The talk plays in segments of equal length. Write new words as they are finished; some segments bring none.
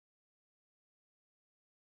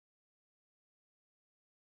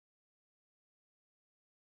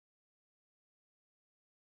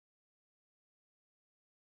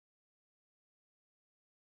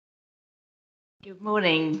Good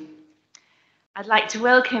morning. I'd like to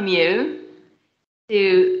welcome you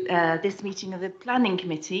to this meeting of the Planning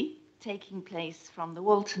Committee, taking place from the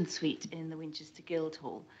Walton Suite in the Winchester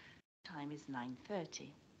Guildhall. Time is 9:30.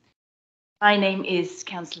 My name is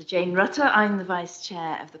Councillor Jane Rutter. I'm the Vice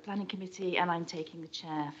Chair of the Planning Committee and I'm taking the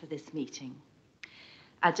chair for this meeting.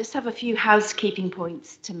 I just have a few housekeeping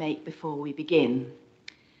points to make before we begin.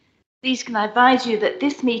 Please can I advise you that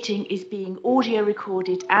this meeting is being audio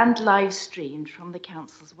recorded and live streamed from the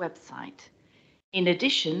Council's website. In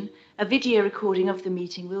addition, a video recording of the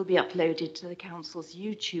meeting will be uploaded to the Council's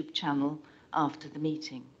YouTube channel after the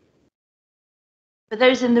meeting. For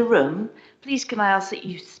those in the room, please can I ask that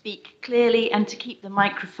you speak clearly and to keep the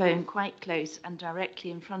microphone quite close and directly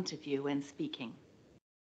in front of you when speaking.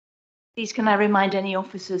 Please can I remind any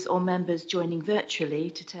officers or members joining virtually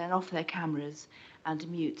to turn off their cameras and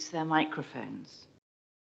mute their microphones.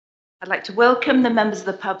 I'd like to welcome the members of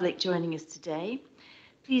the public joining us today.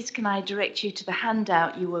 Please can I direct you to the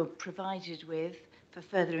handout you were provided with for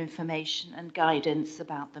further information and guidance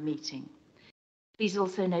about the meeting. Please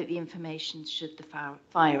also note the information should the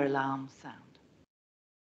fire alarm sound.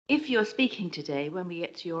 If you're speaking today, when we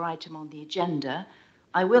get to your item on the agenda,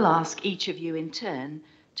 I will ask each of you in turn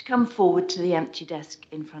to come forward to the empty desk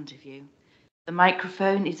in front of you. The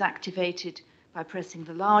microphone is activated by pressing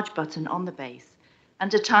the large button on the base,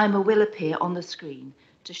 and a timer will appear on the screen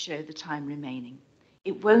to show the time remaining.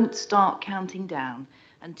 It won't start counting down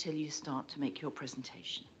until you start to make your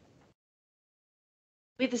presentation.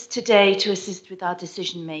 With us today to assist with our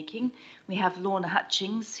decision making, we have Lorna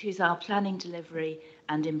Hutchings, who's our Planning Delivery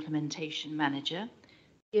and Implementation Manager,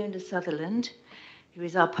 Fiona Sutherland, who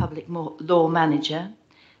is our Public Law Manager,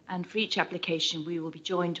 and for each application we will be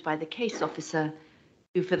joined by the Case Officer,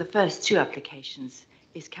 who for the first two applications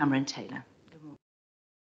is Cameron Taylor.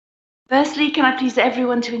 Firstly, can I please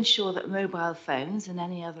everyone to ensure that mobile phones and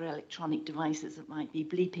any other electronic devices that might be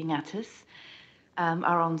bleeping at us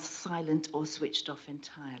are on silent or switched off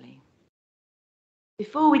entirely.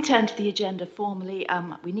 Before we turn to the agenda formally,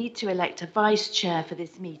 we need to elect a vice chair for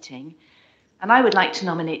this meeting, and I would like to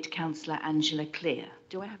nominate Councillor Angela Clear.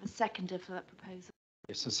 Do I have a seconder for that proposal?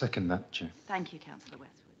 Yes, I second that, Chair. Thank you, Councillor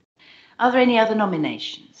Westwood. Are there any other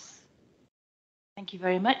nominations? Thank you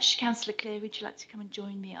very much. Councillor Clear, would you like to come and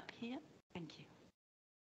join me up here? Thank you.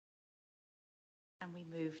 And we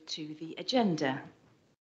move to the agenda.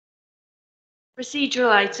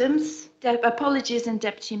 Procedural items, apologies and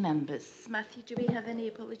deputy members. Matthew, do we have any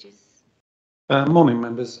apologies? Morning,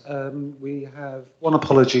 members. We have one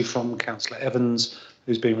apology from Councillor Evans,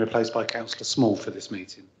 who's being replaced by Councillor Small for this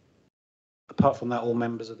meeting. Apart from that, all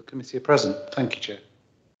members of the committee are present. Thank you, Chair.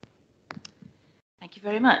 Thank you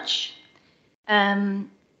very much.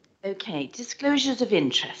 Okay, disclosures of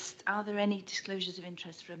interest. Are there any disclosures of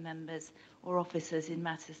interest from members or officers in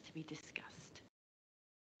matters to be discussed?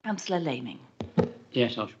 Councillor Laming.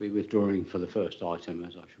 Yes, I shall be withdrawing for the first item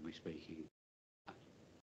as I shall be speaking.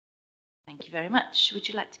 Thank you very much. Would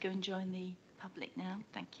you like to go and join the public now?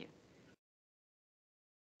 Thank you.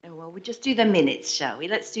 Oh, well, we'll just do the minutes, shall we?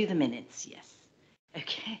 Let's do the minutes, yes.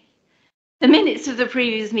 Okay. The minutes of the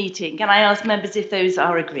previous meeting. Can I ask members if those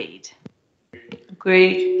are agreed?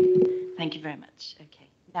 Agreed. Thank you very much. Okay.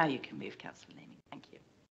 Now you can move, Councillor Laming. Thank you.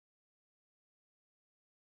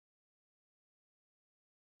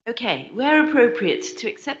 Okay. Where appropriate, to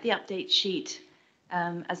accept the update sheet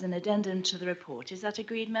as an addendum to the report. Is that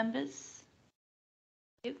agreed, members?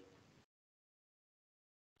 Thank you.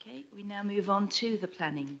 Okay. We now move on to the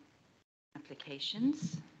planning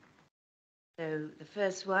applications. So the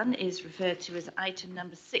first one is referred to as item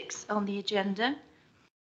number 6 on the agenda.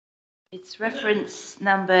 It's reference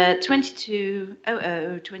number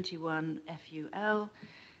 220021 FUL,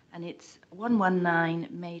 and it's 119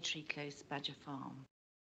 Maytree Close, Badger Farm.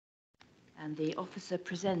 And the officer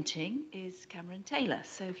presenting is Cameron Taylor.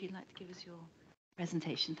 So if you'd like to give us your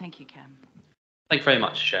presentation. Thank you, Cam. Thank you very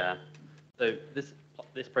much, Chair. So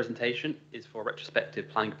this presentation is for retrospective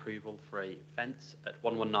planning approval for a fence at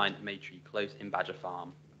 119 Maytree Close in Badger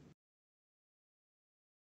Farm.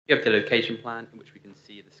 We have the location plan in which we can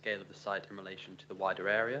see the scale of the site in relation to the wider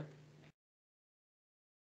area,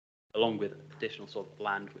 along with additional sort of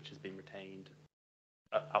land which has been retained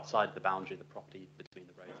outside the boundary of the property between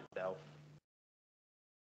the roads itself.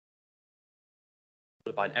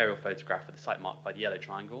 Followed by an aerial photograph of the site marked by the yellow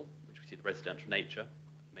triangle, which we see the residential nature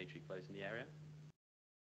of Maytree Close in the area.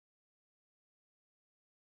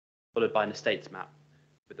 Followed by an estates map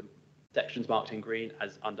with the sections marked in green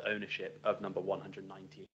as under ownership of number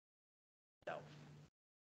 119 itself.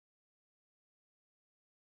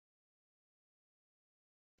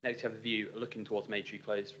 Next, you have a view looking towards Maytree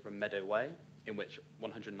Close from Meadow Way, in which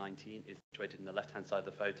 119 is situated in the left-hand side of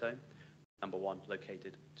the photo, number 1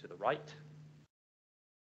 located to the right,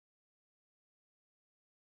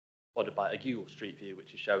 followed by a Google Street View,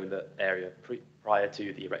 which is showing the area prior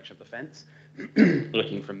to the erection of the fence,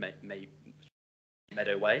 looking from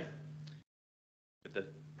Meadow Way, with the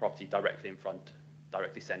property directly in front,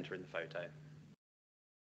 directly centre in the photo.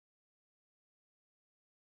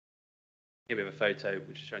 Here we have a photo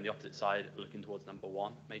which is showing the opposite side, looking towards number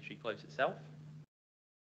 1, Maytree Close itself,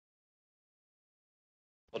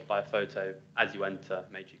 followed by a photo as you enter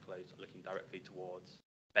Maytree Close, looking directly towards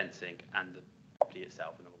fencing and the property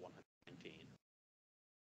itself, number 119.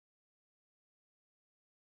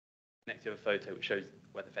 Next, you have a photo which shows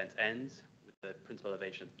where the fence ends, with the principal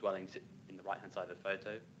elevation of the dwelling in the right-hand side of the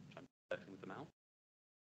photo, which I'm circling with the mouse.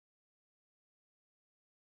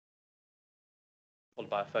 Followed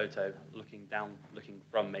by a photo looking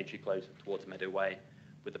from Maytree Close towards Meadow Way,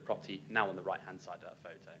 with the property now on the right-hand side of that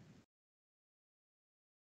photo.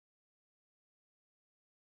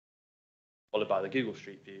 Followed by the Google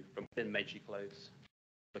Street View from within Maytree Close,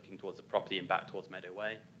 looking towards the property and back towards Meadow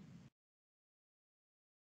Way.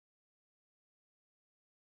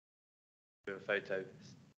 We have a photo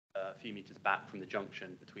a few metres back from the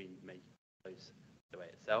junction between Maytree Close and the way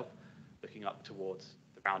itself, looking up towards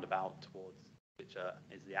the roundabout, which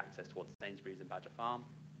is the access towards Sainsbury's and Badger Farm.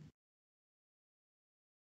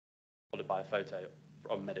 Followed by a photo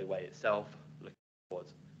from Meadow Way itself, looking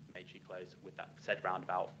towards Maytree Close, with that said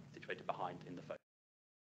roundabout situated behind in the photo.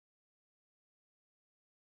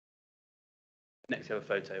 Next, we have a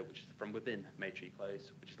photo which is from within Maytree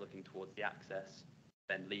Close, which is looking towards the access,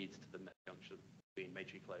 then leads to the junction between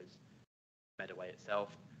Maytree Close and Meadow Way itself,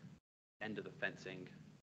 end of the fencing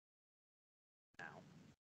now.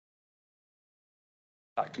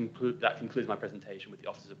 That concludes my presentation, with the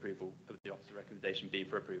officer's approval, with the officer's recommendation being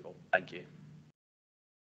for approval. Thank you.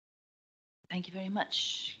 Thank you very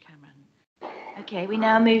much, Cameron. Okay, we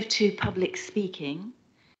now move to public speaking.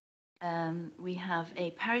 We have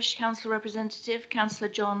a parish council representative, Councillor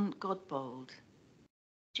John Godbold.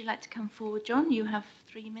 Would you like to come forward, John? You have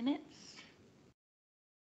 3 minutes.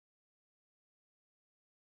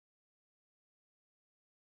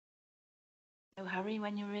 No hurry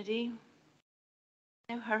when you're ready.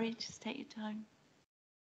 No hurry, just take your time.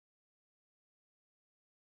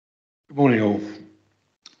 Good morning, all.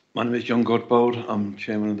 My name is John Godbold. I'm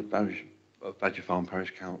chairman of the Badger Farm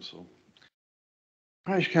Parish Council.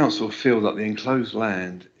 Parish Council feel that the enclosed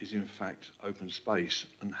land is in fact open space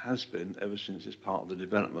and has been ever since this part of the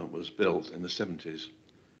development was built in the 70s.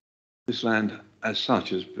 This land, as such,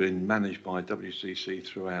 has been managed by WCC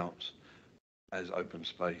throughout as open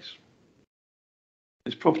space.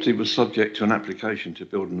 This property was subject to an application to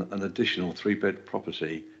build an additional 3-bed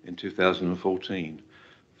property in 2014.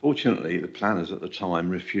 Fortunately, the planners at the time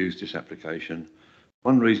refused this application.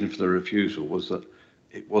 One reason for the refusal was that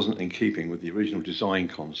it wasn't in keeping with the original design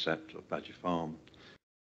concept of Badger Farm.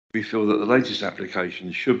 We feel that the latest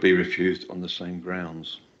application should be refused on the same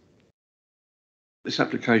grounds. This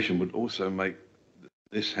application would also make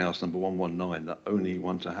this house, number 119, the only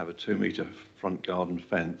one to have a 2-metre front garden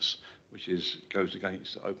fence, which goes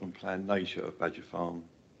against the open plan nature of Badger Farm.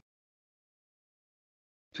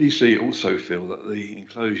 TC also feel that the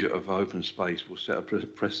enclosure of open space will set a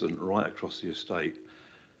precedent right across the estate.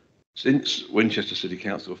 Since Winchester City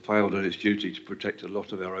Council failed on its duty to protect a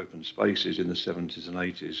lot of our open spaces in the 70s and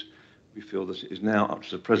 80s, we feel that it is now up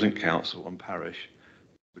to the present council and parish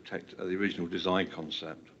to protect the original design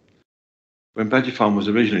concept. When Badger Farm was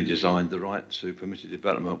originally designed, the right to permitted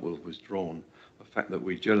development was withdrawn, a fact that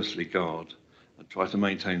we jealously guard and try to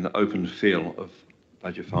maintain the open feel of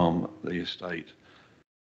Badger Farm, the estate.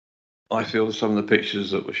 I feel some of the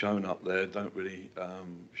pictures that were shown up there don't really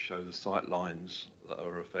show the sight lines that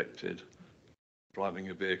are affected driving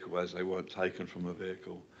a vehicle, as they weren't taken from a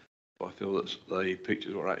vehicle. But I feel that the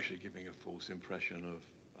pictures were actually giving a false impression of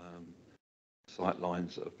sight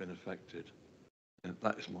lines that have been affected. And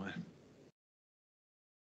that is my...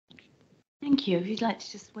 Thank you. If you'd like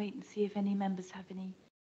to just wait and see if any members have any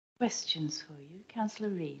questions for you. Councillor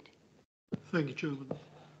Reid. Thank you, Chairman.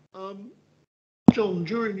 John,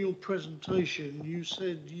 during your presentation, you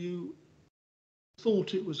said you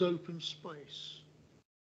thought it was open space.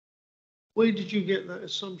 Where did you get that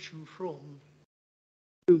assumption from?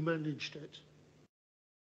 Who managed it?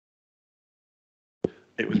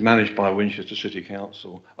 It was managed by Winchester City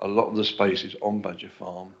Council. A lot of the spaces on Badger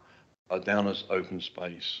Farm are down as open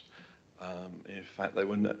space. In fact, they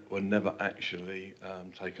were never actually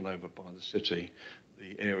taken over by the city.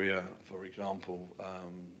 The area, for example,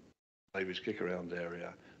 David's Kick Around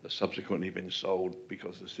area, that's subsequently been sold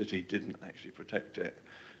because the city didn't actually protect it.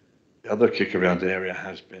 The other kick around area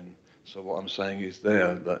has been, so what I'm saying is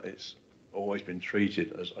there that it's always been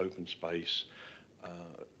treated as open space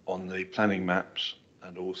on the planning maps,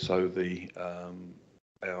 and also the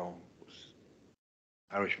our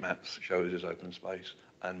parish maps show it as open space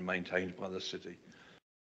and maintained by the city.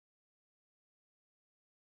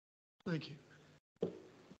 Thank you.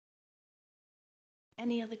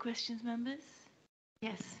 Any other questions, members?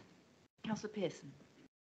 Yes, Councillor Pearson.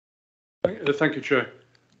 Thank you, Chair.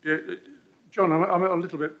 Yeah, John, I'm a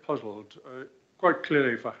little bit puzzled. Quite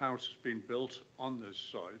clearly, if a house has been built on this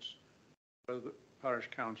site, whether the parish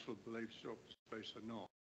council believes it's open space or not,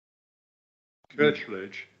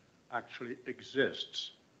 curtilage actually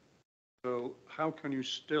exists. So how can you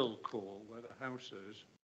still call where the house is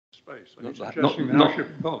space? Are you suggesting the house should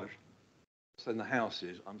be abolished? So in the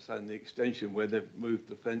houses, I'm saying the extension where they've moved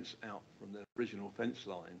the fence out from the original fence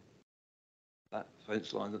line, that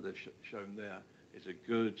fence line that they've shown there is a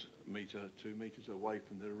good metre, 2 metres away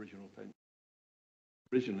from the original fence.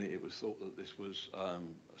 Originally, it was thought that this was a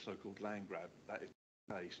so-called land grab. That is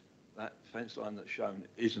the case. That fence line that's shown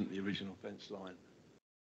isn't the original fence line.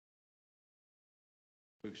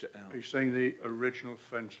 Moves it out. Are you saying the original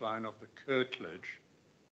fence line of the curtilage?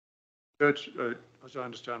 As I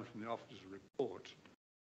understand from the officer's report,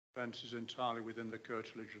 the fence is entirely within the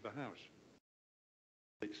curtilage of the house.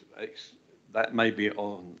 That may be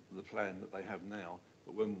on the plan that they have now,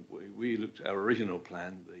 but when we looked at our original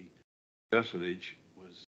plan, the curtilage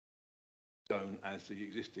was shown as the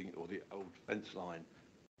existing or the old fence line.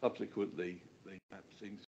 Subsequently, the map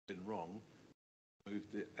seems to have been wrong,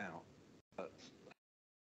 moved it out. But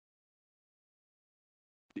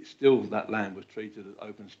it's still, that land was treated as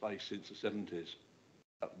open space since the 70s.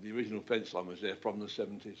 The original fence line was there from the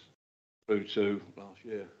 70s through to last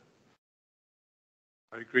year.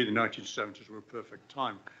 I agree the 1970s were a perfect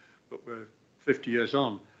time, but we're 50 years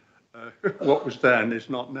on. What was then is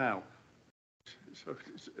not now. So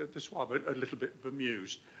this is why I'm a little bit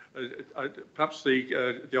bemused. Perhaps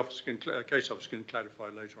the officer case officer can clarify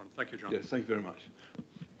later on. Thank you, John. Yes, thank you very much.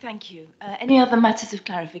 Thank you. Any other matters of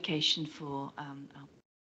clarification for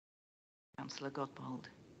Councillor Godbold?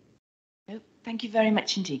 No, thank you very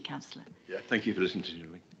much indeed, Councillor. Yeah, thank you for listening to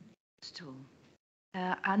me. At all.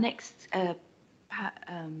 Our next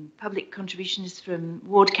public contribution is from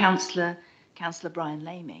Ward Councillor Brian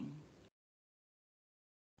Laming.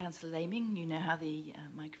 Councillor Laming, you know how the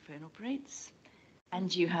microphone operates,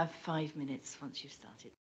 and you have 5 minutes once you've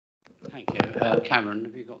started. Thank you. Cameron,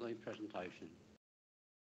 have you got the presentation?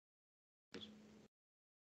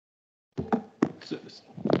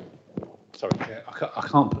 Sorry, Chair, I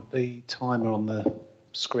can't put the timer on the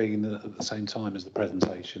screen at the same time as the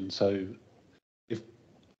presentation, so if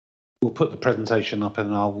we'll put the presentation up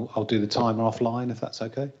and I'll do the timer offline if that's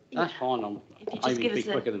okay. That's fine. I'm aiming to be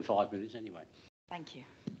quicker than 5 minutes anyway. Thank you.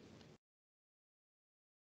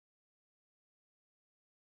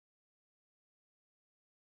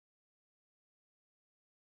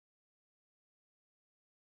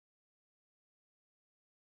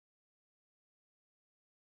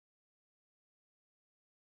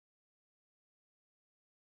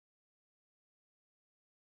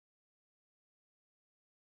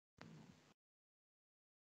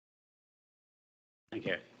 Thank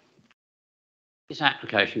you. This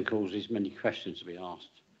application causes many questions to be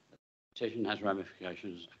asked. The decision has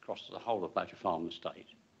ramifications across the whole of Badger Farm estate.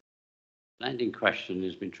 Land in question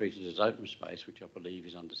has been treated as open space, which I believe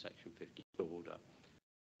is under Section 50 order.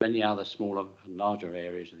 Many other smaller and larger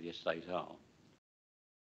areas of the estate are.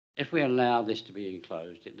 If we allow this to be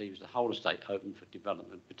enclosed, it leaves the whole estate open for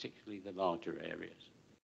development, particularly the larger areas.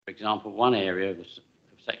 For example, one area of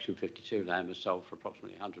Section 52 land was sold for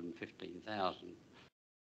approximately 115,000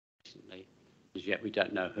 recently. As yet, we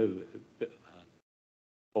don't know who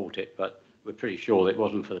bought it, but we're pretty sure it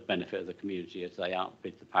wasn't for the benefit of the community as they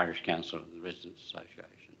outbid the parish council and the residents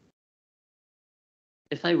association.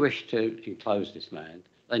 If they wish to enclose this land,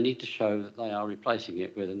 they need to show that they are replacing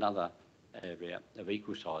it with another area of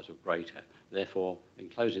equal size or greater. Therefore,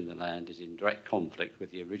 enclosing the land is in direct conflict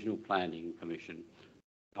with the original planning permission,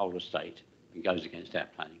 the whole estate, and goes against our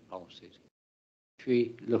planning policies. If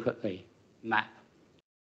we look at the map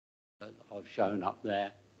that I've shown up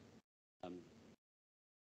there,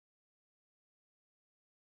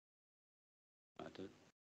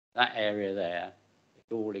 that area there is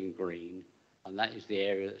all in green, and that is the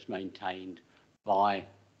area that's maintained by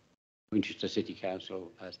Winchester City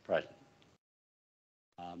Council as present.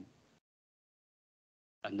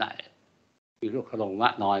 And that, if you look along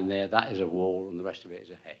that line there, that is a wall and the rest of it is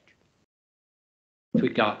a hedge. If we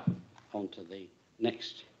go onto the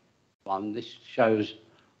next one. This shows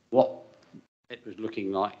what it was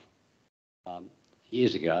looking like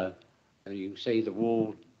years ago, and you can see the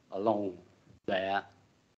wall along there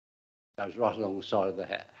goes right along the side of the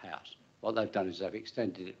house. What they've done is they've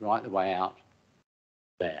extended it right the way out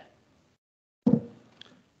there.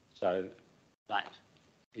 So that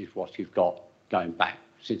is what you've got going back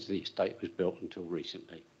since the estate was built until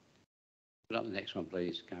recently. Put up the next one,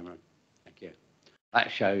 please, Cameron. Thank you.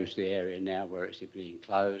 That shows the area now where it's being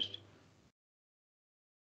enclosed.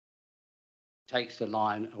 Takes the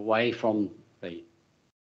line away from the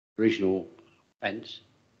original fence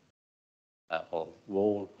or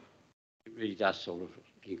wall. It really does sort of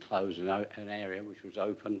enclose an area which was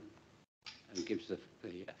open and gives the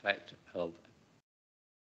effect of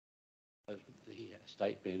the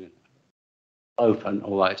estate being open,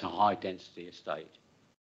 although it's a high density estate.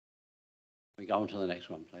 We go on to the next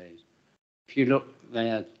one, please. If you look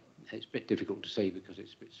there, it's a bit difficult to see because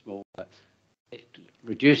it's a bit small, but it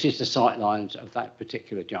reduces the sight lines of that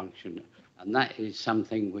particular junction, and that is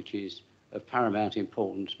something which is of paramount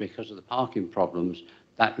importance because of the parking problems.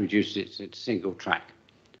 That reduces it to single track,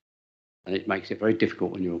 and it makes it very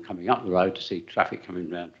difficult when you're coming up the road to see traffic coming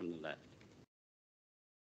round from the left.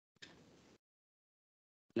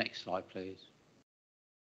 Next slide, please.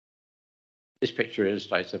 This picture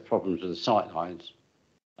illustrates the problems of the sight lines,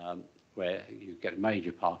 where you get a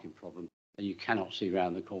major parking problem and you cannot see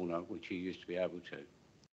around the corner, which you used to be able to.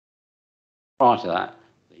 Prior to that,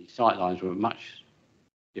 the sight lines were much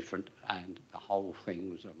different and the whole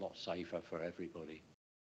thing was a lot safer for everybody.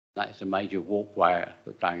 That is a major walkway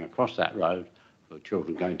going across that road for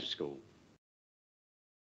children going to school.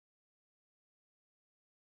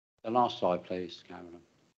 The last slide, please, Cameron.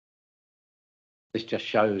 This just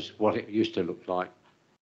shows what it used to look like,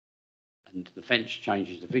 and the fence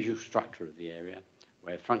changes the visual structure of the area,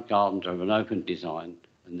 where front gardens are of an open design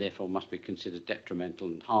and therefore must be considered detrimental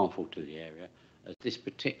and harmful to the area, as this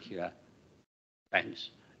particular fence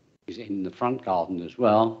is in the front garden as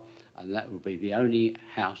well, and that will be the only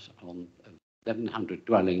house on 1,100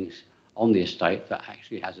 dwellings on the estate that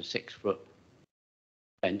actually has a 6-foot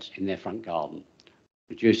fence in their front garden,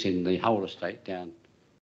 reducing the whole estate down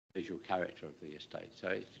visual character of the estate. So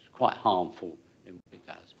it's quite harmful in what it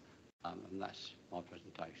does. And that's my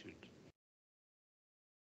presentation.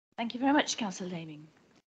 Thank you very much, Councillor Laming.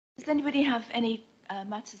 Does anybody have any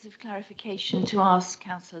matters of clarification to ask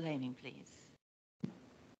Councillor Laming, please?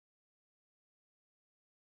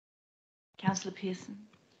 Councillor Pearson.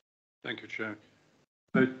 Thank you, Chair.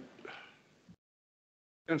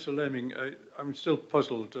 Councillor Laming, I'm still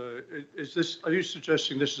puzzled. Are you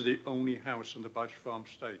suggesting this is the only house on the Badger Farm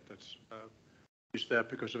estate that's is there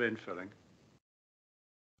because of infilling?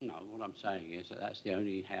 No, what I'm saying is that that's the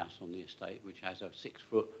only house on the estate which has a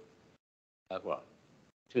 6-foot,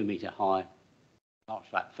 2-metre high arch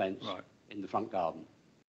lap fence in the front garden.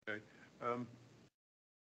 Okay.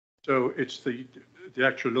 So it's the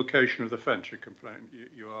actual location of the fence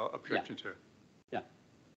you are objecting to? Yeah.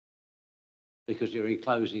 Because you're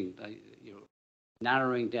enclosing, you're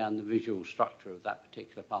narrowing down the visual structure of that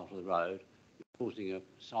particular part of the road, you're causing a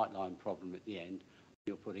sightline problem at the end.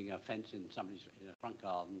 You're putting a fence in a front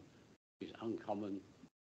garden, which is uncommon,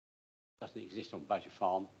 doesn't exist on Badger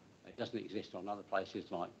Farm, it doesn't exist on other places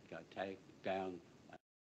like Tag Down,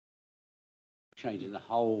 changing the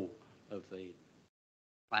whole of the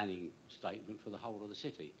planning statement for the whole of the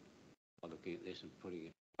city by looking at this and putting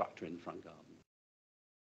a structure in the front garden.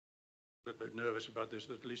 A bit nervous about this.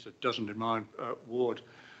 At least a dozen in my ward,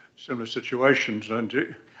 similar situations,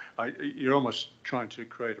 and you're almost trying to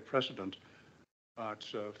create a precedent at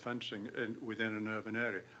fencing within an urban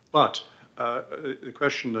area. But the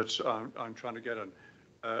question that I'm trying to get on,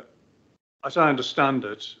 as I understand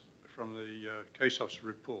it from the case officer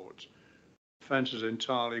report, the fence is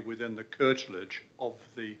entirely within the curtilage of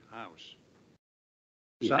the house.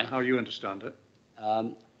 Is that how you understand it?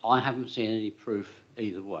 I haven't seen any proof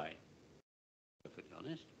either way, to be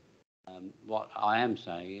honest. What I am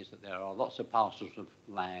saying is that there are lots of parcels of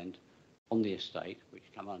land on the estate which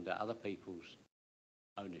come under other people's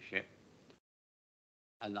ownership,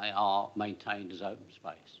 and they are maintained as open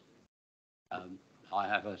space. I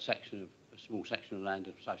have a small section of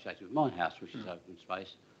land associated with my house which is open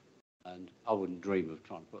space, and I wouldn't dream of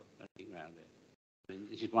trying to put anything around it. I mean,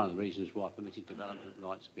 this is one of the reasons why permitted development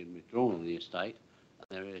rights have been withdrawn on the estate, and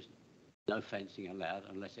there is no fencing allowed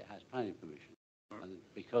unless it has planning permission. And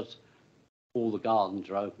because all the gardens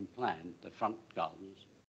are open plan, the front gardens,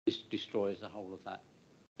 this destroys the whole of that.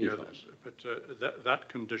 Yeah, but that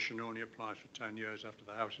condition only applies for 10 years after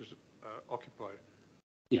the house is occupied.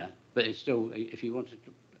 Yeah, but it's still, if you wanted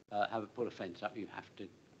to put a fence up, you have to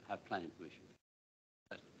have planning permission.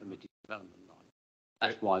 That's the permitted development line.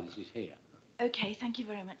 That's why this is here. Okay, thank you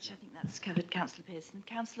very much. I think that's covered, Councillor Pearson.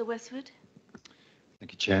 Councillor Westwood?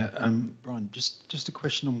 Thank you, Chair. Brian, just a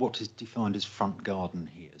question on what is defined as front garden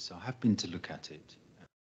here. So I have been to look at it.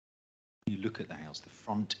 When you look at the house, the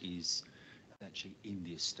front is actually in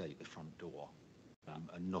the estate, the front door,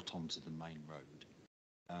 and not onto the main road.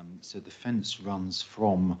 So the fence runs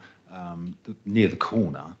from near the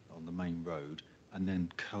corner on the main road and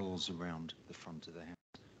then curls around the front of the house.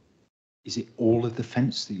 Is it all of the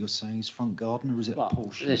fence that you're saying is front garden, or is it a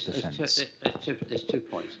portion of the fence? There's 2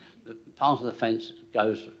 points. The part of the fence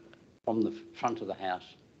goes from the front of the house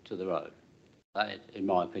to the road. That, in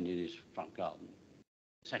my opinion, is front garden.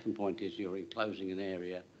 The second point is you're enclosing an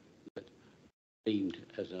area that deemed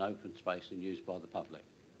as an open space and used by the public.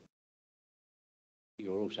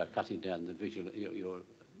 You're also cutting down the visual, you're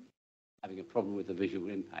having a problem with the visual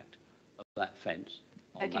impact of that fence.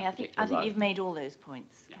 Okay, I think you've made all those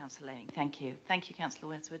points, yeah. Councillor Laming. Thank you. Thank you, Councillor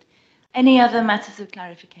Westwood. Any other matters of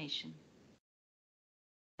clarification?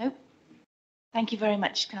 No? Thank you very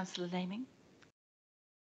much, Councillor Laming.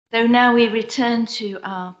 So now we return to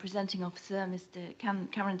our presenting officer, Mr.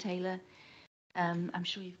 Cameron Taylor. I'm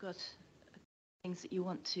sure you've got things that you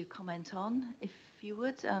want to comment on, if you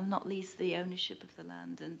would, not least the ownership of the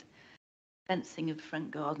land and fencing of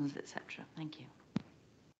front gardens, etc. Thank you.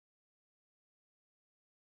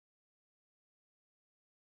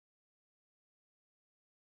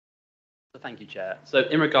 Thank you, Chair. So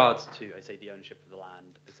in regards to, I say, the ownership of the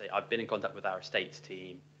land, I say I've been in contact with our estates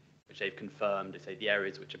team, which they've confirmed, I say the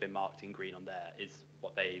areas which have been marked in green on there is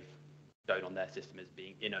what they've shown on their system as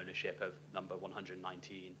being in ownership of number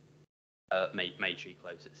 119 Maytree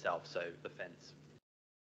Close itself. So the fence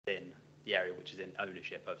in the area which is in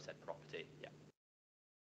ownership of said property. Yeah.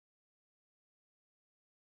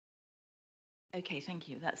 Okay, thank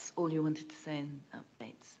you. That's all you wanted to say in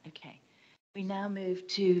updates. Okay. We now move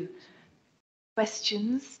to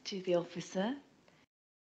questions to the officer.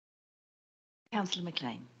 Councillor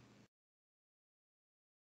McLean.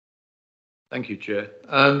 Thank you, Chair.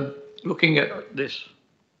 Looking at this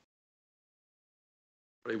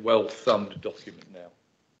very well-thumbed document now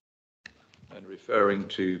and referring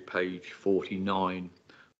to page 49,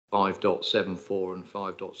 5.74 and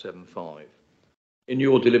 5.75, in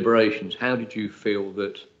your deliberations, how did you feel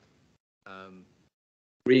that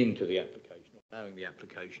agreeing to the application, or allowing the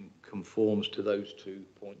application, conforms to those 2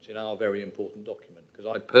 points in our very important document? Because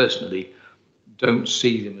I personally don't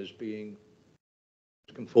see them as being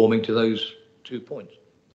conforming to those 2 points.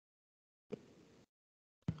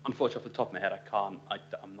 Unfortunately, off the top of my head,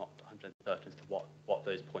 I'm not 100% certain as to what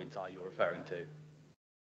those points are you're referring to. If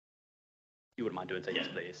you wouldn't mind doing so, yes,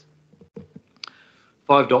 please.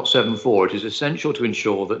 5.74, it is essential to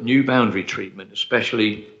ensure that new boundary treatment,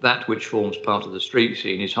 especially that which forms part of the street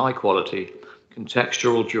scene, is high quality,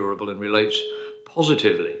 contextual, durable, and relates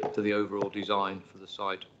positively to the overall design for the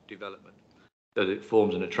site development, so that it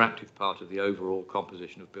forms an attractive part of the overall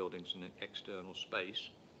composition of buildings and external space.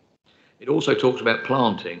 It also talks about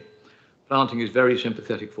planting. Planting is a very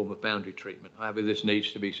sympathetic form of boundary treatment. However, this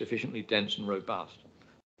needs to be sufficiently dense and robust to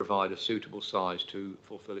provide a suitable size to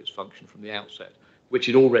fulfill its function from the outset, which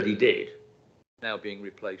it already did, now being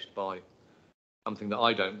replaced by something that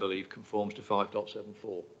I don't believe conforms to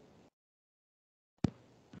 5.74.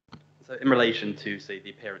 So in relation to, say,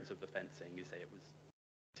 the appearance of the fencing, you say it was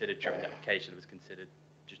considered during the application, it was considered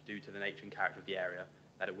just due to the nature and character of the area,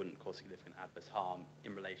 that it wouldn't cause significant adverse harm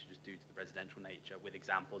in relation just due to the residential nature, with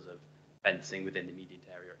examples of fencing within the immediate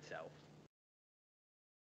area itself.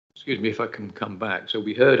 Excuse me if I can come back. So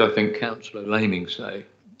we heard, I think, Councillor Laming say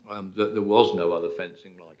that there was no other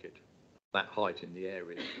fencing like it, that height in the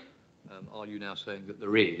area. Are you now saying that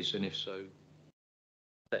there is, and if so?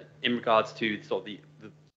 In regards to sort of the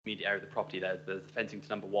immediate area of the property, there's the fencing to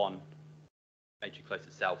number 1, Maytree Close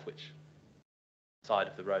itself, which side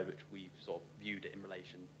of the road, which we've sort of viewed it in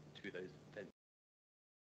relation to those fences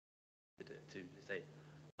to say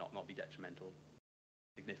not be detrimental,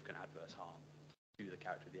 significant adverse harm to the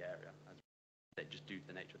character of the area, as just due to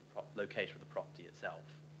the nature of the location of the property itself,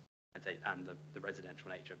 and the residential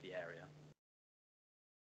nature of the area.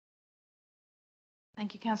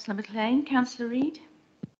 Thank you, Councillor McLean. Councillor Reid.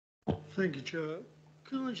 Thank you, Chair.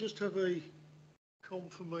 Can I just have a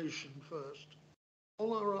confirmation first?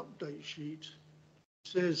 On our update sheet,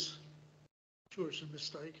 it says, I'm sure it's a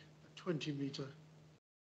mistake, a 20-metre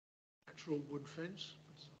natural wood fence,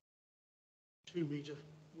 2-metre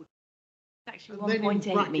wood. It's actually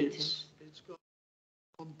 1.8 metres. It's got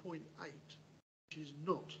 1.8, which is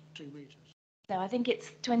not 2 metres. No, I think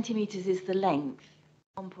it's 20 metres is the length,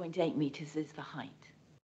 1.8 metres is the height.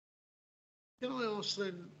 Can I ask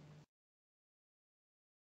then,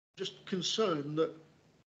 just concerned that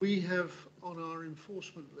we have on our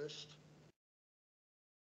enforcement list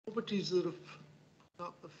properties that have put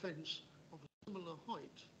up a fence of a similar height.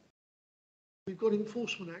 We've got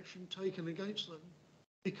enforcement action taken against them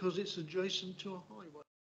because it's adjacent to a highway.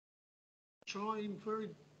 Trying very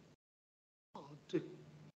hard to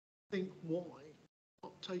think why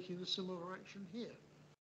not taking a similar action here.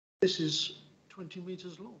 This is 20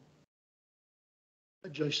 metres long,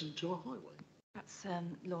 adjacent to a highway. Perhaps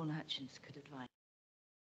Lorna Hutchins could advise.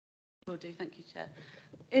 Will do, thank you, Chair.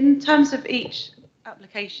 In terms of each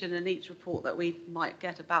application and each report that we might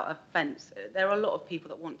get about a fence, there are a lot of people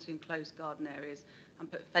that want to enclose garden areas and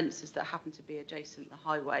put fences that happen to be adjacent to the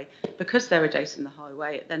highway. Because they're adjacent to the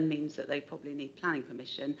highway, it then means that they probably need planning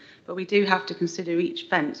permission. But we do have to consider each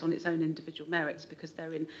fence on its own individual merits because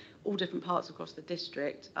they're in all different parts across the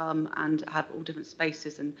district and have all different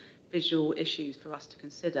spaces and visual issues for us to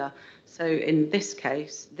consider. So in this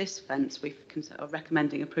case, this fence we are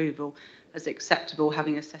recommending approval as acceptable,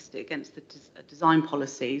 having assessed it against the design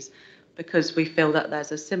policies, because we feel that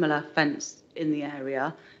there's a similar fence in the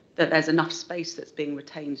area, that there's enough space that's being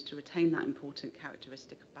retained to retain that important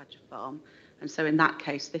characteristic of Badger Farm. And so in that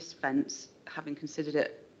case, this fence, having considered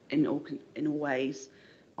it in all ways,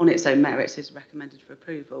 on its own merits, is recommended for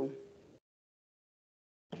approval.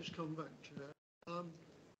 Just come back to that.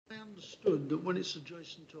 I understood that when it's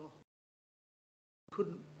adjacent to a highway, you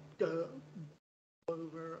couldn't go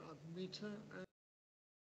over a metre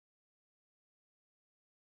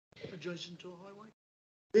adjacent to a highway.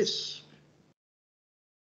 This.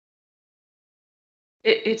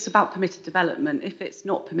 It's about permitted development. If it's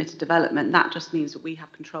not permitted development, that just means that we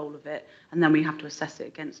have control of it and then we have to assess it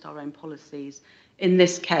against our own policies. In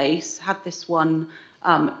this case, had this one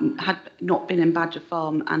had not been in Badger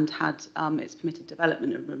Farm and had its permitted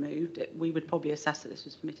development removed, we would probably assess that this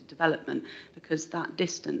was permitted development because that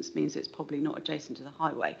distance means it's probably not adjacent to the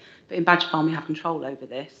highway. But in Badger Farm, we have control over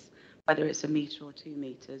this, whether it's a metre or 2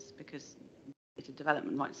 metres, because permitted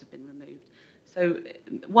development rights have been removed. So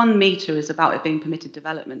 1 metre is about it being permitted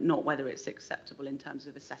development, not whether it's acceptable in terms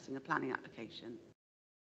of assessing a planning application.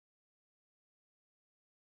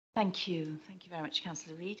 Thank you. Thank you very much,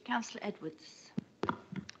 Councillor Reid. Councillor Edwards.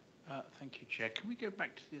 Thank you, Chair. Can we go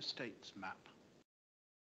back to the estates map?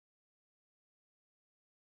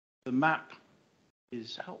 The map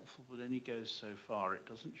is helpful, but only goes so far. It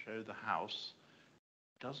doesn't show the house.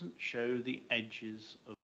 It doesn't show the edges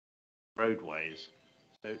of roadways.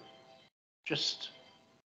 So just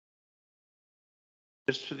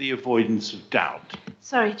for the avoidance of doubt.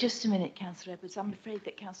 Sorry, just a minute, Councillor Edwards. I'm afraid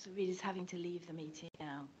that Councillor Reid is having to leave the meeting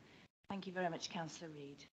now. Thank you very much, Councillor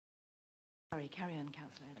Reid. Sorry, carry on,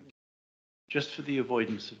 Councillor Edwards. Just for the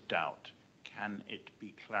avoidance of doubt, can it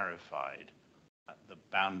be clarified that the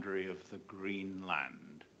boundary of the green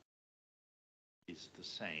land is the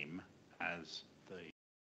same as the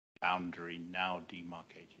boundary now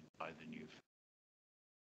demarcated by the new?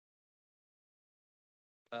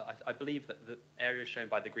 I believe that the area shown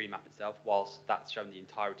by the green map itself, whilst that's shown the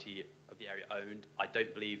entirety of the area owned, I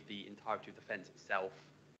don't believe the entirety of the fence itself,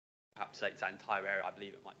 perhaps it's that entire area, I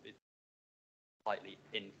believe it might be slightly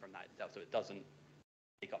in from that itself, so it doesn't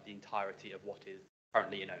take up the entirety of what is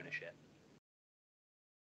currently in ownership.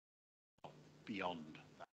 Beyond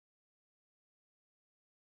that.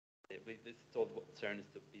 This sort of what's shown is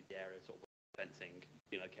the area sort of fencing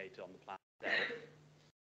being located on the plan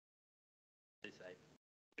itself.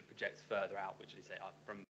 It projects further out, which they say,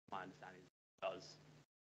 from my understanding, does.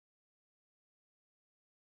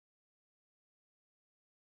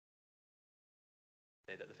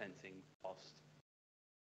 Say that the fencing cost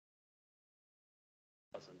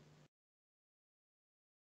doesn't.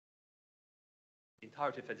 The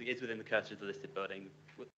entirety of fencing is within the curtilage of the listed building,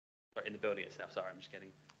 in the building itself. Sorry, I'm just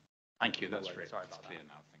getting. Thank you. That's very sorry about clear that.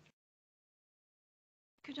 now. Thank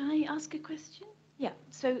you. Could I ask a question? Yeah.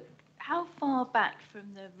 So, how far back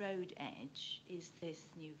from the road edge is this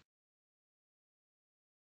new?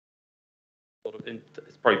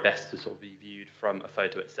 It's probably best to sort of be viewed from a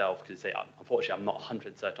photo itself, because unfortunately I'm not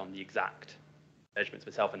 100% certain on the exact measurements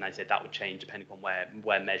myself, and they say that would change depending on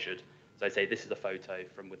where measured. So I say this is a photo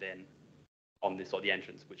from within on this the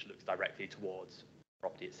entrance, which looks directly towards the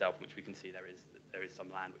property itself, which we can see there is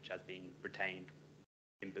some land which has been retained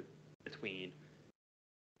in between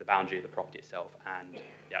the boundary of the property itself and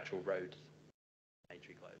the actual road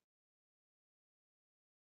entry close.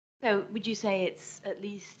 So would you say it's at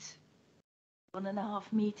least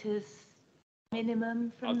 1.5 metres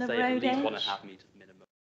minimum from the road edge? I'd say at least 1.5 metres minimum.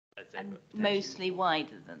 And mostly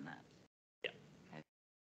wider than that? Yeah. Okay.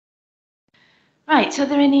 Right, are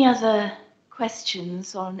there any other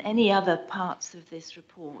questions on any other parts of this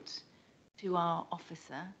report to our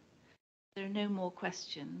officer? There are no more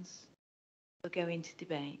questions. We'll go into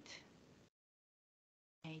debate.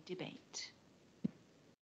 A debate.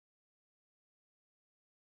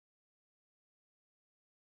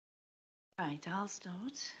 Right, I'll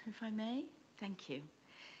start, if I may. Thank you.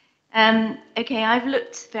 Okay, I've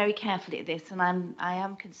looked very carefully at this, and I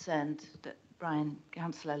am concerned that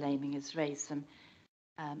Councillor Laming has raised some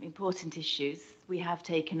important issues. We have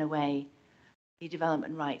taken away the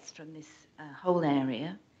development rights from this whole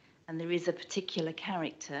area, and there is a particular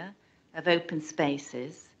character of open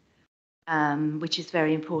spaces, which is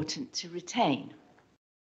very important to retain.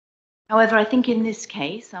 However, I think in this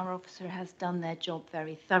case, our officer has done their job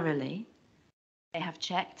very thoroughly. They have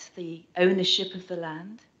checked the ownership of the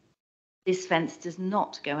land. This fence does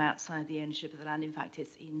not go outside the ownership of the land. In fact,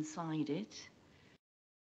 it's inside it.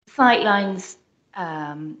 Sightlines,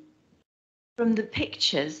 from the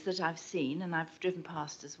pictures that I've seen, and I've driven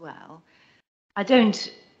past as well, I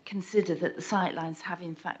don't consider that the sightlines have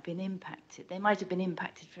in fact been impacted. They might have been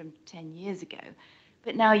impacted from 10 years ago,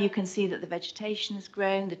 but now you can see that the vegetation has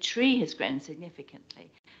grown, the tree has grown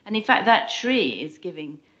significantly. And in fact, that tree is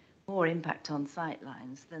giving more impact on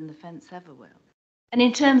sightlines than the fence ever will. And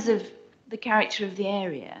in terms of the character of the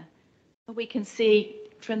area, we can see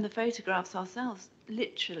from the photographs ourselves,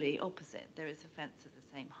 literally opposite, there is a fence of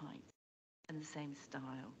the same height and the same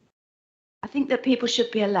style. I think that people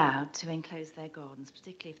should be allowed to enclose their gardens,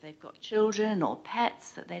 particularly if they've got children or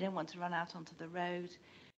pets that they don't want to run out onto the road. It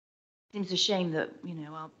seems a shame that, you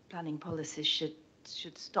know, our planning policies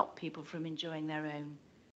should stop people from enjoying their own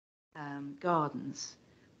gardens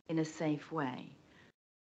in a safe way.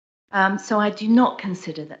 So I do not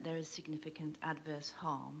consider that there is significant adverse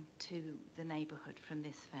harm to the neighbourhood from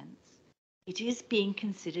this fence. It is being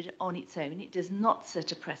considered on its own. It does not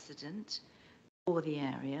set a precedent for the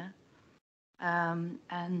area.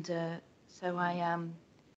 So I am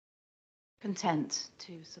content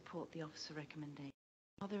to support the officer recommendation.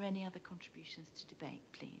 Are there any other contributions to debate,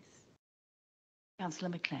 please? Councillor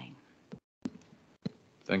McLean.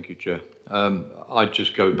 Thank you, Chair. I'd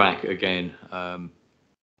just go back again, and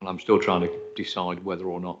I'm still trying to decide whether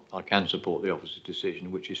or not I can support the officer's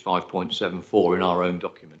decision, which is 5.74 in our own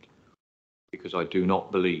document, because I do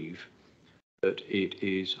not believe that it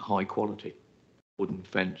is high quality wooden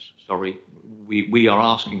fence. Sorry, we are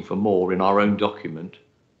asking for more in our own document,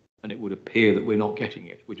 and it would appear that we're not getting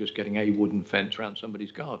it. We're just getting a wooden fence around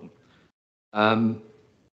somebody's garden.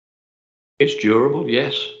 It's durable,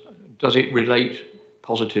 yes. Does it relate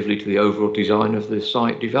positively to the overall design of the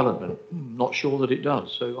site development? Not sure that it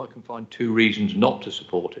does. So I can find two reasons not to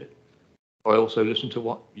support it. I also listen to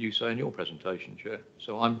what you say in your presentation, Chair.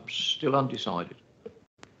 So I'm still undecided.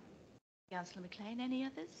 Councillor McLean, any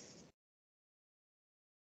others?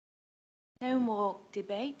 No more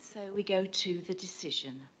debate, so we go to the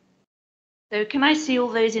decision. So can I see all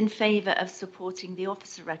those in favour of supporting the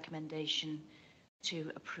officer recommendation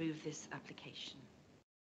to approve this application?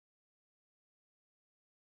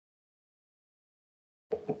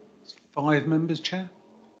 It's 5 members, Chair.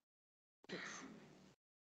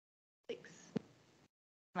 Six.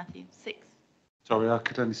 Matthew, 6. Sorry, I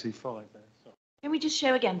could only see 5 there. Sorry. Can we just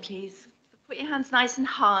show again, please? Put your hands nice and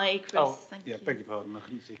high, Chris. Thank you. Beg your pardon. I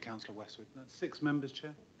couldn't see Councillor Westwood. That's 6 members,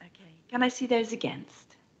 Chair. Okay. Can I see those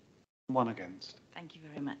against? 1 against. Thank you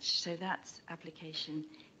very much. So that application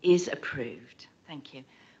is approved. Thank you.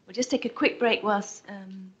 We'll just take a quick break whilst...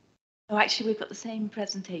 oh, actually, we've got the same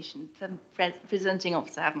presentation, presenting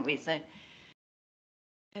officer, haven't we? So,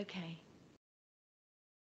 okay.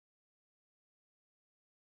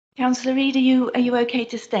 Councillor Reid, are you okay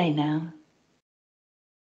to stay now?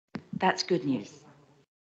 That's good news.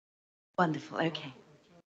 Wonderful. Okay.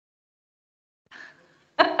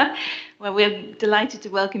 Well, we're delighted to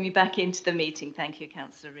welcome you back into the meeting. Thank you,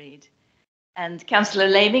 Councillor Reid. And Councillor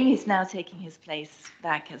Laming is now taking his place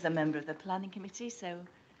back as a member of the Planning Committee. So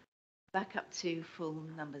back up to full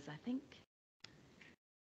numbers, I think.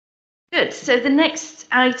 Good. So the next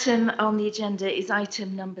item on the agenda is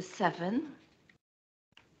item number 7,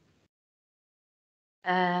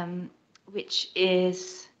 which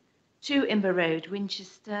is 2 Imber Road,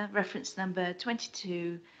 Winchester, reference number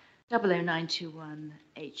 22000921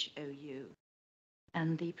 HOU.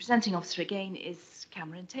 And the presenting officer again is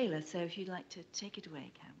Cameron Taylor. So if you'd like to take it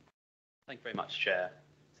away, Cam. Thank you very much, Chair.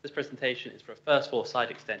 So this presentation is for a first floor side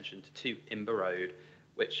extension to 2 Imber Road,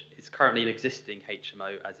 which is currently an existing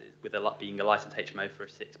HMO, as it, with being a licensed HMO for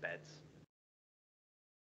 6 beds.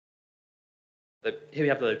 So here we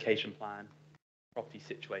have the location plan. Property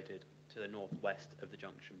situated to the northwest of the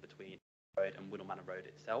junction between Road and Whittle Manor Road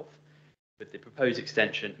itself. with the proposed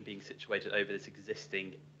extension being situated over this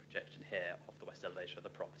existing projection here of the west elevation of the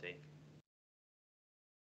property.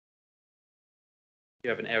 You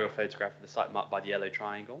have an aerial photograph of the site marked by the yellow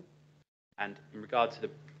triangle, and in regard to the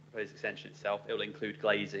proposed extension itself, it will include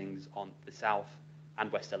glazings on the south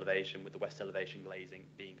and west elevation, with the west elevation glazing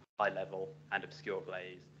being high level and obscure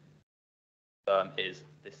glaze. Is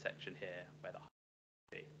this section here where the high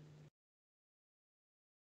will be.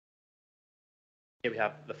 Here we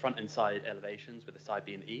have the front and side elevations, with the side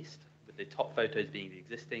being the east, with the top photos being the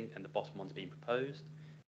existing and the bottom ones being proposed.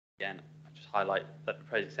 Again, I just highlight that the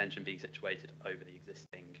proposed extension being situated over the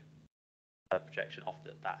existing projection of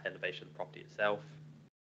that elevation of the property itself,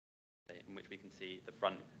 in which we can see the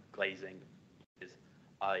front glazing is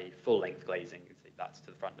a full-length glazing. You can see that's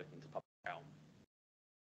to the front looking to public realm.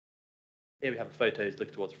 Here we have the photos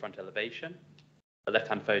looking towards the front elevation, the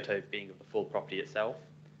left-hand photo being of the full property itself,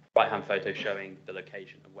 right-hand photo showing the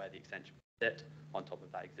location of where the extension will sit on top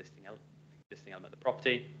of that existing element of the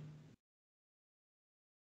property.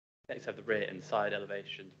 Next, have the rear and side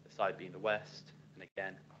elevations, the side being the west, and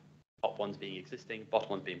again, top ones being existing, bottom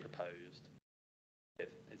ones being proposed.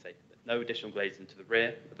 No additional glazing to the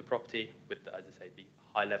rear of the property, with, as I say, the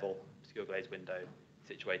high-level obscure glazed window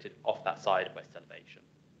situated off that side west elevation.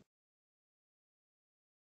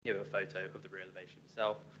 Here we have a photo of the rear elevation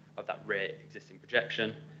itself, of that rear existing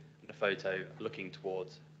projection, and a photo looking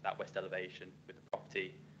towards that west elevation with the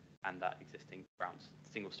property and that existing ground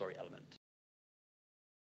single-story element.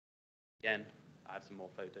 Again, I have some more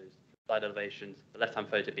photos, side elevations, the left-hand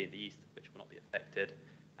photo being the east, which will not be affected,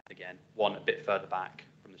 and again, one a bit further back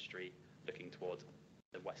from the street, looking towards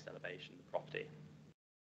the west elevation of the property.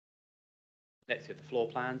 Next, we have the floor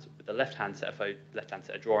plans, with the left-hand set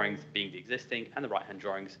of drawings being the existing and the right-hand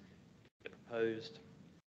drawings the proposed.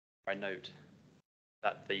 I note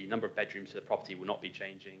that the number of bedrooms to the property will not be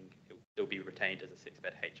changing. It will still be retained as a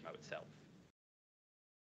 6-bed HMO itself.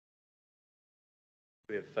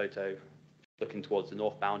 We have a photo looking towards the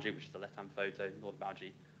north boundary, which is the left-hand photo, north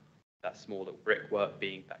boundary, that small little brickwork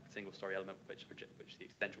being that single-story element which the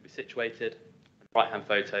extension will be situated, and the right-hand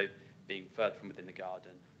photo being further from within the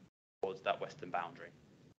garden towards that western boundary.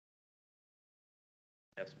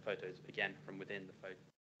 We have some photos again from within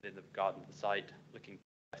the garden of the site, looking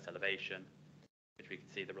west elevation, which we can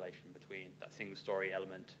see the relation between that single-story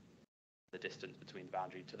element, the distance between the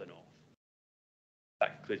boundary to the north.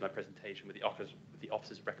 That concludes my presentation, with the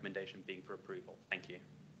officer's recommendation being for approval. Thank you.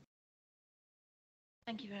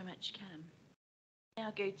 Thank you very much, Cam.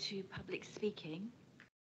 Now go to public speaking.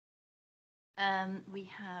 We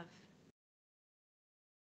have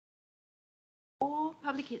 4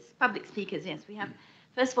 public speakers. Yes, we have.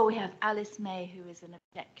 First of all, we have Alice May, who is an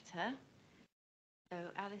objector. So,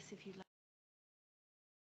 Alice, if you'd like.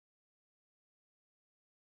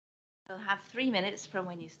 You'll have 3 minutes from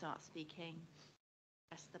when you start speaking.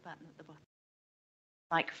 Press the button at the bottom of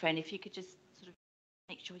the microphone. If you could just sort of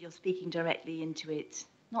make sure you're speaking directly into it,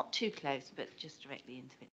 not too close, but just directly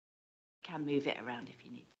into it. You can move it around if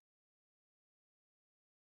you need.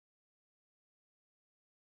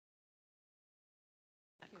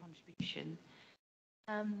 That contribution.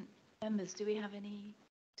 Members, do we have any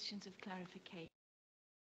questions of clarification?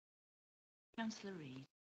 Councillor Reid.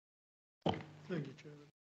 Thank you, Chairman.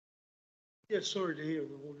 Yes, sorry to hear of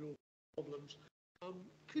all your problems.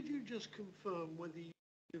 Could you just confirm whether you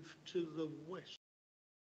live to the west?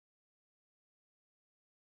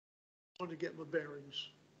 I'm trying to get my bearings.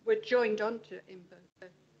 We're joined onto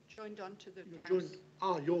joined onto the house.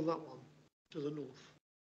 You're that one, to the north.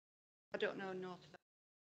 I don't know north,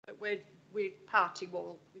 but we're party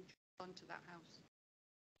wall. We're joined onto that house.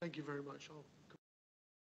 Thank you very much.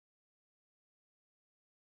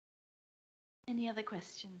 Any other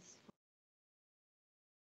questions?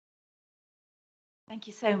 Thank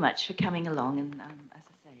you so much for coming along, and as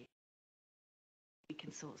I say, we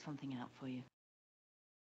can sort something out for you.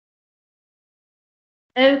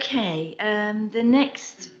 Okay, the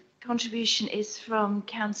next contribution is from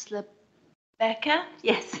Councillor Becker.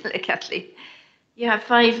 Yes, Kathleen. You have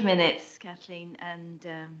 5 minutes, Kathleen, and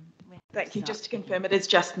thank you. Just to confirm, it is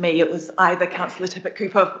just me. It was either Councillor Tippett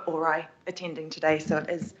Cooper or I attending today, so it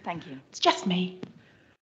is. Thank you. It's just me.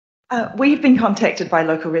 We've been contacted by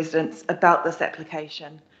local residents about this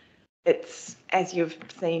application. It's, as you've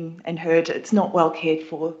seen and heard, it's not well cared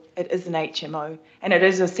for. It is an HMO, and it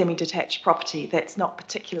is a semi-detached property. That's not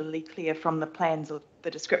particularly clear from the plans or the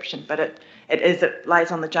description, but it lies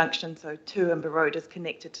on the junction, so 2 Imber Road is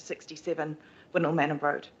connected to 67 Winnell Manor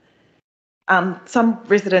Road. Some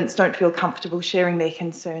residents don't feel comfortable sharing their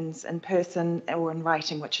concerns in person or in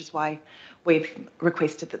writing, which is why we've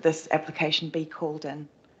requested that this application be called in.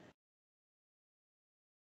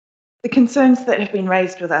 The concerns that have been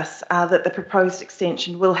raised with us are that the proposed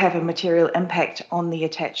extension will have a material impact on the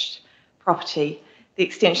attached property. The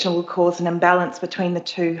extension will cause an imbalance between the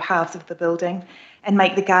two halves of the building and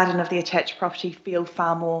make the garden of the attached property feel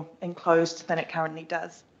far more enclosed than it currently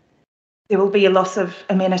does. There will be a loss of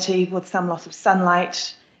amenity with some loss of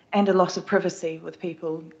sunlight and a loss of privacy with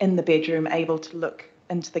people in the bedroom able to look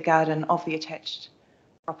into the garden of the attached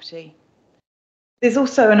property. There's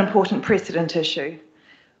also an important precedent issue.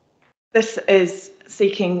 This is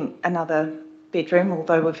seeking another bedroom,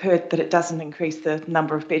 although we've heard that it doesn't increase the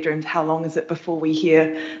number of bedrooms. How long is it before we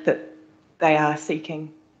hear that they are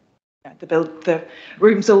seeking the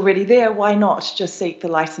room's already there? Why not just seek the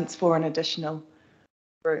licence for an additional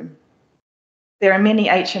room? There are many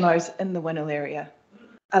HMOs in the Winnell area.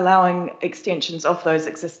 Allowing extensions of those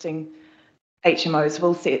existing HMOs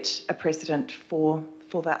will set a precedent for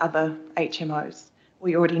the other HMOs.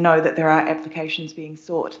 We already know that there are applications being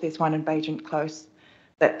sought. There's one in Bagent Close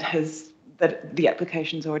that the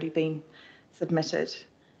application's already been submitted.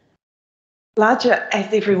 Larger,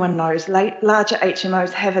 as everyone knows, larger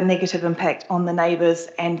HMOs have a negative impact on the neighbours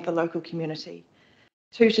and the local community.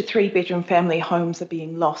 2 to 3 bedroom family homes are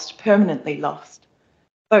being lost, permanently lost.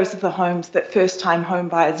 Those are the homes that first-time home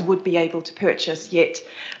buyers would be able to purchase, yet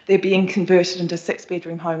they're being converted into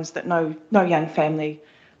 6-bedroom homes that no young family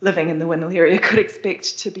living in the Winnell area could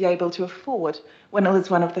expect to be able to afford. Winnell is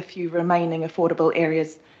one of the few remaining affordable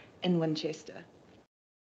areas in Winchester.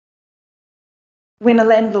 When a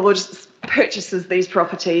landlord purchases these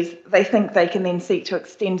properties, they think they can then seek to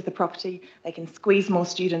extend the property, they can squeeze more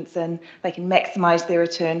students in, they can maximise their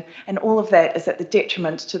return, and all of that is at the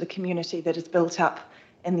detriment to the community that is built up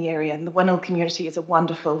in the area. And the Winnell community is a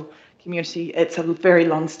wonderful community. It's a very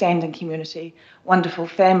long-standing community, wonderful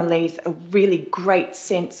families, a really great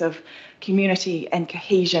sense of community and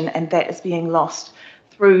cohesion, and that is being lost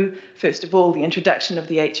through, first of all, the introduction of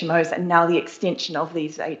the HMOs and now the extension of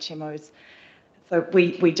these HMOs. So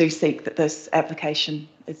we do seek that this application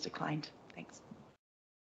is declined. Thanks.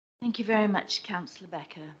 Thank you very much, Councillor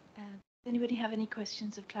Becker. Does anybody have any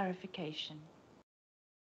questions of clarification?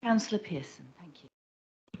 Councillor Pearson, thank you.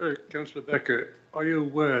 Councillor Becker, are you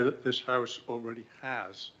aware that this house already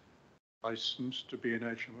has licence to be an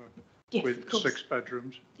HMO? Yes, with of course. 6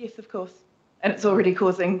 bedrooms? Yes, of course. And it's already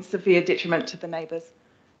causing severe detriment to the neighbours.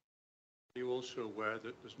 Are you also aware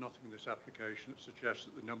that there's nothing in this application that suggests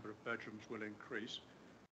that the number of bedrooms will increase?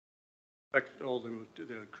 In fact, they'll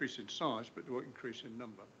increase in size, but they won't increase in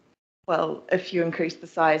number. Well, if you increase the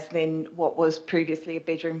size, then what was previously a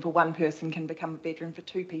bedroom for one person can become a bedroom for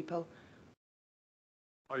 2 people.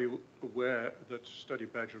 Are you aware that to study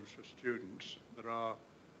bedrooms for students, there are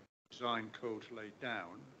design codes laid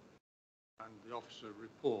down, and the officer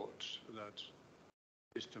reports that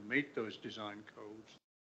is to meet those design codes,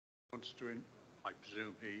 wants to, I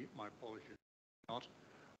presume he, my apologies, not,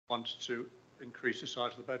 wants to increase the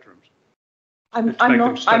size of the bedrooms? I'm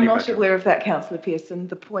not aware of that, Councillor Pearson.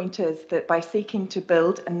 The point is that by seeking to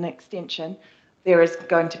build an extension, there is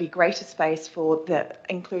going to be greater space for the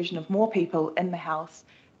inclusion of more people in the house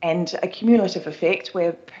and a cumulative effect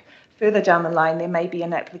where further down the line there may be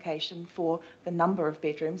an application for the number of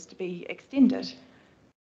bedrooms to be extended.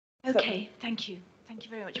 Okay, thank you. Thank you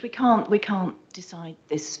very much. We can't decide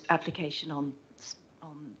this application on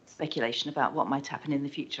speculation about what might happen in the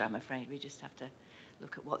future, I'm afraid. We just have to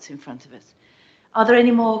look at what's in front of us. Are there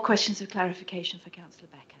any more questions of clarification for Councillor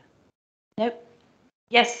Becker? No?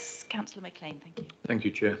 Yes, Councillor McLean, thank you. Thank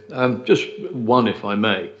you, Chair. Just one, if I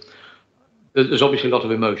may. There's obviously a lot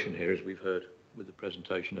of emotion here, as we've heard with the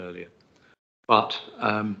presentation earlier. But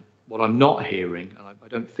what I'm not hearing, and I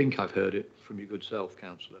don't think I've heard it from your good self,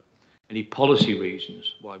 Councillor, any policy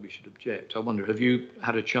reasons why we should object. I wonder, have you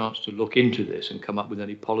had a chance to look into this and come up with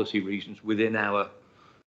any policy reasons within our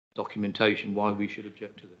documentation why we should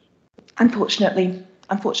object to this?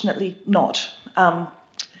 Unfortunately not.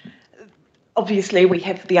 Obviously, we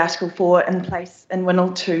have the Article 4 in place in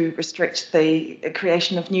Winnell to restrict the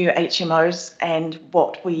creation of new HMOs, and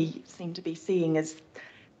what we seem to be seeing is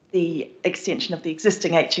the extension of the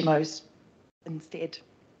existing HMOs instead.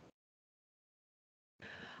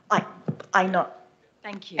 I'm not.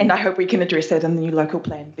 Thank you. And I hope we can address that in the new local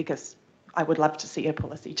plan, because I would love to see a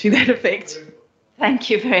policy to that effect. Thank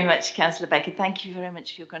you very much, Councillor Becker. Thank you very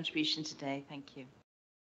much for your contribution today. Thank you.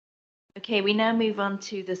 Okay, we now move on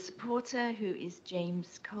to the supporter, who is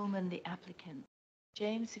James Coleman, the applicant.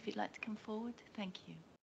 James, if you'd like to come forward. Thank you.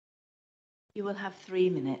 You will have 3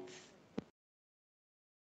 minutes.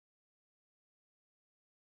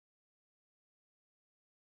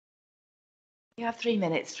 You have 3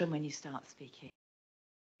 minutes from when you start speaking,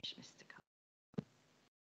 Mr.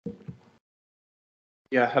 Coleman.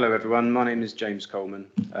 Yeah, hello everyone. My name is James Coleman.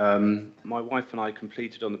 My wife and I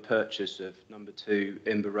completed on the purchase of number 2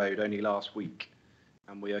 Imber Road only last week,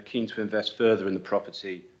 and we are keen to invest further in the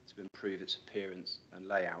property to improve its appearance and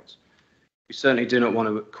layout. We certainly do not want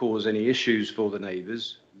to cause any issues for the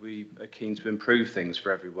neighbours. We are keen to improve things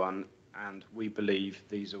for everyone, and we believe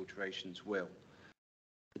these alterations will.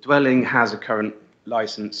 The dwelling has a current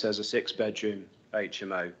licence as a 6-bedroom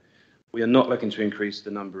HMO. We are not looking to increase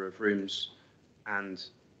the number of rooms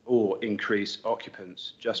or increase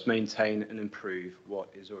occupants, just maintain and improve what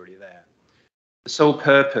is already there. The sole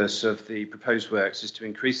purpose of the proposed works is to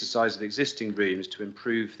increase the size of the existing rooms to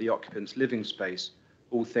improve the occupants' living space,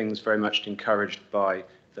 all things very much encouraged by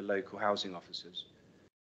the local housing officers.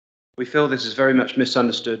 We feel this is very much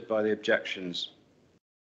misunderstood by the objections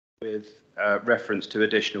with reference to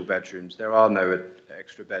additional bedrooms. There are no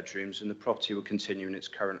extra bedrooms and the property will continue in its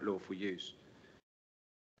current lawful use.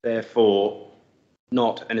 Therefore,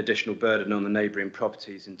 not an additional burden on the neighbouring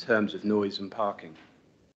properties in terms of noise and parking.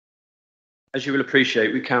 As you will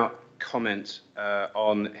appreciate, we cannot comment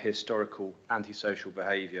on historical antisocial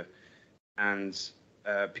behaviour, and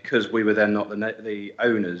because we were then not the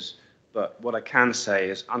owners, but what I can say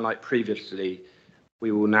is, unlike previously,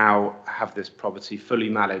 we will now have this property fully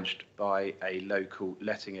managed by a local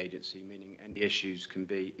letting agency, meaning any issues can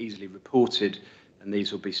be easily reported and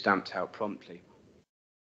these will be stamped out promptly.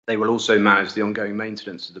 They will also manage the ongoing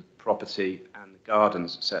maintenance of the property and the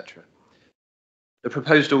gardens, etc. The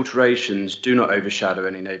proposed alterations do not overshadow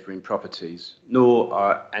any neighbouring properties, nor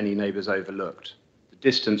are any neighbours overlooked. The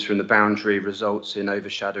distance from the boundary results in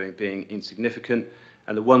overshadowing being insignificant,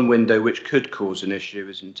 and the one window which could cause an issue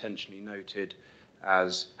is intentionally noted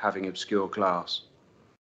as having obscure glass.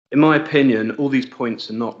 In my opinion, all these points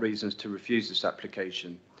are not reasons to refuse this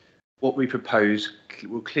application. What we propose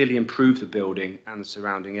will clearly improve the building and the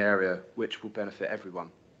surrounding area, which will benefit everyone.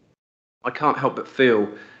 I can't help but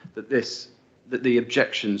feel that the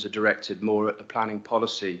objections are directed more at the planning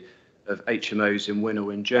policy of HMOs in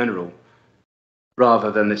Winnell in general, rather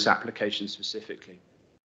than this application specifically.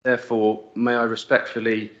 Therefore, may I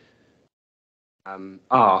respectfully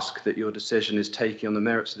ask that your decision is taken on the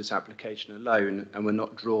merits of this application alone and we're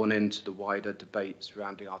not drawn into the wider debate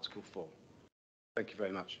surrounding Article 4. Thank you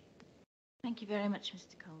very much. Thank you very much,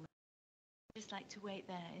 Mr. Coleman. I'd just like to wait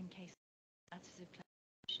there in case matters of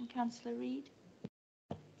clarification. Councillor Reid.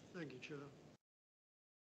 Thank you, Chair.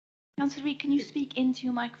 Councillor Reid, can you speak into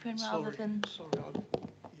your microphone rather than okay.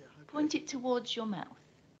 point it towards your mouth?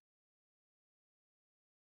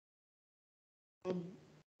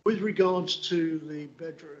 With regards to the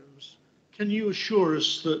bedrooms, can you assure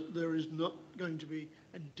us that there is not going to be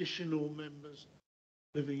additional members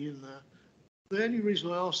living in there? The only reason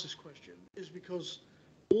I ask this question is because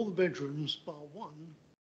all the bedrooms, bar one,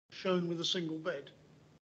 are shown with a single bed.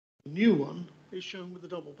 The new one is shown with a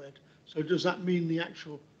double bed. So does that mean the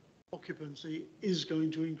actual occupancy is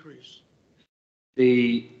going to increase?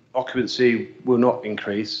 The occupancy will not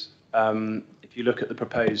increase. If you look at the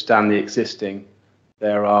proposed and the existing,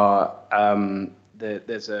 there are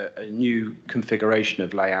there's a new configuration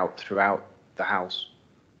of layout throughout the house,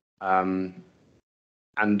 and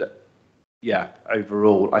yeah,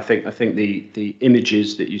 overall, I think the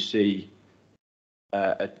images that you see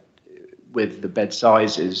with the bed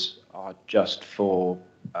sizes are just for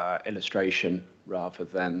illustration rather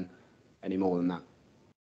than any more than that.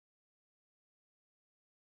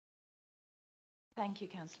 Thank you,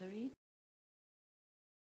 Councillor Reid.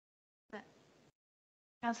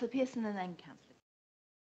 Councillor Pearson and then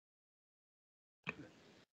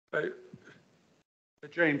Councillor.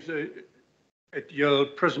 James, your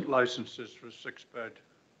present licenses for 6-bed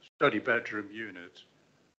study bedroom units.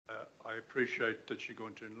 I appreciate that you're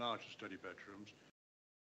going to enlarge the study bedrooms.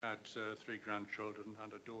 Had 3 grandchildren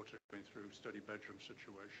and a daughter going through study bedroom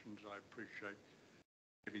situations. I appreciate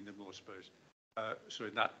giving them more space. So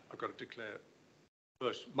in that, I've got to declare,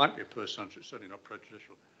 might be a personal answer, certainly not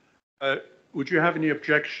prejudicial. Would you have any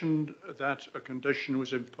objection that a condition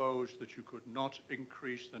was imposed that you could not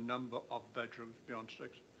increase the number of bedrooms beyond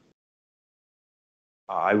 6?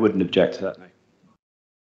 I wouldn't object to that, no.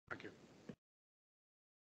 Thank you.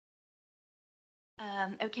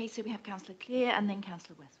 Okay, so we have Councillor Clear and then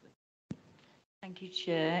Councillor Westwood. Thank you,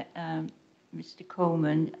 Chair. Mr.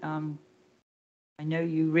 Coleman, I know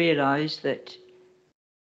you realise that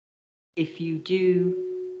if you do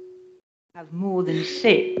have more than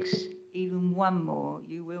 6, even one more,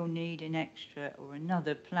 you will need an extra or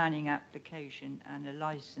another planning application and a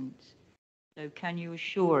licence. So can you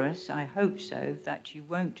assure us, I hope so, that you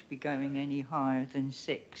won't be going any higher than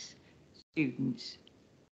 6 students?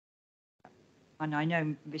 And I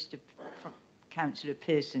know Mr. Councillor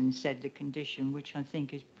Pearson said the condition, which I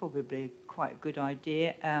think is probably quite a good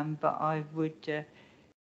idea, but I would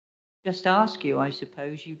just ask you, I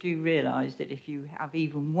suppose, you do realise that if you have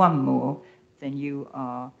even one more, then you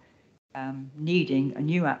are needing a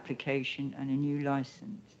new application and a new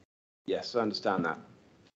licence. Yes, I understand that.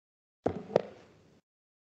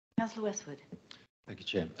 Councillor Westwood. Thank you,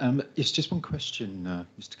 Chair. It's just one question,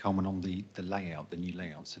 Mr. Coleman, on the layout, the new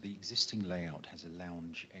layout. So the existing layout has a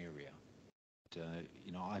lounge area.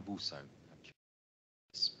 You know, I've also had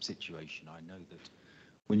this situation. I know that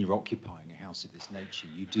when you're occupying a house of this nature,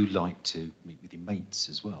 you do like to meet with your mates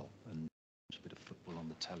as well and watch a bit of football on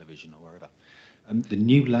the television or wherever. The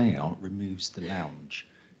new layout removes the lounge.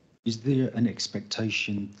 Is there an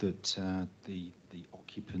expectation that the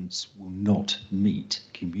occupants will not meet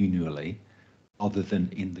communally other than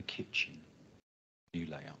in the kitchen? New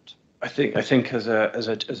layout. I think as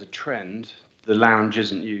a trend, the lounge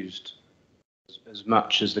isn't used as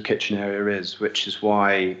much as the kitchen area is, which is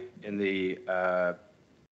why in the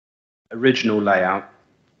original layout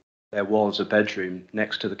there was a bedroom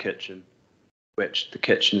next to the kitchen, which the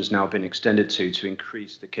kitchen has now been extended to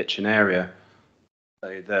increase the kitchen area,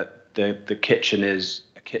 so that the kitchen is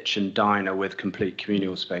a kitchen diner with complete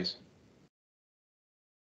communal space.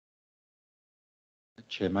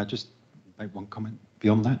 Chair, may I just make one comment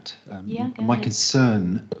beyond that? Yeah, go my ahead.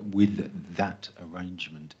 concern with that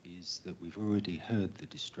arrangement is that we've already heard the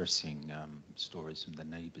distressing stories from the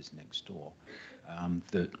neighbours next door,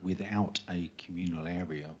 that without a communal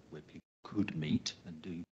area where people could meet and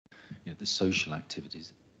do the social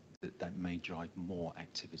activities, that may drive more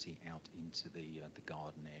activity out into the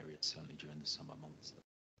garden area, certainly during the summer months.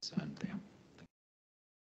 Concern there.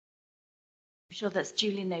 I'm sure that's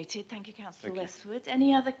duly noted. Thank you, Councillor Thank you. Westwood.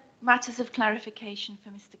 Any other matters of clarification for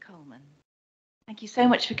Mr. Coleman? Thank you so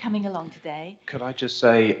much for coming along today. Could I just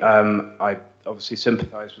say, I obviously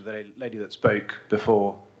sympathise with the lady that spoke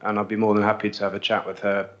before, and I'd be more than happy to have a chat with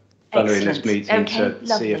her following this Excellent. meeting Okay, to see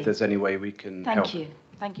lovely. if there's any way we can help. Thank you.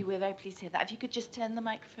 Thank you. We're very pleased to hear that. If you could just turn the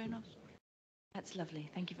microphone off. That's lovely.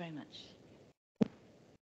 Thank you very much.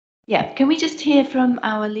 Yeah, can we just hear from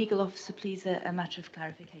our legal officer, please, a matter of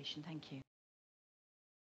clarification? Thank you.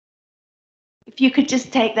 If you could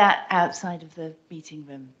just take that outside of the meeting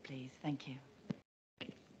room, please. Thank you.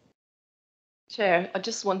 Chair, I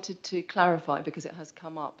just wanted to clarify, because it has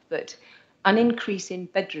come up, that an increase in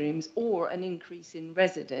bedrooms or an increase in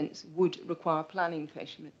residents would require planning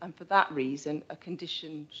permission, and for that reason a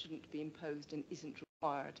condition shouldn't be imposed and isn't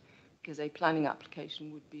required, because a planning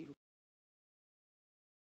application would be required.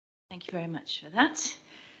 Thank you very much for that.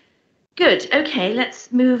 Good. Okay,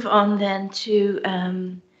 let's move on then to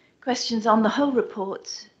questions on the whole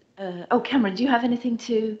report. Cameron, do you have anything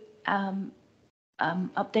to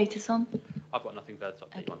update us on? I've got nothing further to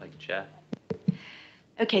update on, thank you, Chair.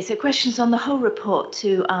 Okay, so questions on the whole report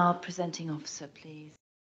to our presenting officer, please.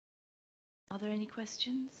 Are there any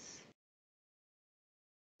questions?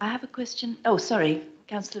 I have a question. Oh, sorry,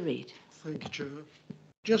 Councillor Reid. Thank you, Chair.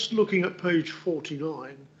 Just looking at page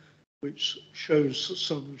 49, which shows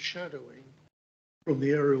some shadowing from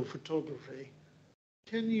the aerial photography,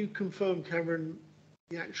 can you confirm, Cameron,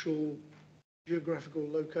 the actual geographical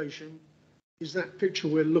location? Is that picture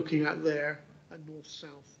we're looking at there a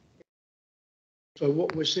north-south? So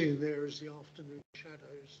what we're seeing there is the afternoon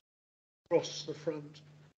shadows across the front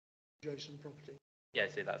adjacent property. Yeah,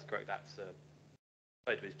 so that's correct. That's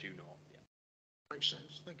photo is due north. Yeah. Makes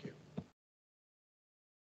sense. Thank you.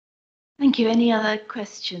 Thank you. Any other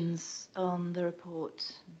questions on the report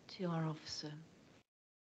to our officer?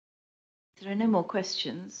 If there are no more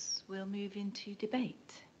questions, we'll move into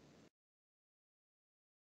debate.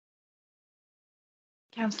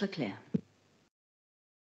 Councillor Clear.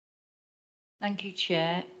 Thank you,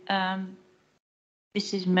 Chair.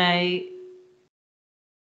 Mrs. May,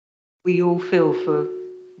 we all feel for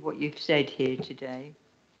what you've said here today.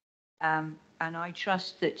 And I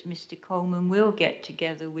trust that Mr. Coleman will get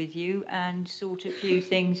together with you and sort a few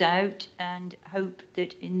things out, and hope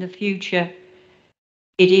that in the future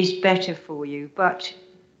it is better for you. But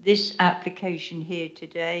this application here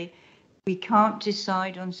today, we can't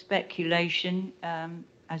decide on speculation,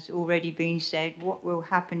 as already been said, what will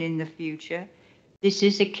happen in the future. This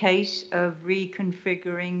is a case of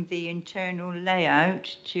reconfiguring the internal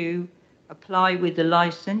layout to apply with the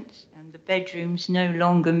licence, and the bedrooms no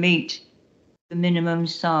longer meet the minimum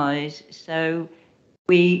size. So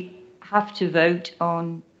we have to vote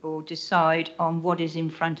on or decide on what is in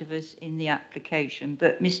front of us in the application.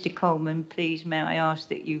 But Mr. Coleman, please may I ask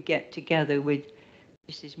that you get together with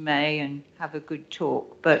Mrs. May and have a good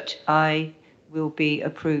talk. But I will be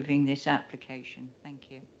approving this application. Thank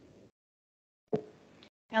you.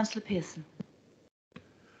 Councillor Pearson.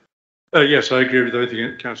 Yes, I agree with everything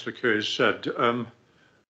that Councillor Kerr has said.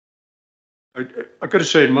 I've got to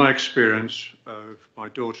say, in my experience of my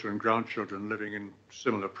daughter and grandchildren living in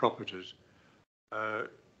similar properties,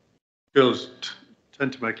 girls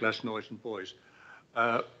tend to make less noise than boys.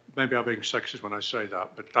 Maybe I'm being sexist when I say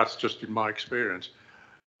that, but that's just in my experience.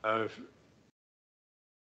 My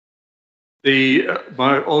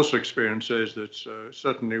also experience is that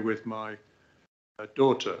certainly with my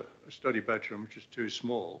daughter, a study bedroom which is too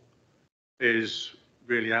small is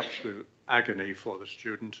really absolute agony for the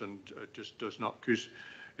student, and just is not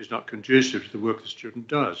conducive to the work the student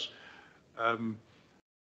does.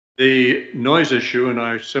 The noise issue, and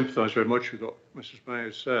I sympathise very much with what Mrs.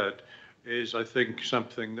 Mayor said, is I think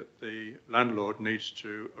something that the landlord needs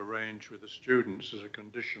to arrange with the students as a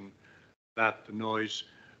condition that the noise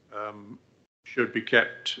should be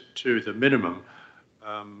kept to the minimum.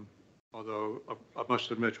 Although I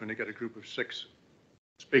must admit, when you get a group of 6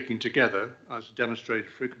 speaking together, as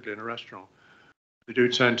demonstrated frequently in a restaurant, they do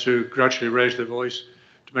tend to gradually raise their voice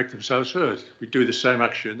to make themselves heard. We do the same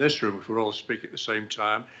actually in this room if we're all speaking at the same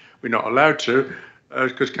time. We're not allowed to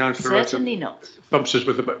because Councillor Certainly not. Thumps us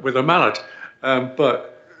with a mallet,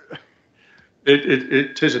 but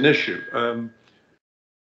it is an issue.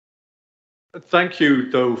 Thank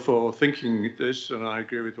you, though, for thinking this, and I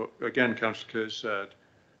agree with what, again, Councillor Kerr said.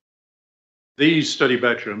 These study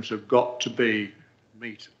bedrooms have got to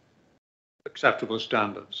meet acceptable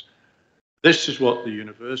standards. This is what the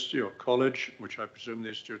university or college, which I presume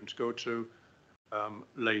these students go to,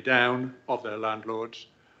 lay down of their landlords.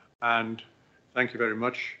 And thank you very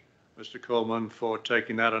much, Mr. Coleman, for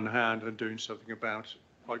taking that on hand and doing something about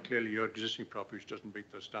quite clearly your existing property which doesn't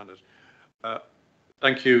meet those standards.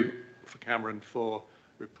 Thank you for Cameron for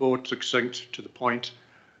report, succinct, to the point,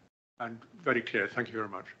 and very clear. Thank you very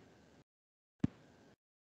much.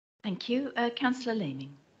 Thank you. Councillor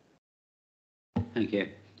Laming. Thank you.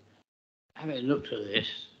 Having looked at this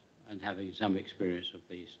and having some experience of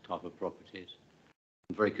these type of properties,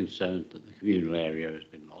 I'm very concerned that the communal area has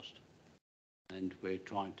been lost, and we're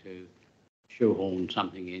trying to shoehorn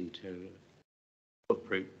something into a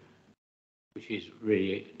footprint which is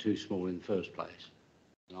really too small in the first place.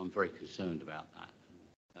 And I'm very concerned about that.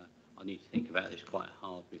 And, I need to think about this quite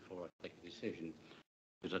hard before I take a decision,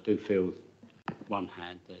 because I do feel, on one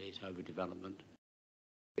hand, that it's overdevelopment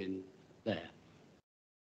in there.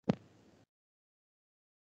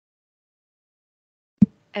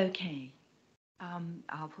 Okay.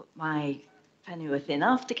 I'll put my pennyworth in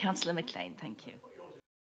after Councillor McLean. Thank you.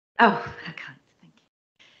 Oh, okay. Thank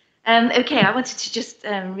you. Okay, I wanted to just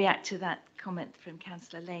react to that comment from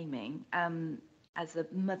Councillor Laming. As a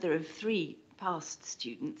mother of 3 past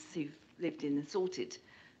students who've lived in assorted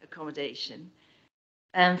accommodation,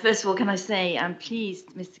 first of all, can I say I'm pleased,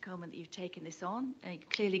 Mr. Coleman, that you've taken this on. You're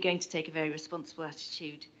clearly going to take a very responsible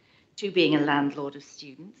attitude to being a landlord of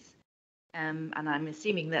students. And I'm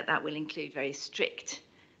assuming that that will include very strict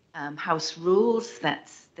house rules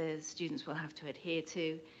that the students will have to adhere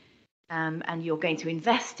to. And you're going to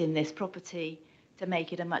invest in this property to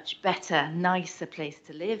make it a much better, nicer place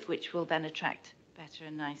to live, which will then attract better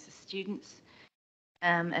and nicer students.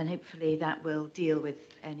 And hopefully that will deal with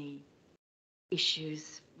any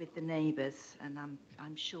issues with the neighbours. And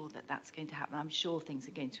I'm sure that that's going to happen. I'm sure things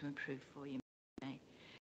are going to improve for you.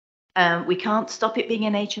 We can't stop it being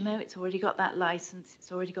an HMO. It's already got that licence.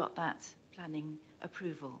 It's already got that planning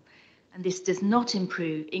approval. And this does not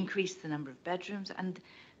increase the number of bedrooms. And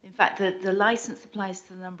in fact, the licence applies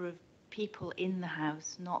to the number of people in the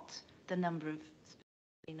house, not the number of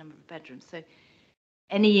bedrooms. So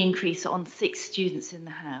any increase on 6 students in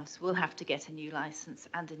the house will have to get a new licence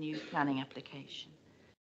and a new planning application.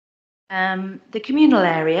 The communal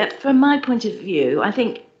area, from my point of view, I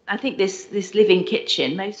think this living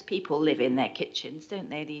kitchen, most people live in their kitchens, don't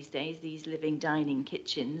they, these days, these living dining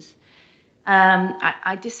kitchens.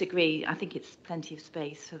 I disagree. I think it's plenty of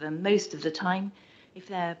space for them most of the time. If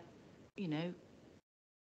they're,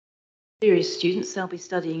 serious students, they'll be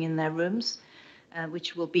studying in their rooms,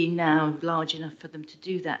 which will be now large enough for them to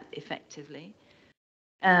do that effectively.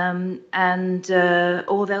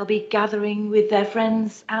 Or they'll be gathering with their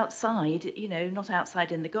friends outside, not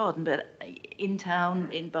outside in the garden, but in town,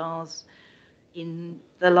 in bars, in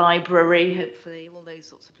the library, hopefully, all those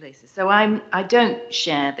sorts of places. So I don't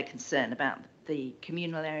share the concern about the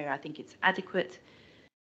communal area. I think it's adequate.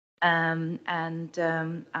 I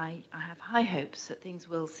have high hopes that things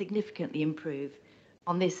will significantly improve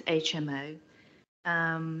on this HMO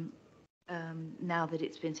now that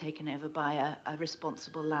it's been taken over by a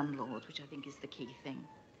responsible landlord, which I think is the key thing.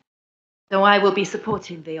 So I will be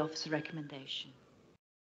supporting the officer recommendation.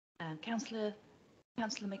 Councillor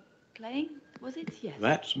McLean, was it? Yes.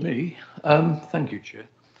 That's me. Thank you, Chair.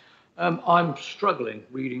 I'm struggling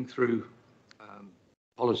reading through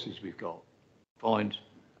policies we've got, find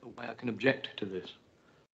a way I can object to this.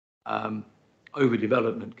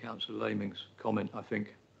 Overdevelopment, Councillor Laming's comment, I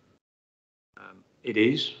think it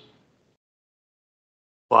is.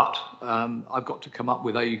 But I've got to come up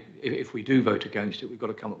with if we do vote against it, we've got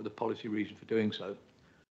to come up with a policy reason for doing so.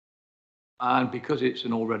 And because it's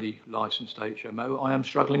an already licensed HMO, I am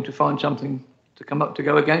struggling to find something to come up to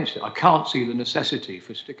go against it. I can't see the necessity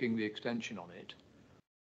for sticking the extension on it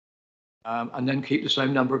and then keep the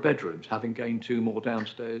same number of bedrooms, having gained 2 more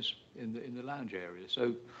downstairs in the lounge area.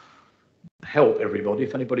 So help everybody.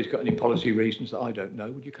 If anybody's got any policy reasons that I don't know,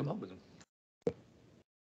 would you come up with them?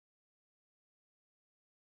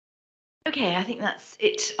 Okay, I think that's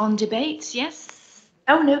it on debate, yes?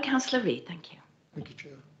 Oh, no, Councillor Reid, thank you. Thank you,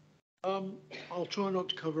 Chair. I'll try not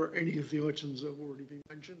to cover any of the items that have already been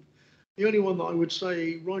mentioned. The only one that I would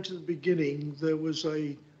say right at the beginning, there was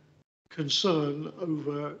a concern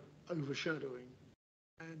over overshadowing.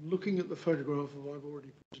 And looking at the photograph that I've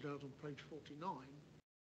already pointed out on page 49,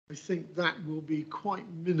 I think that will be quite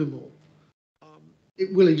minimal.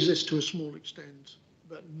 It will exist to a small extent,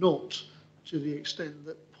 but not to the extent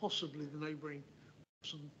that possibly the neighbouring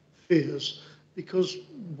person fears, because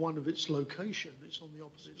one of its location, it's on the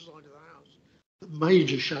opposite side of the house. The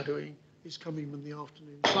major shadowing is coming from the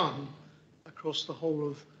afternoon sun across the whole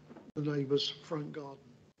of the neighbour's front garden.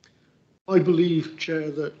 I believe, Chair,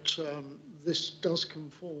 that this does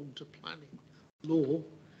conform to planning law,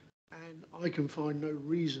 and I can find no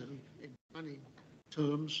reason in planning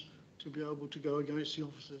terms to be able to go against the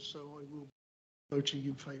officers, so I will be voting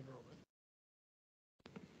in favour of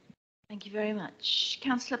it. Thank you very much.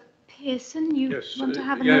 Councillor Pearson, you Yes, want to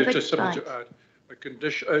have another just something bite? to add. A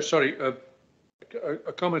condition,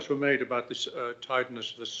 a comments were made about this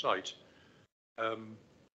tidiness of the site,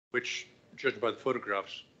 which, judged by the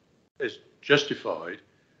photographs, is justified.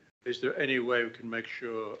 Is there any way we can make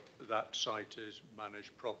sure that site is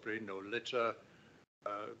managed properly, no litter,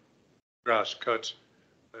 grass cut?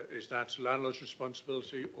 Is that landlord's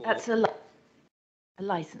responsibility? Or That's a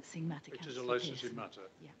licensing matter, it is a Councillor licensing Pearson. matter.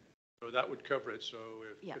 Yeah. So that would cover it. So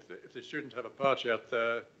Yeah. if the students have a party out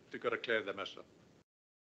there, they've got to clear their mess up.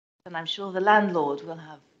 And I'm sure the landlord will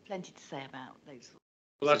have plenty to say about those.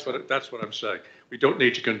 Well, that's what I'm saying. We don't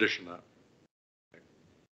need to condition that.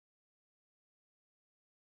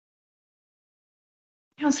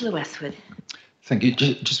 Councillor Westwood. Thank you.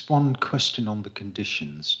 Just one question on the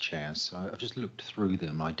conditions, Chair. So I've just looked through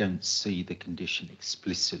them. I don't see the condition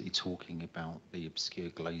explicitly talking about the obscure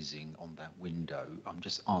glazing on that window. I'm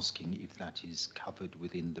just asking if that is covered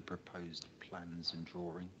within the proposed plans and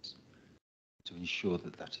drawings to ensure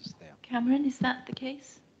that that is there. Cameron, is that the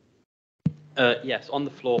case? Yes, on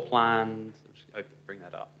the floor plans, I'll just bring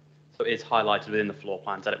that up. So it is highlighted within the floor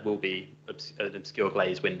plans that it will be an obscure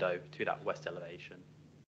glazed window to that west elevation.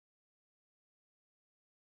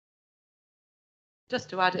 Just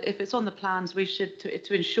to add, if it's on the plans, we should,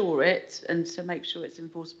 to ensure it and to make sure it's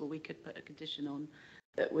enforceable, we could put a condition on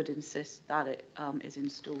that would insist that it is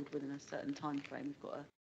installed within a certain time frame. We've got a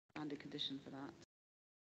standard condition for that.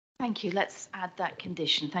 Thank you. Let's add that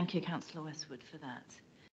condition. Thank you, Councillor Westwood, for that.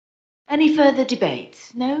 Any further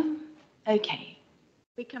debate? No? Okay.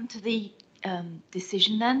 We come to the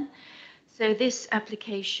decision then. So this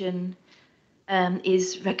application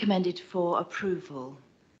is recommended for approval.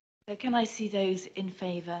 So can I see those in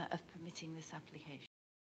favour of permitting this application?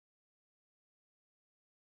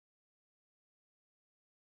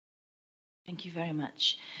 Thank you very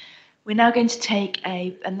much. We're now going to take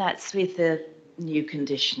and that's with the new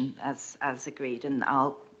condition as agreed, and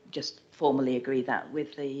I'll just formally agree that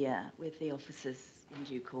with the officers in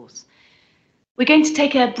due course. We're going to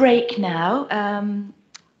take a break now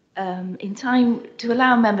in time to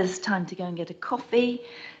allow members time to go and get a coffee.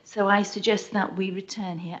 So I suggest that we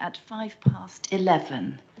return here at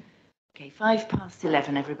 11:05. Okay,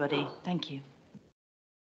 11:05, everybody. Thank you.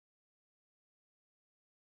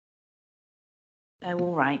 Oh,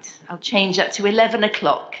 all right. I'll change that to 11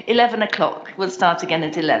 o'clock. 11 o'clock. We'll start again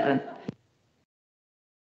at 11.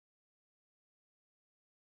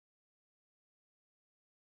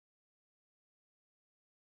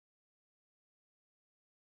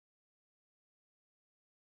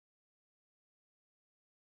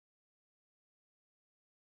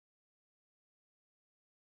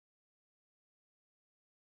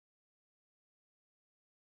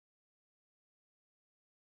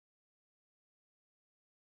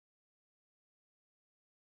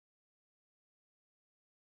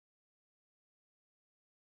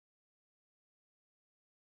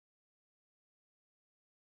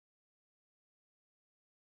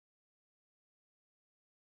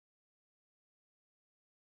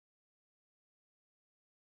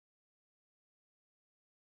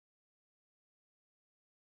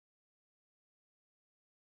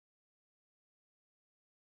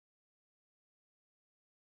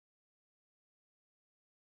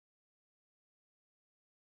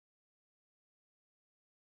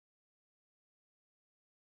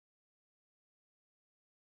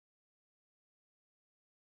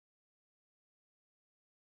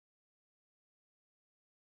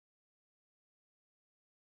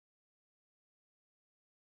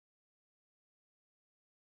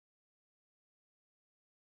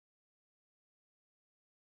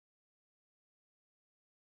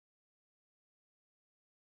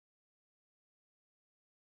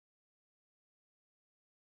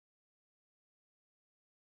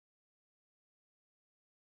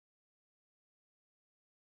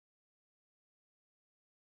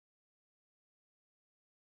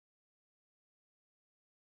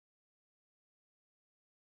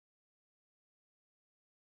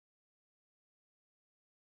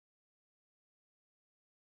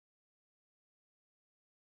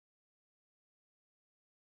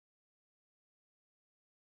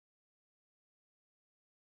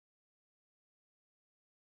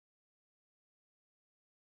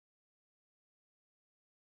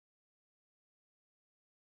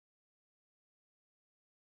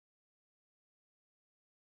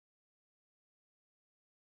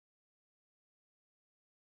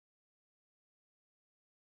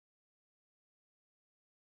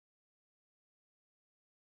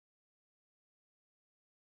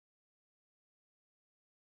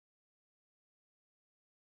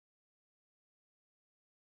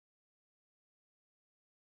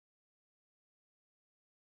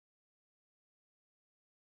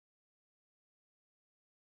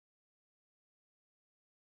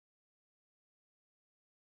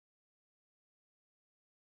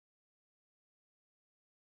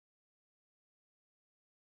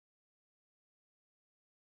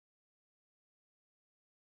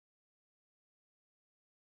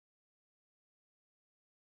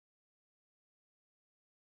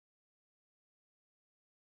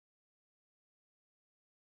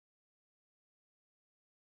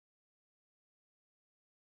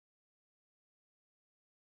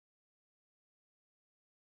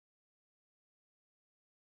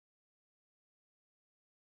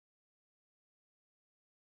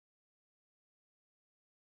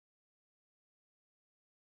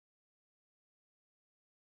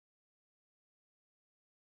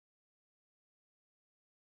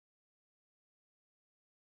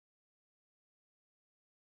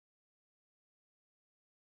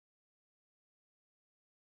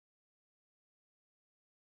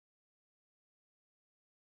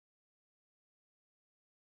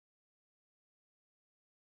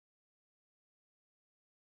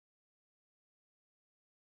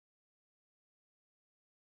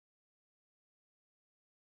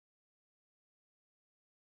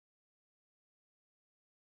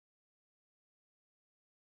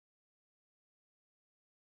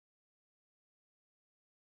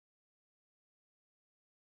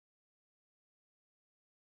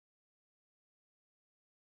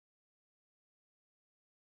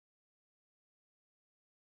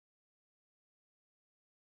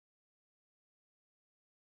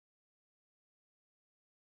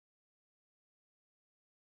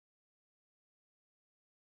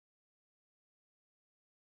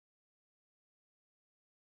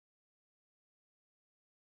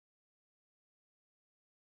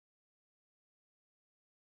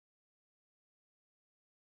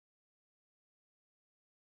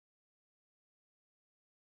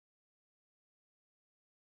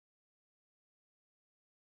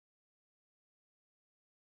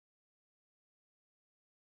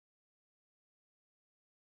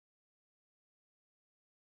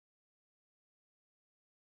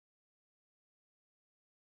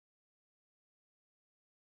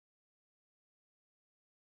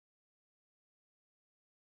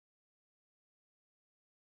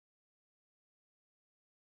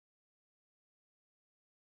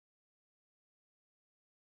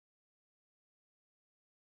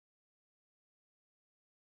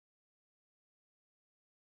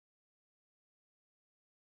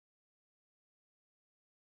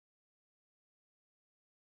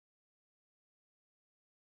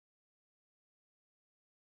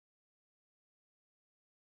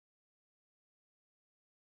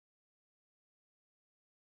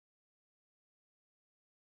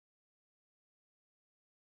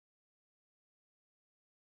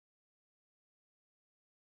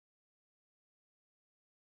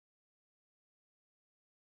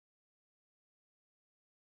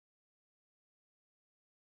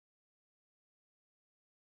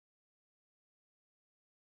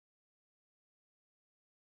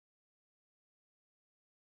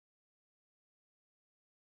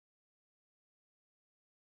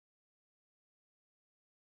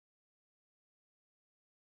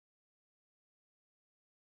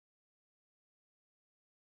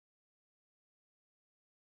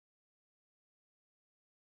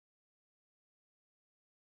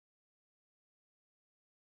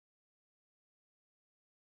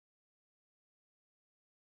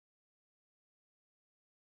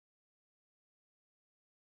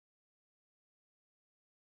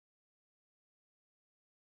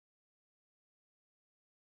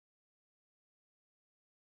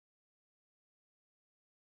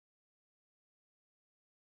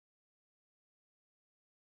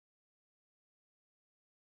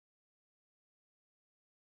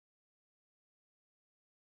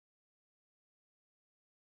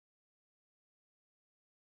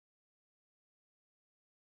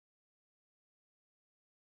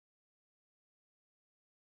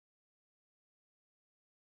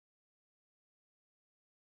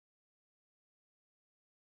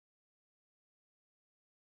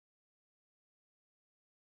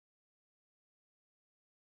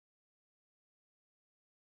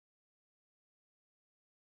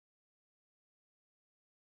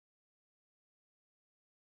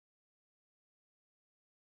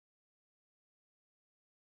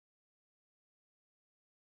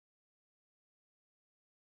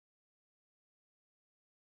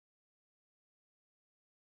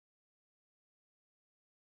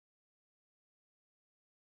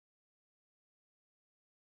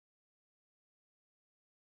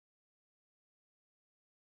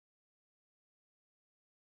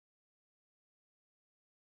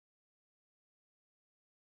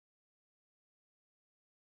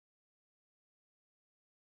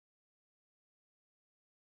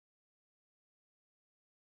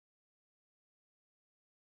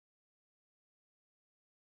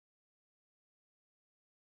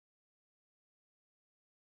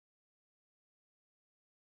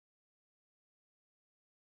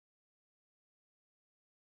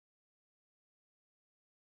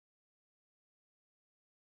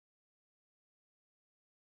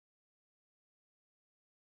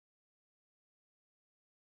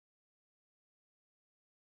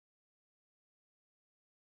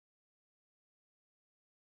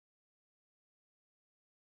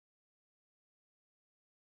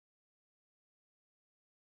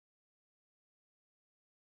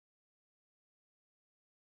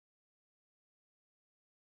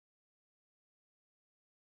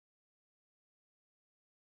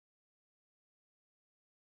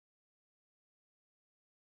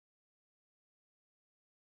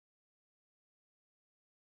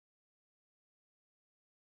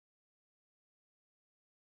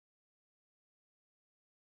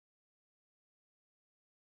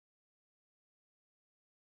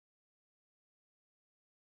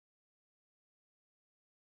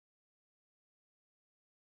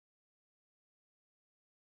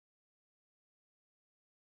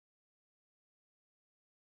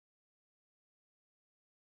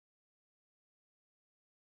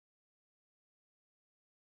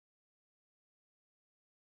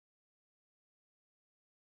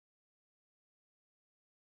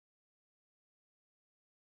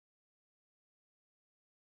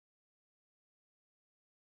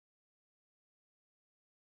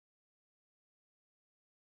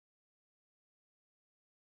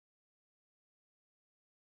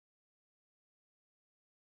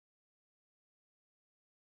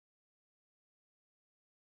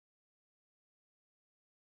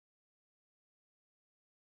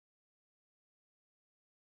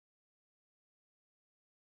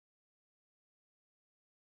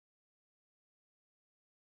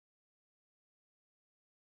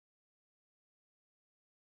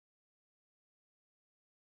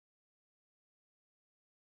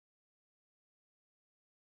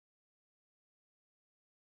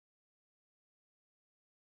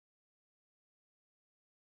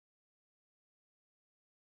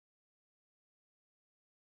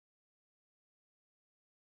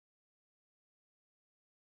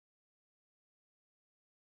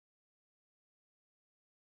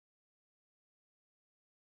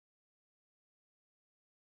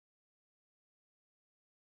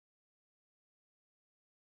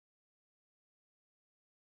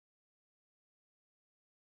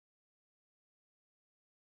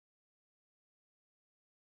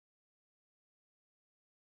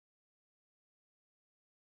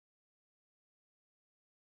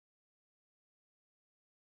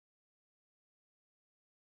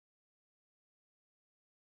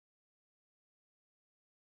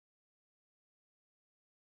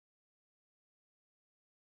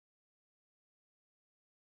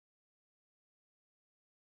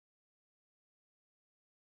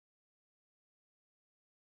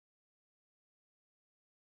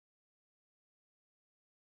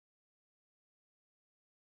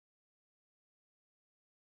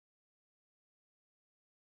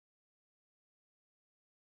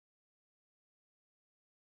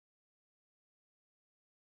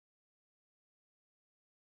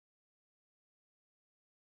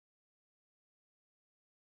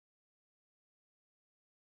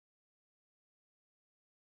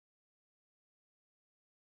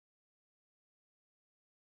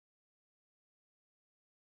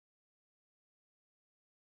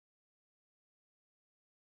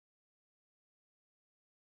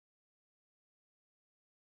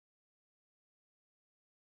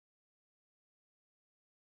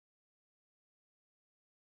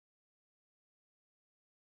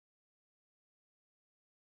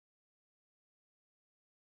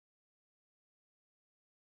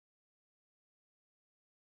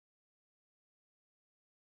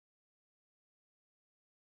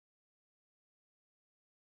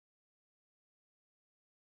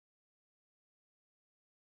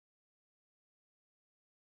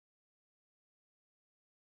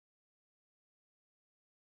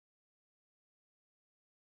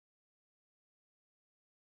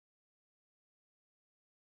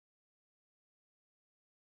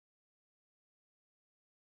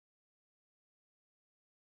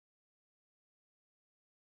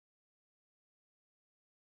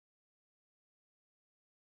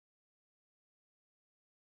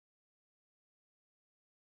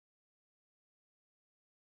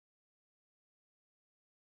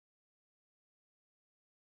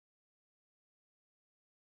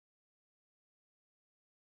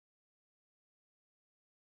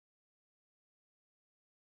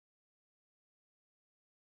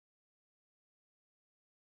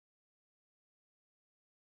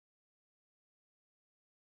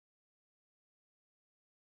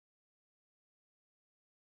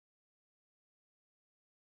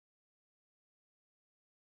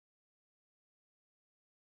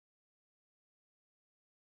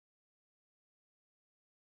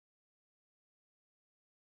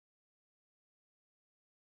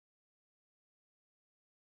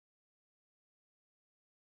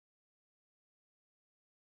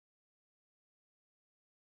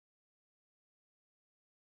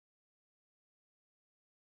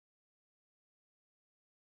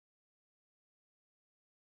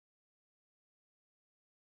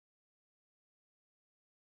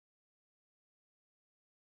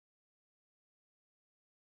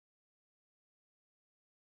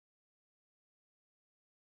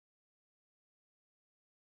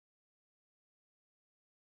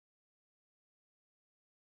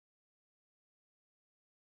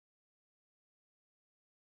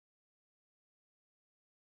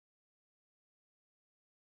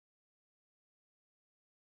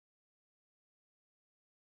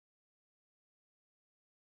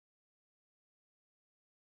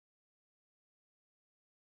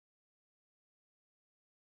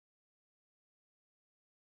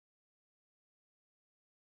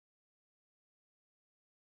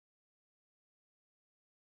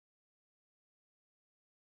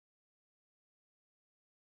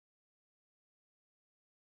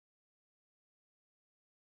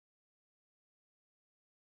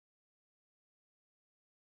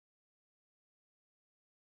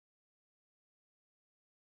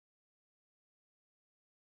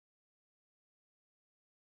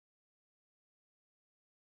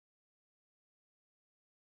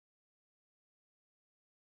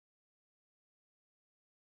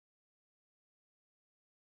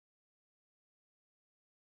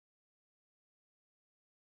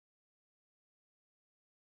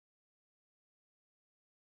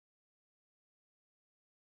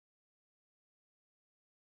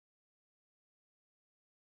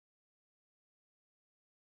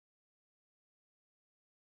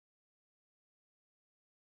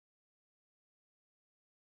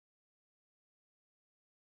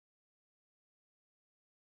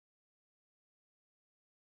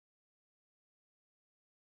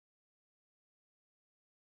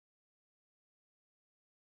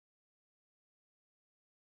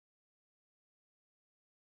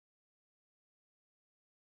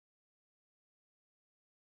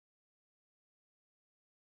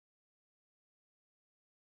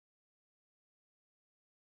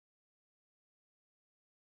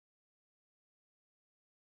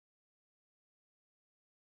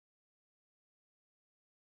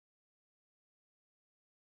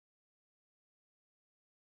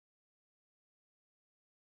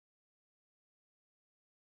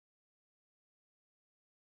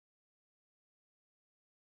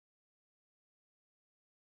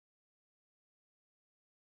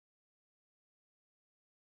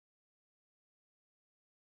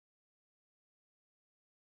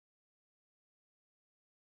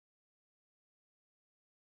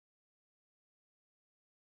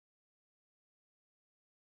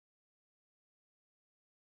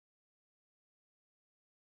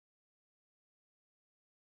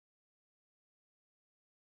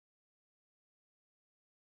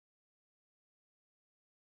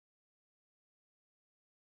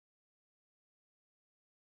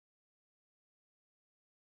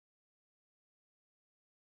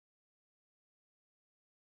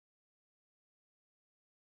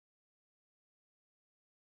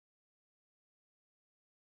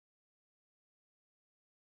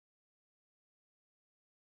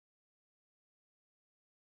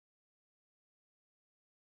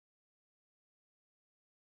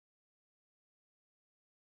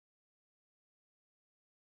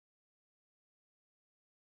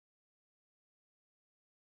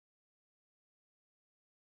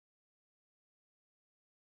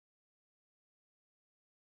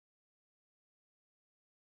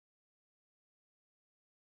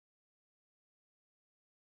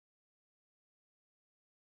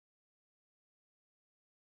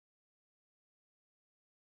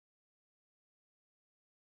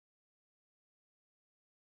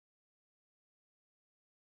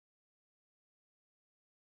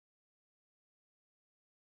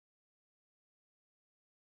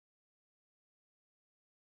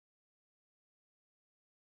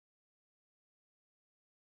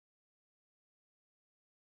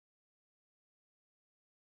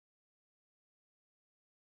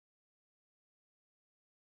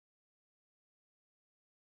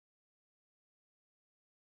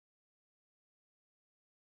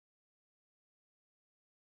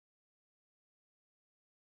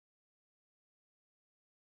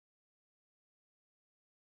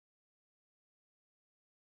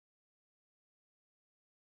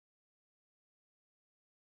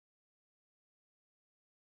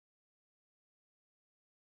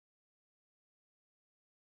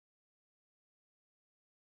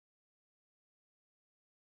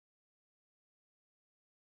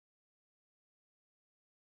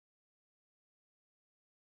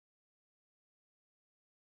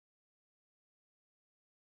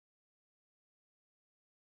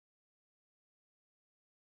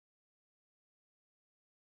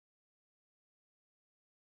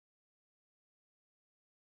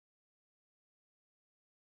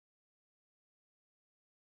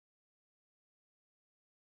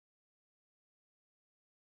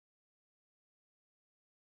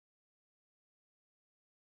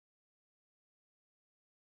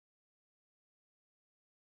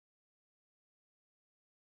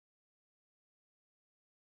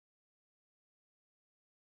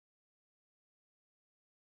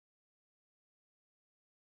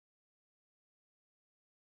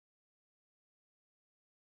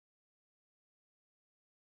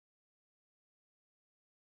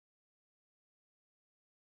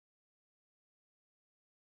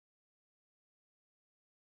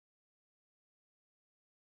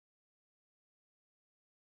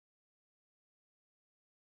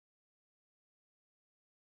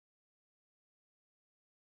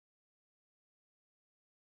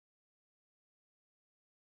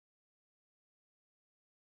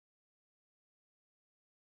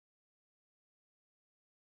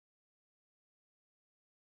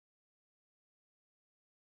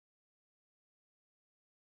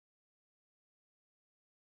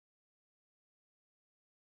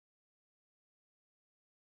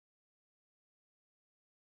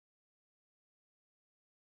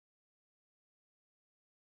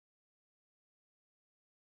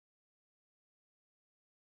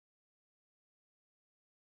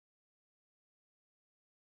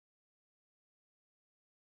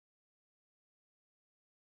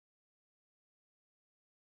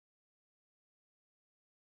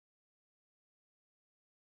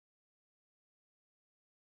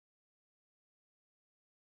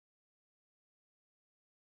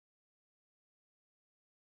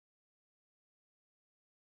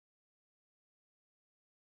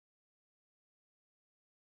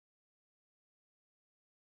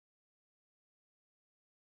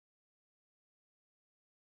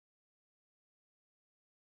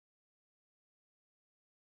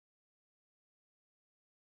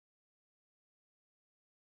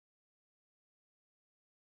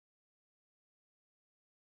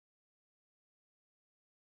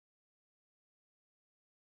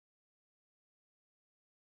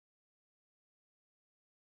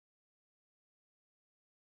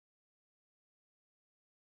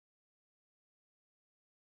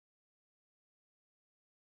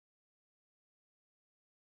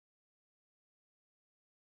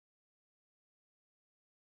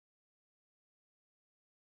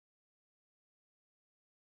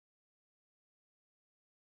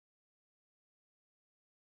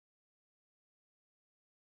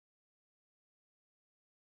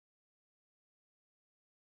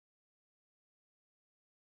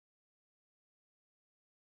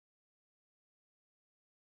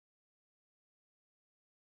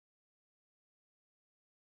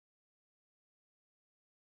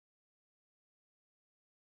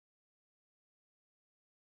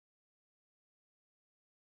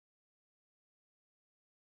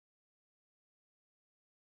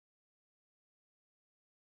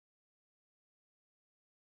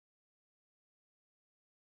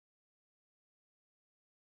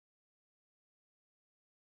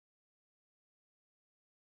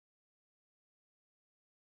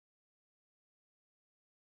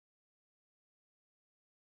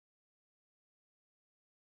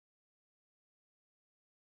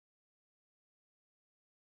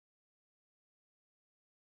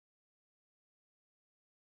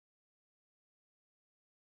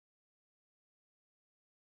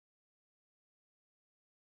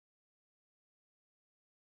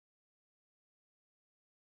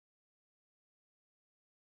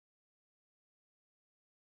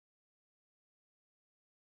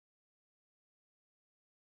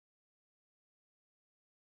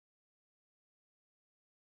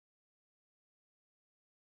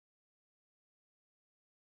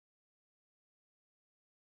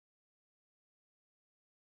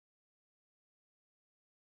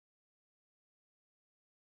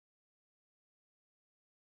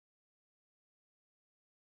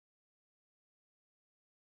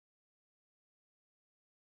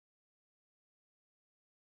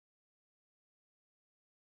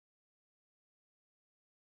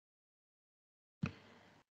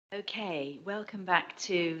 Okay, welcome back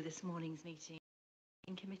to this morning's meeting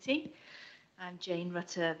in committee. I'm Jane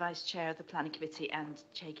Rutter, Vice Chair of the Planning Committee and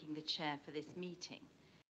taking the chair for this meeting.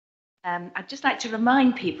 I'd just like to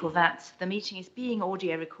remind people that the meeting is being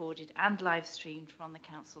audio recorded and live streamed from the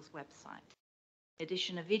Council's website. In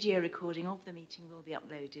addition, a video recording of the meeting will be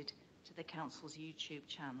uploaded to the Council's YouTube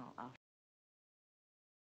channel after.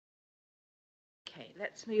 Okay,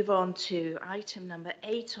 let's move on to item number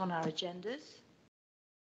 8 on our agendas,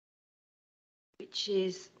 which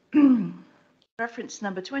is reference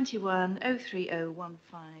number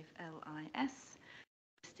 21-03015-LIS,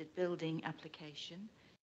 listed building application,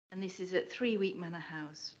 and this is at 3 Week Manor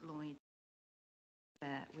House, Lloyd,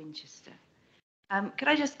 Winchester. Could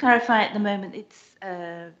I just clarify at the moment, it's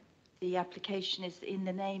the application is in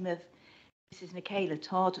the name of Mrs. Michaela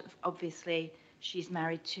Todd. Obviously, she's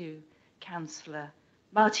married to Councillor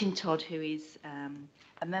Martin Todd, who is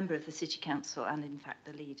a member of the City Council and, in fact,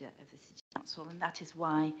 the leader of the City Council, and that is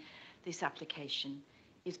why this application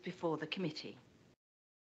is before the committee.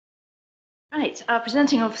 Right, our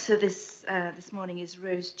presenting officer this morning is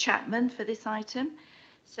Rose Chapman for this item.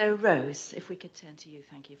 So, Rose, if we could turn to you,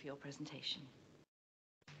 thank you for your presentation.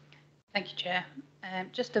 Thank you, Chair.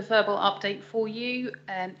 Just a verbal update for you.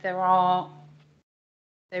 There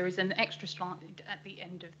is an extra slide at the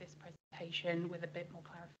end of this presentation with a bit more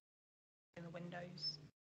clarification in the windows.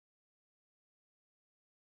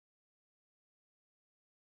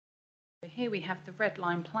 So here we have the red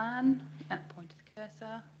line plan at the point of the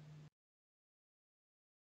cursor.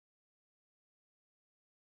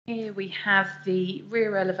 Here we have the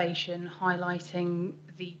rear elevation highlighting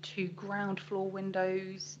the 2 ground floor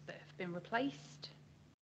windows that have been replaced.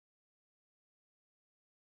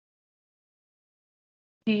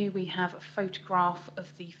 Here we have a photograph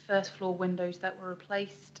of the first floor windows that were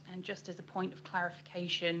replaced, and just as a point of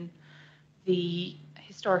clarification, the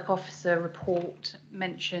Historic Officer report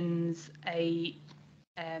mentions a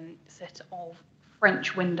set of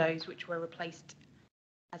French windows which were replaced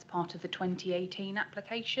as part of the 2018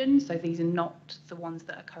 application, so these are not the ones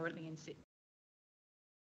that are currently in situ.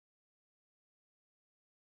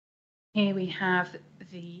 Here we have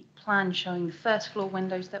the plan showing the first floor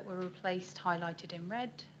windows that were replaced, highlighted in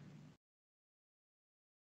red.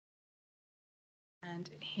 And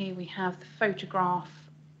here we have the photograph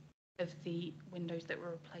of the windows that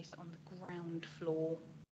were replaced on the ground floor,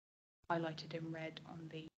 highlighted in red on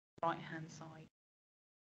the right-hand side.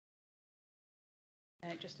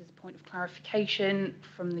 Just as a point of clarification,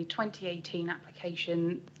 from the 2018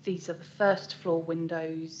 application, these are the first floor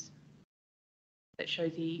windows that show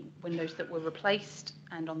the windows that were replaced,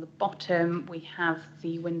 and on the bottom we have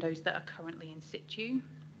the windows that are currently in situ.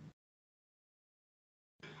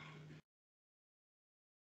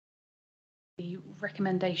 The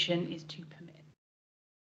recommendation is to permit.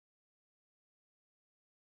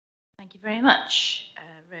 Thank you very much,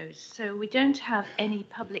 Rose. So we don't have any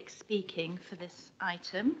public speaking for this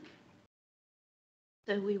item.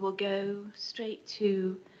 So we will go straight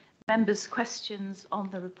to members' questions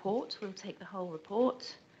on the report. We'll take the whole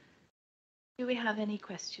report. Do we have any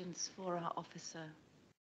questions for our officer?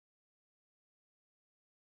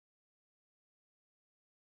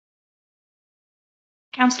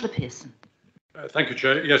 Councillor Pearson. Thank you,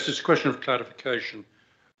 Chair. Yes, it's a question of clarification.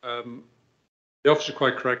 The officer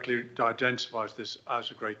quite correctly identifies this as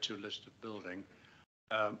a Grade 2 listed building.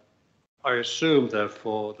 I assume,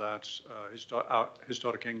 therefore, that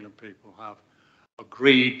Historic England people have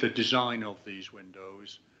agreed the design of these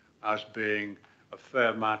windows as being a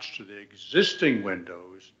fair match to the existing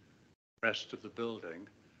windows, rest of the building,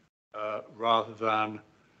 rather than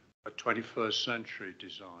a 21st century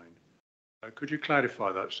design. Could you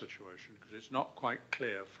clarify that situation? Because it's not quite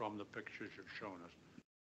clear from the pictures you've shown us.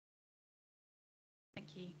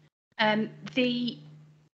 Thank you. The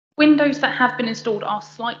windows that have been installed are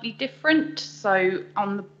slightly different. So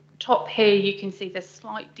on the top here, you can see there's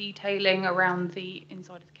slight detailing around the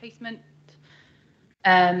inside of the casement,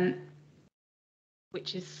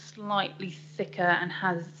 which is slightly thicker and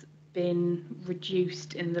has been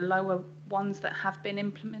reduced in the lower ones that have been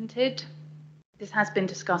implemented. This has been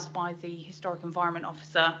discussed by the Historic Environment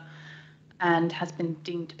Officer and has been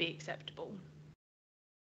deemed to be acceptable.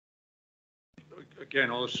 Again,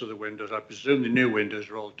 also the windows, I presume the new windows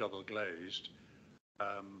are all double glazed.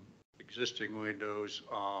 Existing windows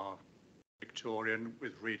are Victorian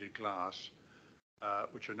with reeded glass,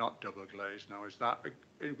 which are not double glazed. Now, is that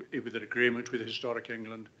with an agreement with Historic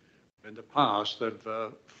England? In the past, they've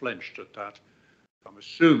flinched at that. I'm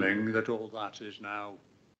assuming that all that is now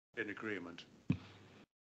in agreement.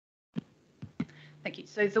 Thank you.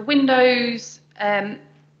 So the windows,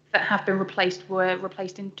 that have been replaced were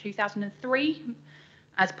replaced in 2003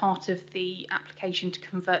 as part of the application to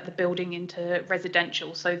convert the building into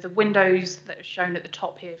residential. So the windows that are shown at the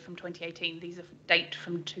top here from 2018, these are date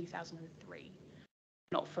from 2003,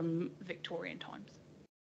 not from Victorian times.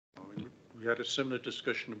 We had a similar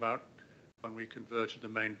discussion about when we converted the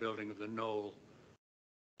main building of the Knoll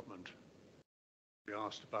apartment. We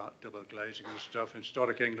asked about double glazing and stuff.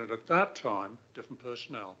 Historic England at that time, different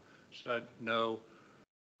personnel, said no,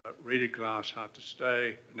 reeded glass had to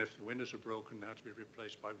stay, and if the windows are broken, they had to be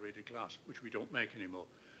replaced by reeded glass, which we don't make anymore.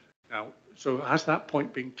 Now, so has that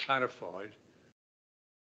point been clarified?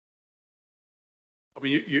 I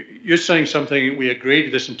mean, you're saying something, we agreed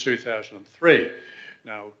to this in 2003.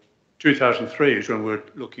 Now, 2003 is when we're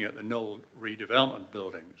looking at the Knoll redevelopment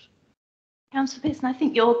buildings. Councillor Pearson, I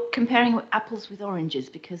think you're comparing apples with oranges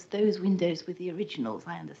because those windows were the originals,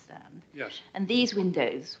 I understand. Yes. And these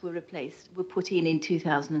windows were put in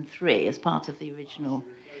 2003 as part of the original.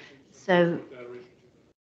 So,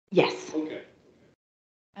 yes. Okay.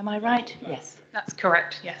 Am I right? Yes. That's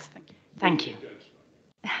correct, yes, thank you. Thank you.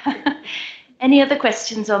 Any other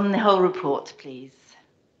questions on the whole report, please?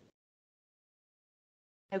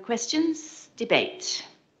 No questions? Debate.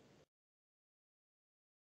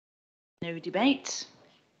 No debate.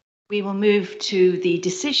 We will move to the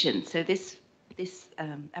decision. So this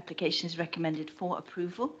application is recommended for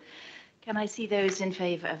approval. Can I see those in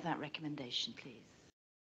favour of that recommendation, please?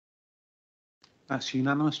 That's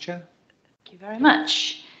unanimous, Chair. Thank you very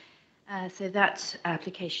much. So that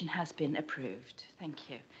application has been approved. Thank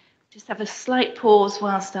you. Just have a slight pause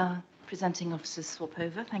whilst our presenting officers swap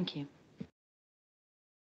over. Thank you.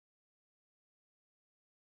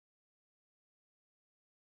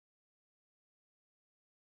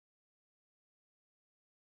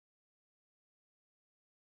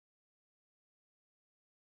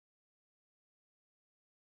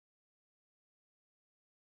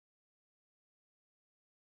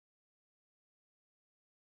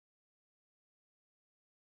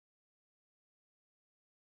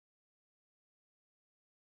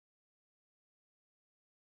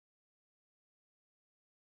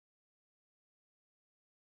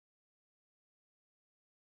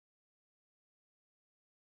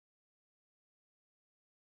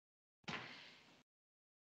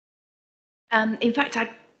 In fact,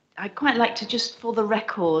 I'd quite like to just for the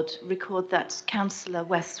record that Councillor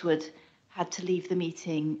Westwood had to leave the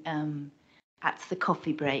meeting at the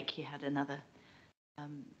coffee break. He had another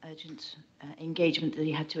urgent engagement that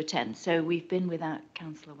he had to attend. So we've been without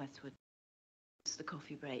Councillor Westwood since the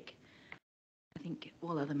coffee break. I think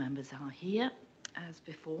all other members are here as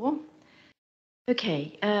before.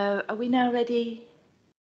 Okay, are we now ready,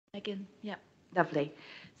 Megan? Yeah, lovely.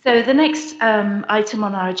 So the next item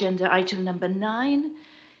on our agenda, item number 9,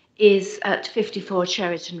 is at 54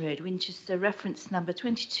 Cheriton Road, Winchester, reference number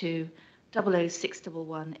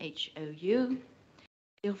 22000611 HOU.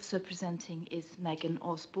 The officer presenting is Megan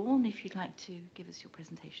Osborne. If you'd like to give us your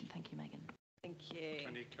presentation. Thank you, Megan. Thank you.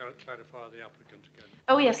 Can you clarify the applicant again?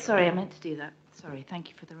 Oh, yes, sorry, I meant to do that. Sorry, thank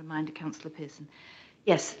you for the reminder, Councillor Pearson.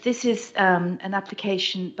 Yes, this is an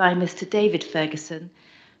application by Mr. David Ferguson,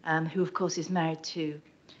 who, of course, is married to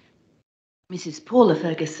Mrs. Paula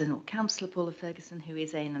Ferguson, or Councillor Paula Ferguson, who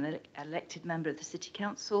is an elected member of the City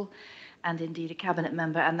Council and indeed a Cabinet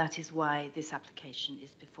member, and that is why this application is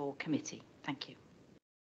before committee. Thank you.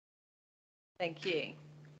 Thank you.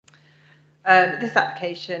 This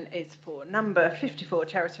application is for number 54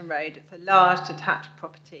 Cheriton Road. It's a large detached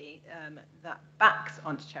property that backs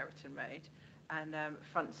onto Cheriton Road and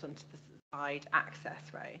fronts onto the side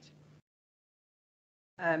access road.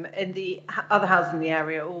 In the other houses in the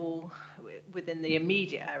area, all within the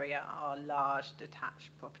immediate area, are large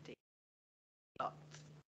detached property lots.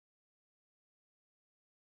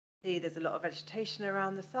 See, there's a lot of vegetation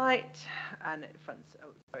around the site, and it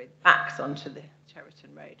backs onto the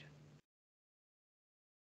Cheriton Road.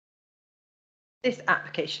 This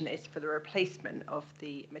application is for the replacement of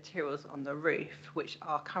the materials on the roof, which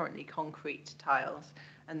are currently concrete tiles,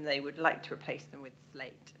 and they would like to replace them with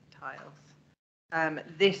slate tiles.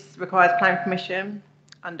 This requires planning permission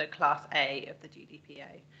under Class A of the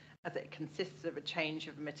GDPA, as it consists of a change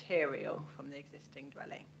of material from the existing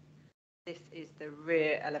dwelling. This is the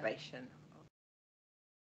rear elevation,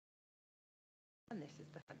 and this is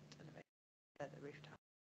the front elevation, the roof tile,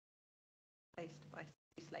 replaced by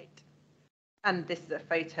slate. And this is a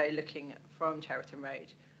photo looking from Cheriton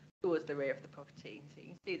Road towards the rear of the property. So you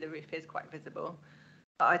can see the roof is quite visible,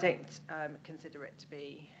 but I don't consider it to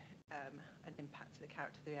be an impact to the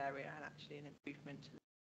character of the area, and actually an improvement to the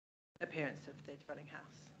appearance of the dwelling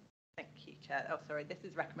house. Thank you, Chair. Oh, sorry, this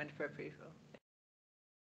is recommended for approval.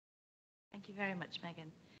 Thank you very much,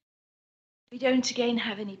 Megan. We don't again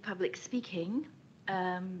have any public speaking,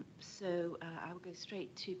 so I will go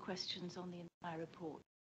straight to questions on the entire report.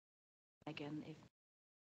 Megan, if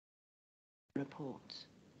report.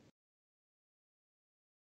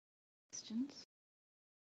 Questions?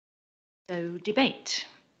 So debate.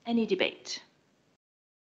 Any debate?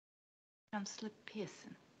 Councillor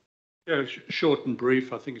Pearson. Yeah, short and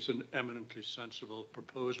brief. I think it's an eminently sensible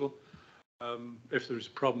proposal. If there is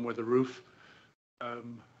a problem with the roof,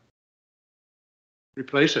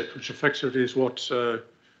 replace it, which effectively is what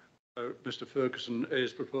Mr. Ferguson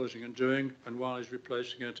is proposing and doing. And while he's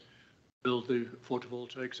replacing it, build the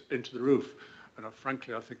photovoltaics into the roof. And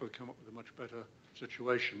frankly, I think we'll come up with a much better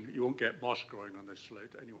situation. You won't get moss growing on this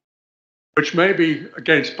slate anyway, which may be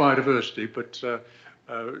against biodiversity, but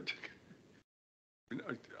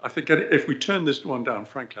I think if we turn this one down,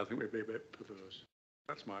 frankly, I think we'd be a bit perverse.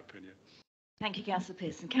 That's my opinion. Thank you, Councillor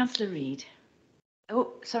Pearson. Councillor Reid.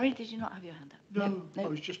 Oh, sorry, did you not have your hand up? No, No. I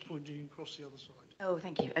was just pointing across the other side. Oh,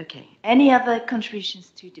 thank you. Okay. Any other contributions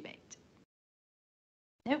to debate?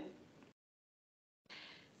 No.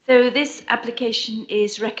 So this application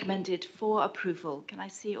is recommended for approval. Can I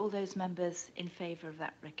see all those members in favour of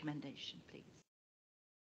that recommendation, please?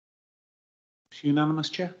 It's unanimous,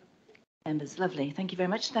 Chair. Members, lovely. Thank you very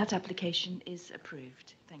much. That application is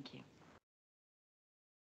approved. Thank you.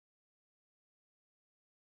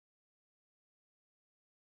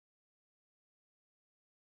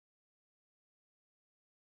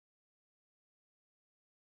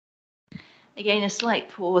 Again, a slight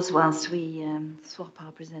pause whilst we swap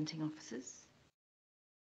our presenting officers.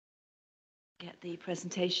 Get the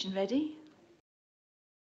presentation ready.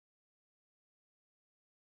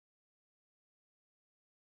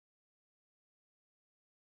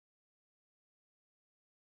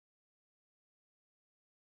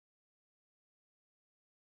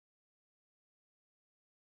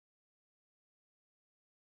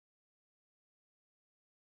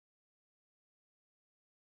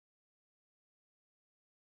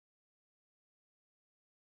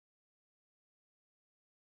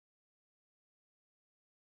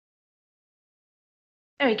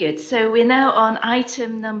 Very good. So we're now on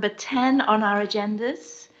item number 10 on our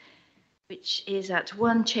agendas, which is at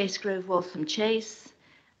 1 Chase Grove, Waltham Chase,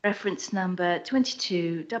 reference number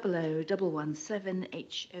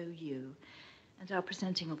 22001117HOU. And our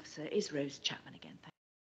presenting officer is Rose Chapman again.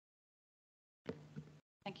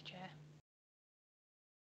 Thank you, Chair.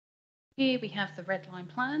 Here we have the red line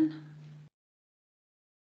plan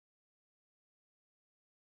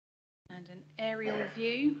and an aerial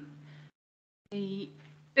view. The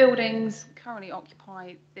buildings currently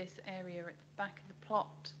occupy this area at the back of the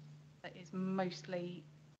plot that is mostly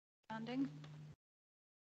standing.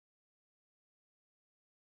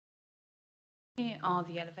 Here are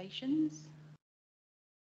the elevations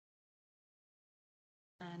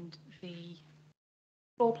and the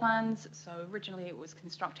floor plans. So originally it was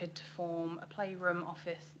constructed to form a playroom,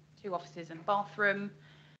 office, 2 offices and bathroom.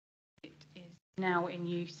 It is now in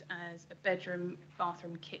use as a bedroom,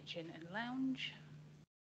 bathroom, kitchen and lounge.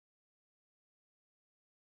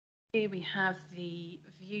 Here we have the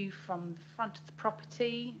view from the front of the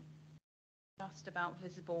property, just about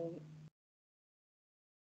visible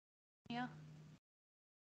here.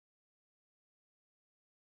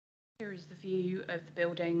 Here is the view of the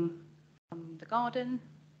building from the garden.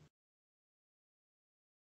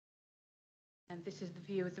 And this is the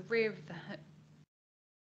view of the rear of the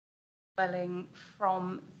dwelling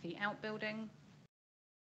from the outbuilding.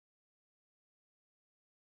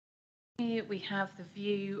 Here we have the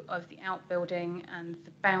view of the outbuilding and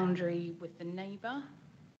the boundary with the neighbour.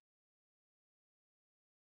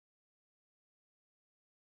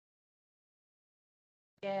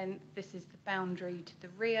 Again, this is the boundary to the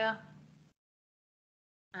rear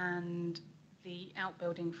and the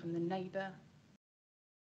outbuilding from the neighbour.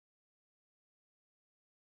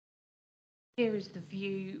 Here is the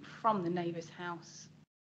view from the neighbour's house,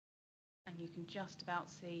 and you can just about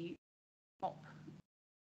see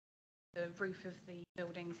the roof of the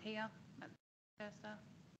buildings here at the cursor.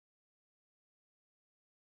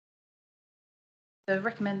 The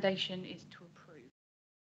recommendation is to approve.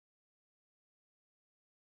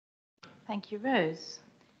 Thank you, Rose.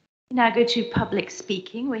 We now go to public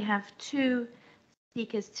speaking. We have 2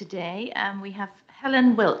 speakers today, and we have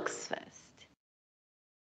Helen Wilkes first.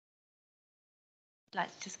 I'd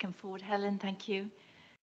like to just come forward, Helen. Thank you.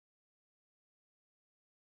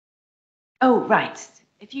 Oh, right.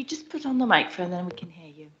 If you just put on the microphone, then we can hear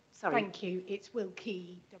you. Sorry. Thank you. It's Will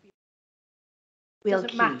Key. Will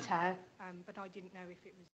Doesn't Key. matter, but I didn't know if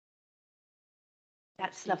it was.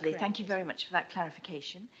 That's lovely. Thank you very much for that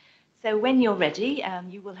clarification. So when you're ready,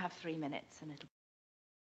 you will have 3 minutes and it'll.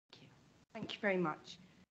 Thank you. Thank you very much.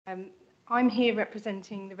 I'm here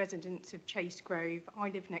representing the residents of Chase Grove. I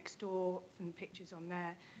live next door, from the pictures on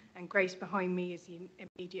there, and Grace behind me is the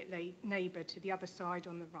immediate neighbour to the other side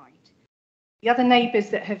on the right. The other neighbours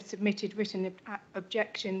that have submitted written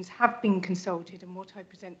objections have been consulted, and what I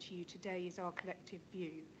present to you today is our collective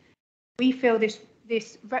view. We feel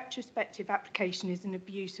this retrospective application is an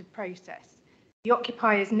abuse of process. The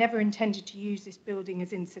occupiers never intended to use this building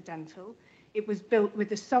as incidental. It was built with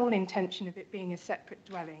the sole intention of it being a separate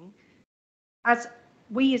dwelling. As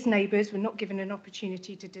we as neighbours were not given an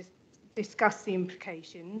opportunity to discuss the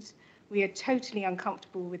implications, we are totally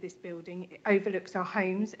uncomfortable with this building. It overlooks our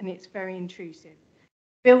homes and it's very intrusive.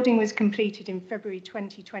 The building was completed in February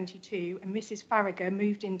 2022 and Mrs. Farragher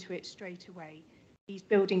moved into it straight away. These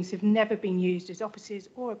buildings have never been used as offices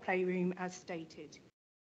or a playroom as stated.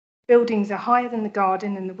 Buildings are higher than the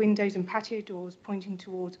garden and the windows and patio doors pointing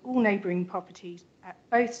towards all neighbouring properties at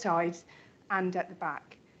both sides and at the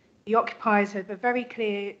back. The occupiers have a very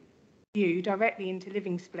clear view directly into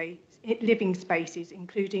living spaces,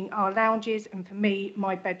 including our lounges and, for me,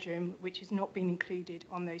 my bedroom, which has not been included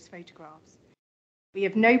on those photographs. We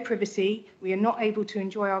have no privacy. We are not able to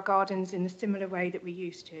enjoy our gardens in a similar way that we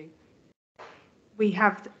used to. We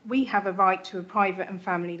have a right to a private and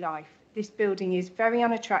family life. This building is very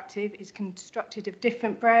unattractive, is constructed of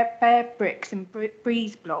different bare bricks and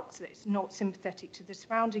breeze blocks that is not sympathetic to the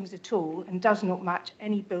surroundings at all and does not match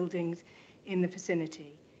any buildings in the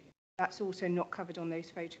vicinity. That's also not covered on those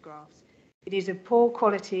photographs. It is of poor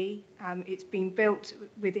quality. It's been built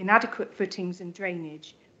with inadequate footings and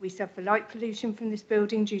drainage. We suffer light pollution from this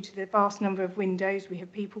building due to the vast number of windows. We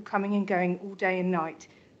have people coming and going all day and night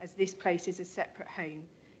as this place is a separate home.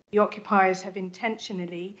 The occupiers have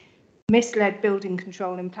intentionally misled building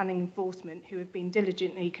control and planning enforcement, who have been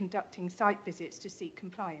diligently conducting site visits to seek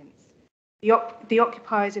compliance. The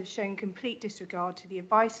occupiers have shown complete disregard to the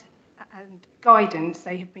advice and guidance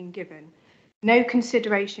they have been given. No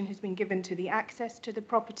consideration has been given to the access to the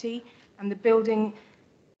property and the building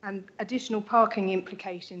and additional parking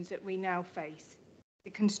implications that we now face.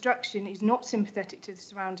 The construction is not sympathetic to the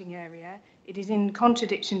surrounding area. It is in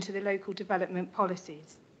contradiction to the local development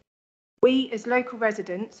policies. We, as local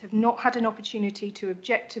residents, have not had an opportunity to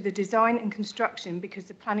object to the design and construction because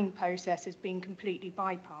the planning process has been completely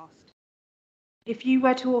bypassed. If you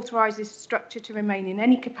were to authorise this structure to remain in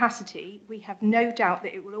any capacity, we have no doubt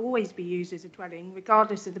that it will always be used as a dwelling,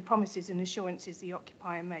 regardless of the promises and assurances the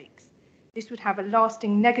occupier makes. This would have a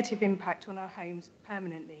lasting negative impact on our homes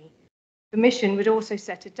permanently. The mission would also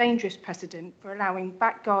set a dangerous precedent for allowing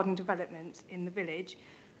back garden developments in the village,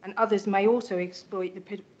 and others may also exploit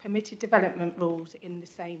the permitted development rules in the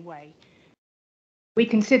same way. Please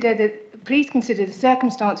consider the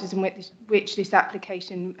circumstances in which this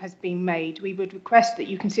application has been made. We would request that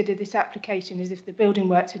you consider this application as if the building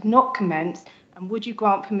works had not commenced, and would you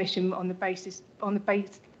grant permission on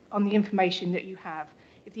the information that you have?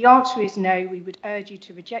 If the answer is no, we would urge you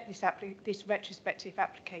to reject this retrospective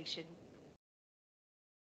application.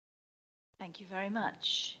 Thank you very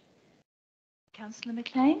much. Councillor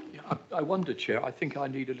McLean? Yeah, I wonder, Chair, I think I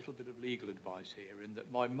need a little bit of legal advice here in that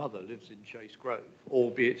my mother lives in Chase Grove,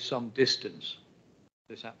 albeit some distance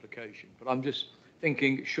this application. But I'm just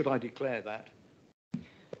thinking, should I declare that?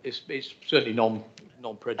 It's certainly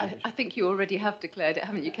non-prejudicial. I think you already have declared it,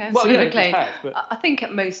 haven't you, Councillor McLean? I think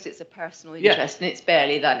at most it's a personal interest, and it's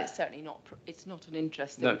barely that. It's certainly not. It's not an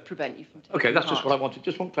interest that would prevent you from taking Okay, that's just what I wanted.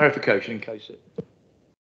 Just want clarification in case it.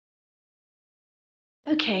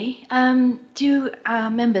 Okay, do our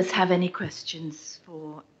members have any questions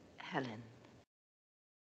for Helen?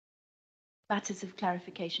 Matters of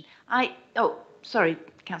clarification. Sorry,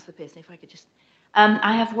 Councillor Pearson, if I could just...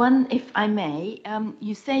 I have one, if I may.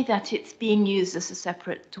 You say that it's being used as a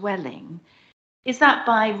separate dwelling. Is that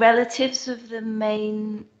by relatives of the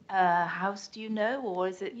main house, do you know, or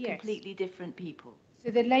is it completely different people?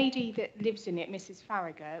 So the lady that lives in it, Mrs.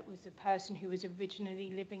 Farragher, was the person who was originally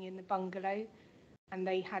living in the bungalow, and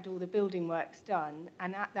they had all the building works done.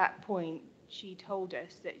 And at that point, she told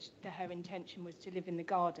us that her intention was to live in the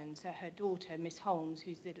garden. So her daughter, Miss Holmes,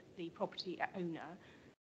 who's the property owner,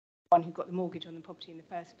 one who got the mortgage on the property in the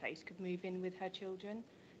first place, could move in with her children.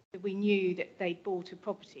 So we knew that they'd bought a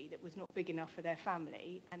property that was not big enough for their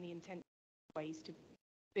family, and the intention was to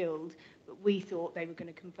build, but we thought they were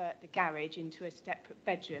going to convert the garage into a separate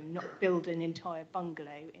bedroom, not build an entire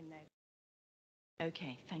bungalow in there.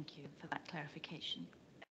 Okay, thank you for that clarification.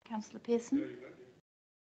 Councillor Pearson?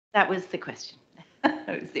 That was the question.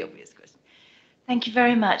 That was the obvious question. Thank you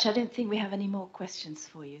very much. I don't think we have any more questions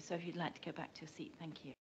for you, so if you'd like to go back to your seat, thank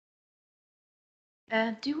you.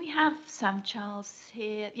 Do we have Sam Charles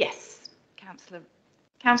here? Yes,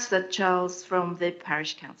 Councillor Charles from the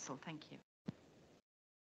Parish Council. Thank you.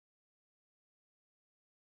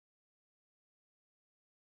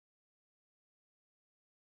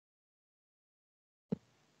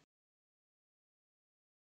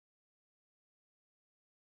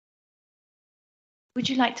 Would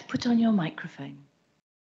you like to put on your microphone?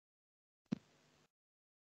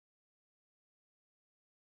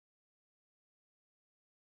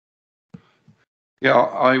 Yeah,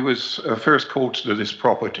 I was first called to this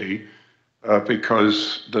property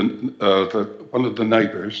because one of the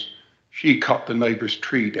neighbours, she cut the neighbour's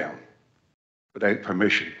tree down without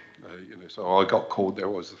permission. So I got called there. I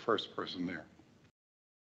was the first person there.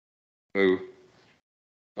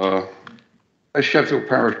 So, as Sheffield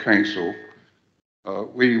Parish Council,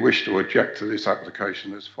 we wish to object to this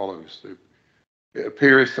application as follows. It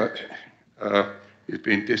appears that it's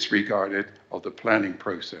been disregarded of the planning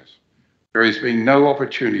process. There has been no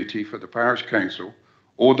opportunity for the Parish Council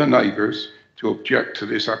or the neighbours to object to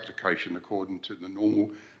this application according to the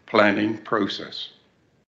normal planning process.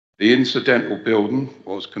 The incidental building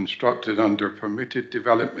was constructed under permitted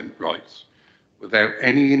development rights without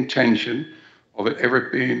any intention of it ever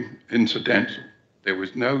being incidental. There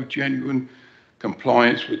was no genuine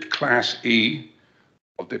compliance with Class E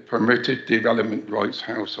of the permitted development rights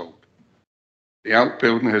household. The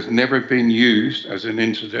outbuilding has never been used as an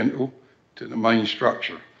incidental to the main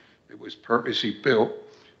structure. It was purposely built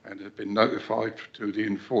and has been notified to the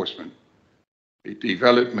enforcement. The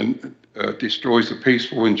development destroys the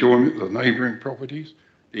peaceful enjoyment of the neighbouring properties.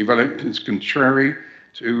 Development is contrary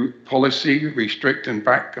to policy restricting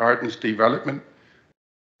back gardens development.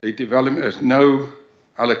 The development has no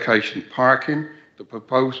allocation parking. The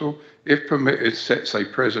proposal, if permitted, sets a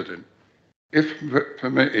precedent. If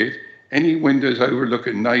permitted, any windows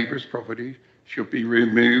overlooking neighbours' property should be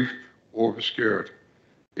removed or obscured.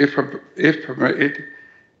 If permitted,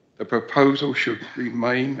 the proposal should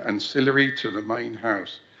remain ancillary to the main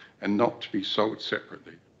house and not to be sold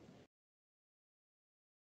separately.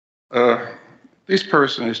 This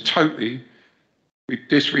person is totally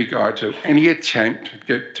disregard to any attempt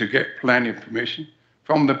to get planning permission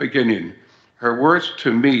from the beginning. Her words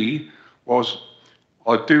to me was,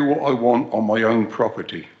 I do what I want on my own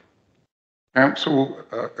property. Council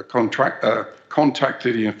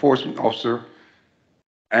contacted the enforcement officer,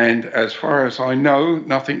 and as far as I know,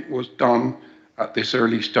 nothing was done at this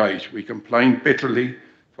early stage. We complained bitterly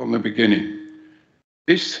from the beginning.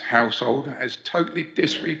 This household has totally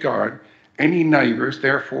disregarded any neighbours,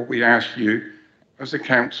 therefore we ask you, as a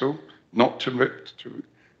council, not to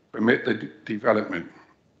permit the development.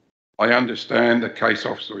 I understand the case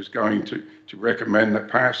officer is going to recommend that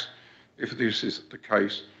pass. If this is the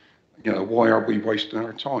case, why are we wasting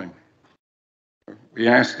our time? We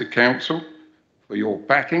ask the council for your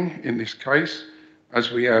backing in this case, as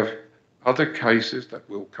we have other cases that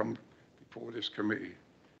will come before this committee.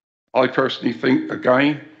 I personally think,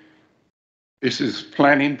 again, this is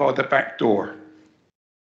planning by the back door.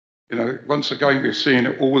 Once again, we're seeing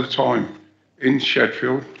it all the time in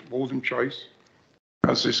Sheffield, Waltham Chase,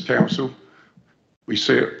 as this council. We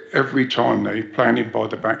see it every time they're planning by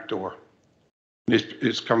the back door.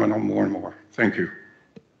 It's coming on more and more. Thank you.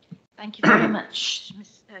 Thank you very much,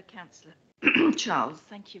 Mr. Councillor Charles.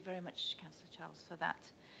 Thank you very much, Councillor Charles, for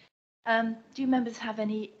that. Do members have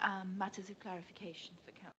any matters of clarification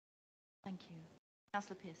for Councillor? Thank you.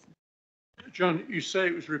 Councillor Pearson. John, you say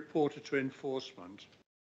it was reported to enforcement.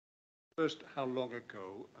 First, how long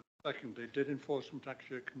ago? And secondly, did enforcement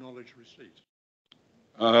actually acknowledge receipt?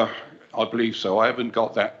 I believe so. I haven't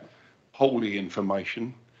got that wholly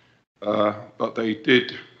information, but they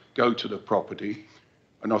did go to the property,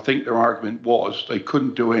 and I think their argument was they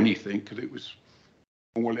couldn't do anything because it was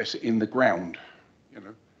more or less in the ground,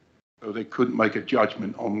 so they couldn't make a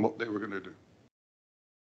judgment on what they were going to do.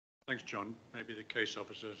 Thanks, John. Maybe the case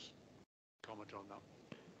officers comment on that.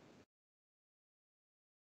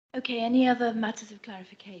 Okay, any other matters of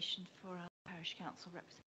clarification for our Parish Council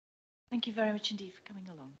representative? Thank you very much indeed for coming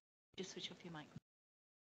along. Just switch off your mic.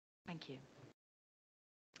 Thank you.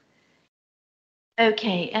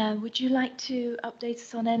 Okay, would you like to update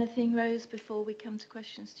us on anything, Rose, before we come to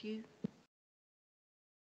questions to you?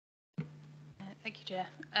 Thank you, Chair.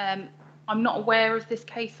 I'm not aware of this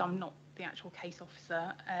case. I'm not the actual case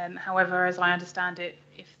officer. However, as I understand it,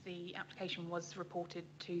 if the application was reported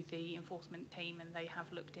to the enforcement team and they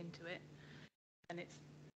have looked into it, then it's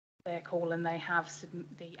their call, and they have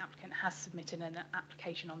the applicant has submitted an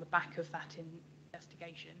application on the back of that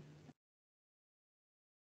investigation.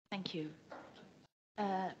 Thank you.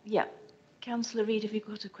 Yeah, Councillor Reid, have you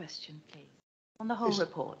got a question, please? On the whole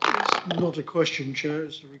report. It's not a question, Chair,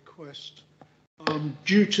 it's a request.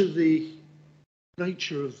 Due to the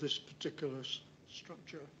nature of this particular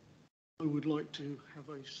structure, I would like to have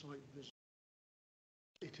a site visit.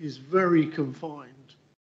 It is very confined.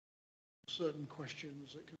 Certain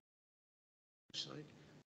questions that can say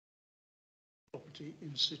property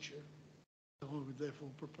in situ. So I would therefore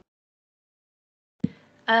propose.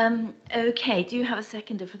 Okay, do you have a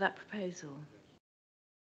seconder for that proposal?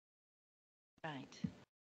 Right.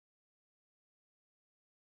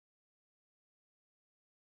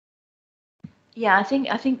 Yeah, I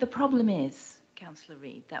think the problem is, Councillor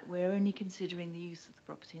Reid, that we're only considering the use of the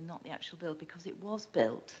property and not the actual build, because it was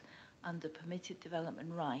built under permitted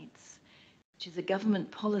development rights, which is a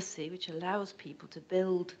government policy which allows people to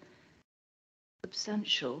build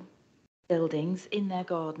substantial buildings in their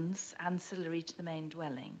gardens ancillary to the main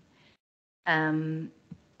dwelling. I'm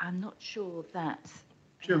not sure that...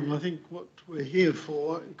 Chairman, I think what we're here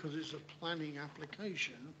for, because it's a planning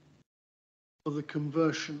application for the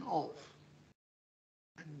conversion of,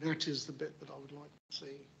 and that is the bit that I would like to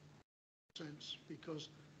see sense, because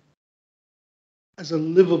as a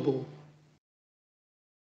livable,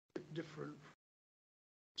 different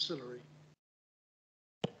ancillary.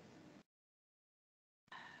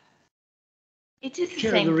 It is the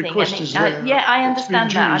Chair, same the thing. request is there. Yeah, I It's been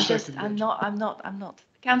understand that. duly I'm not.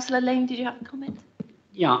 Councillor Lane, did you have a comment?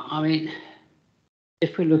 Yeah, I mean,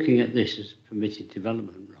 if we're looking at this as permitted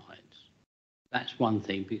development rights, that's one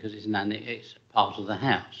thing because it's part of the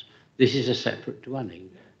house. This is a separate dwelling.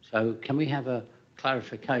 So can we have a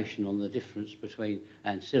clarification on the difference between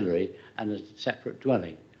ancillary and a separate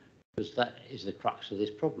dwelling? Because that is the crux of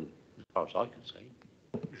this problem, as far as I can see.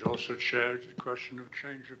 There's also, Chair, the question of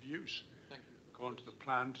change of use. According to the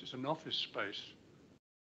plans, it's an office space.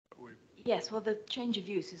 Yes, well, the change of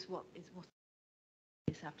use is what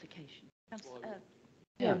this application.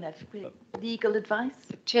 Legal advice?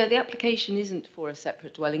 Chair, the application isn't for a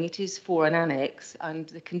separate dwelling, it is for an annex, and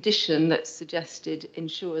the condition that's suggested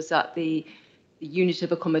ensures that the unit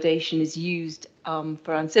of accommodation is used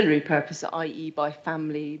for ancillary purpose, i.e. by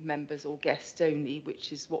family members or guests only,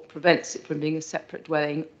 which is what prevents it from being a separate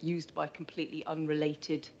dwelling used by completely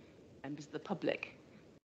unrelated members of the public.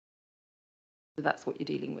 So that's what you're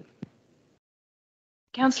dealing with.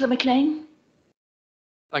 Councillor McLean?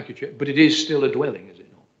 Thank you, Chair. But it is still a dwelling, is it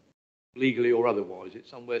not? Legally or otherwise, it's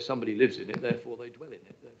somewhere somebody lives in it, therefore they dwell in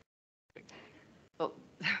it. Well,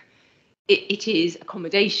 it is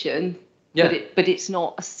accommodation, yeah. but it's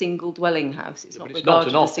not a single dwelling house. It's not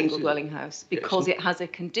regarded as a single dwelling house because it has a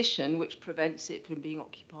condition which prevents it from being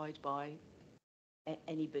occupied by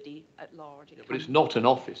anybody at large. Yeah, but it's not an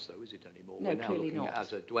office, though, is it anymore? No, We're now clearly looking not. at it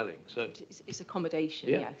as a dwelling. So it's accommodation,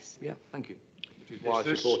 yeah, yes. Yeah, thank you. Which is why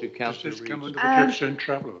I supported Councillor Reid's. Does this come under the Gypsum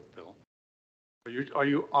Traveller Bill? Are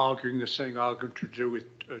you arguing the same argument to do with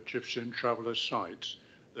Gypsum Traveller sites,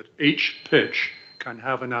 that each pitch can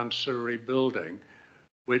have an ancillary building,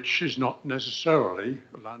 which is not necessarily,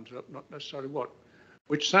 lands up, not necessarily what?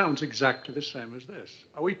 Which sounds exactly the same as this.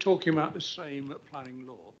 Are we talking about the same planning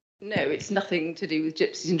law? No, it's nothing to do with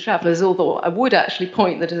gypsies and travellers, although I would actually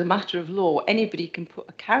point that as a matter of law, anybody can put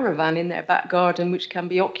a caravan in their back garden which can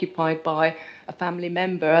be occupied by a family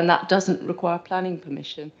member, and that doesn't require planning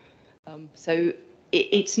permission. So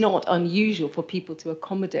it's not unusual for people to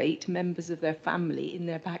accommodate members of their family in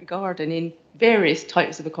their back garden in various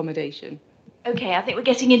types of accommodation. Okay, I think we're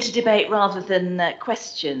getting into debate rather than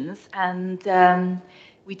questions, and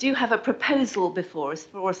we do have a proposal before us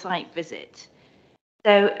for a site visit.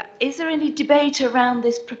 So is there any debate around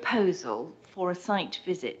this proposal for a site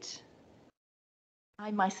visit? I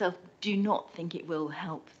myself do not think it will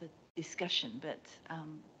help the discussion, but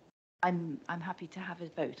I'm happy to have a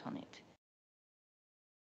vote on it.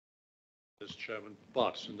 As Chairman,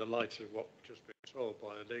 but in the light of what we've just been told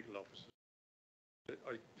by a legal officer,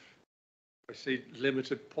 I see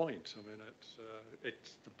limited point. I mean,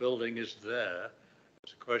 it's the building is there.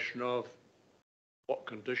 It's a question of what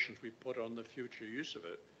conditions we put on the future use of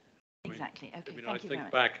it. Exactly. Okay. I mean, Thank you very think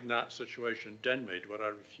much. back in that situation, Denmead, where I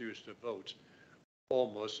refused to vote,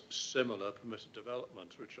 almost similar permitted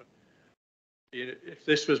development, which, if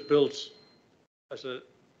this was built as an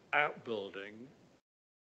outbuilding,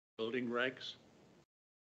 building regs,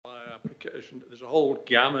 by application, there's a whole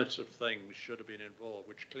gamut of things should have been involved,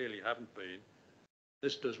 which clearly haven't been.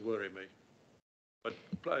 This does worry me, but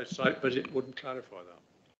it wouldn't clarify that.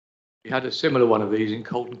 We had a similar one of these in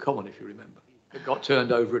Colton Common, if you remember. It got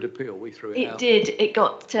turned over at appeal. We threw it out. It did. It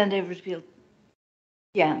got turned over at appeal.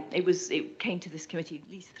 Yeah, it came to this committee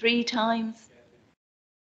at least 3 times.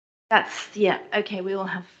 Yeah, okay, we all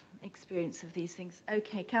have experience of these things.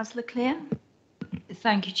 Okay, Councillor Clear?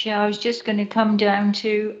 Thank you, Chair. I was just going to come down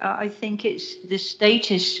to, I think it's the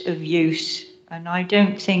status of use. And I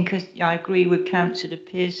don't think, I agree with Councillor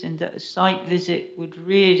Pearson, that a site visit would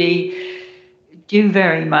really do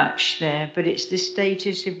very much there, but it's the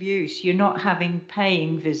status of use. You're not having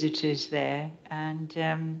paying visitors there. And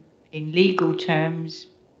in legal terms,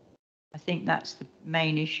 I think that's the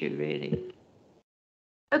main issue, really.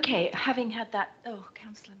 Okay, having had that,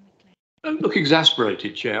 Councillor McLean. Don't look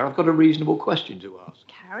exasperated, Chair. I've got a reasonable question to ask.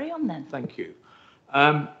 Carry on then. Thank you.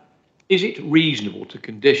 Is it reasonable to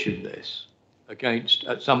condition this against,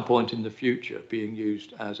 at some point in the future, being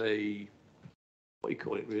used as a, what do you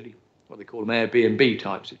call it really? What they call an Airbnb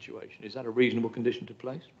type situation? Is that a reasonable condition to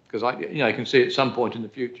place? Because I can see at some point in the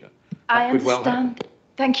future. I understand.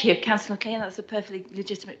 Thank you, Councillor McLean. That's a perfectly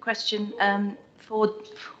legitimate question. But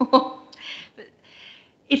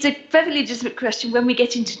it's a perfectly legitimate question when we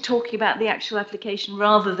get into talking about the actual application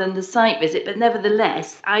rather than the site visit. But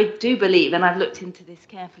nevertheless, I do believe, and I've looked into this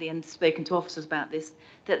carefully and spoken to officers about this,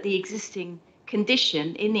 that the existing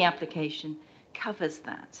condition in the application covers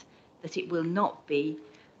that it will not be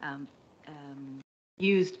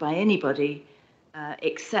used by anybody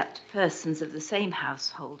except persons of the same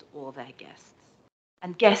household or their guests.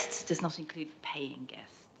 And guests does not include paying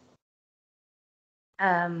guests.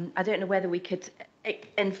 I don't know whether we could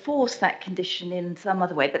enforce that condition in some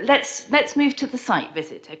other way, but let's move to the site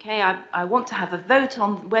visit, okay? I want to have a vote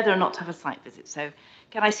on whether or not to have a site visit. So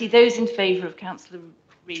can I see those in favour of Councillor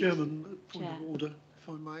Reid? Chairman, point of order, if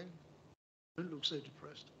I may. Don't look so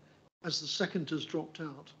depressed. As the second has dropped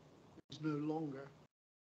out, it is no longer.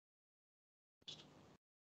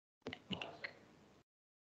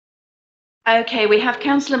 Okay, we have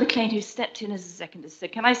Councillor McLean who stepped in as a seconder. So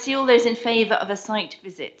can I see all those in favour of a site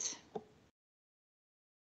visit?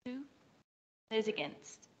 Two? Those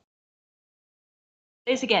against?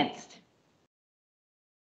 Those against?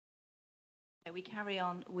 Okay, we carry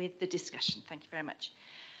on with the discussion. Thank you very much.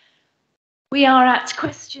 We are at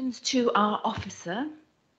questions to our officer.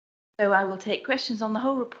 So I will take questions on the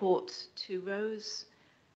whole report to Rose.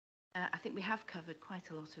 I think we have covered quite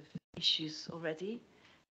a lot of issues already.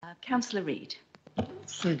 Councillor Reid.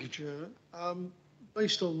 Thank you, Chair.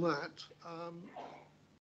 Based on that,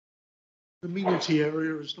 the amenity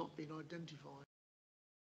area has not been identified.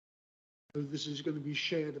 So this is going to be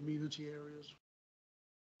shared amenity areas,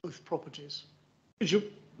 both properties. Because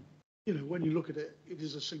when you look at it, it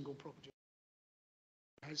is a single property.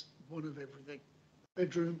 It has one of everything: a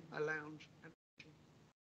bedroom, a lounge, and a kitchen.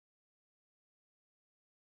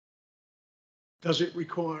 Does it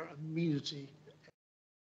require amenity?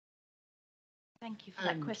 Thank you for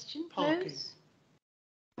that question. Parking. Rose?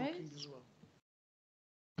 Parking as well.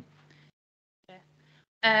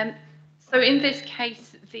 So in this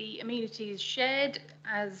case, the amenity is shared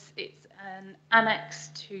as it's an annex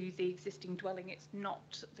to the existing dwelling. It's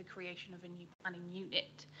not the creation of a new planning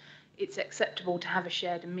unit. It's acceptable to have a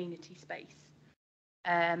shared amenity space.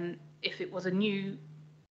 If it was a new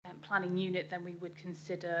planning unit, then we would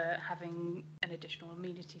consider having an additional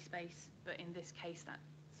amenity space. But in this case, that's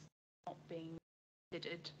not being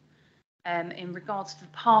considered. In regards to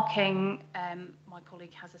the parking, my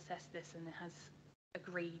colleague has assessed this and has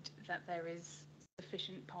agreed that there is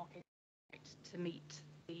sufficient parking to meet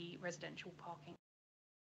the residential parking.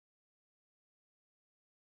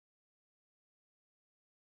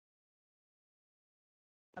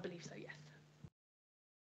 I believe so, yes.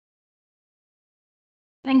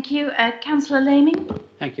 Thank you. Councillor Laming?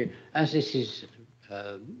 Thank you. As this is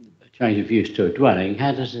a change of use to a dwelling,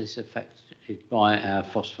 how does this affect it by our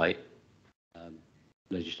phosphate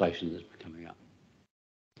legislation that's coming up?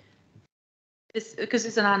 Because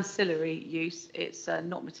it's an ancillary use, it's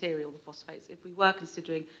not material, the phosphates. If we were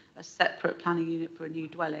considering a separate planning unit for a new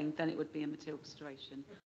dwelling, then it would be a material consideration.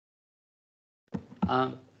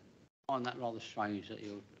 I find that rather strange that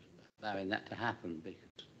you're allowing that to happen,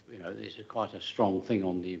 because it's quite a strong thing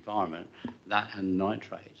on the environment, that and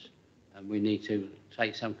nitrates, and we need to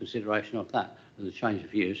take some consideration of that. And the change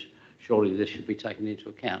of use, surely this should be taken into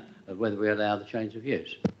account of whether we allow the change of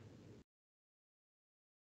use.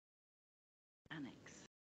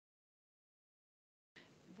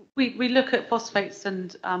 We look at phosphates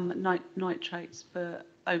and nitrates for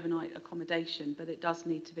overnight accommodation, but it does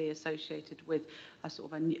need to be associated with a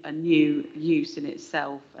sort of a new use in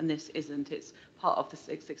itself, and this isn't. It's part of this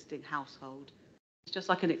existing household. It's just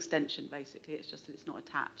like an extension, basically. It's just that it's not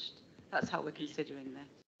attached. That's how we're considering this.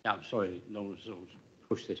 Yeah, I'm sorry, Norman, to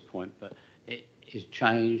push this point, but it is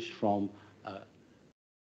changed from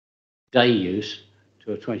day use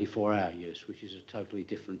to a 24-hour use, which is a totally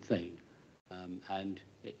different thing. And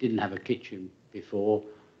it didn't have a kitchen before,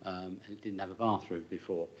 and it didn't have a bathroom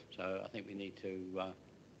before. So I think we need to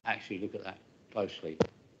actually look at that closely.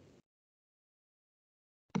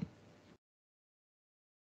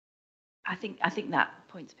 I think that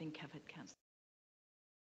point's been covered, Councillor.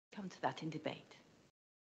 Come to that in debate.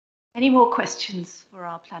 Any more questions for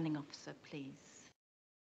our planning officer, please,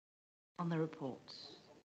 on the report?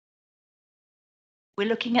 We're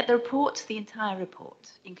looking at the report, the entire report,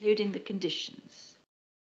 including the conditions.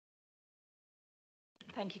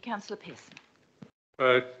 Thank you, Councillor Pearson.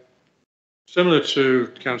 Similar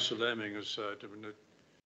to Councillor Lemming has said,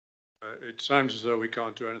 it sounds as though we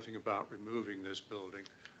can't do anything about removing this building.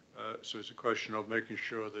 So it's a question of making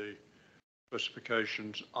sure the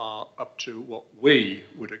specifications are up to what we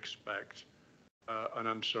would expect an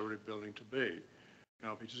ancillary building to be.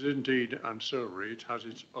 Now, if it is indeed ancillary, it has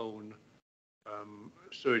its own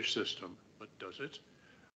sewage system, but does it?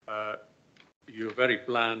 You're very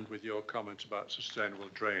bland with your comments about sustainable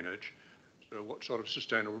drainage. So what sort of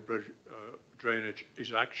sustainable drainage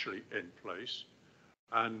is actually in place?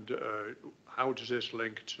 And how does this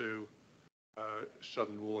link to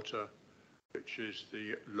Southern Water, which is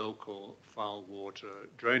the local foul water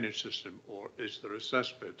drainage system, or is there a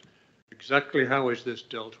cesspit? Exactly how is this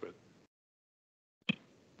dealt with?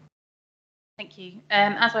 Thank you.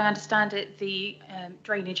 As I understand it, the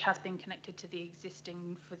drainage has been connected to the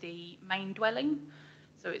existing for the main dwelling,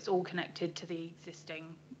 so it's all connected to the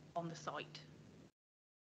existing on the site.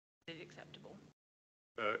 Is it acceptable?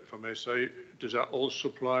 If I may say, does that all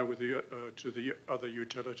supply with the to the other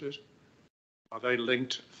utilities? Are they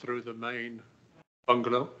linked through the main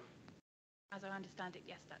bungalow? As I understand it,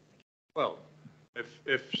 yes, that's the case. Well, if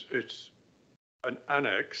it's an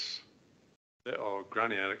annex, or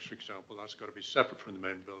granny annex, for example, that's got to be separate from the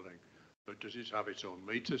main building. But does it have its own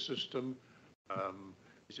meter system?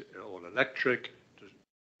 Is it all electric? Does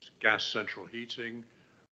gas central heating?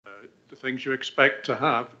 The things you expect to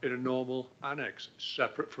have in a normal annex,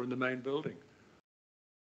 separate from the main building.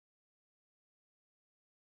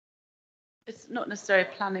 It's not necessarily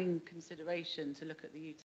a planning consideration to look at the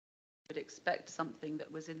utility. Would expect something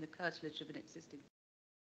that was in the curtilage of an existing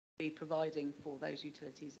be providing for those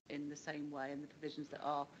utilities in the same way, and the provisions that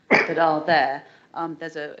are there.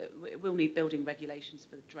 We'll need building regulations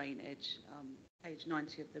for the drainage. Page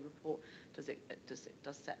 90 of the report does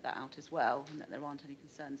set that out as well, and that there aren't any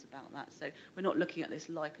concerns about that. So we're not looking at this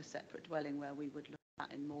like a separate dwelling where we would look at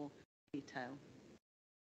that in more detail.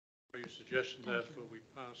 Are you suggesting, therefore, we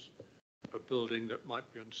pass a building that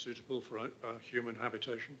might be unsuitable for a human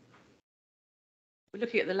habitation? We're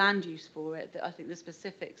looking at the land use for it. I think the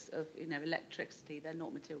specifics of electricity, they're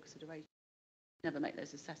not material considerations. Never make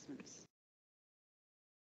those assessments.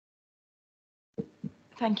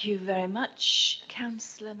 Thank you very much.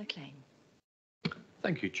 Councillor McLean.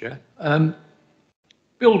 Thank you, Chair.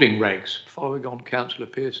 Building regs, following on Councillor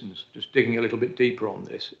Pearson's, just digging a little bit deeper on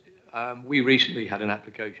this. We recently had an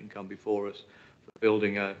application come before us for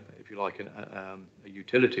building if you like, a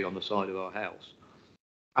utility on the side of our house.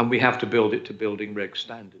 And we have to build it to building reg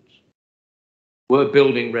standards. Were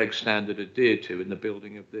building reg standard adhered to in the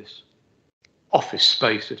building of this office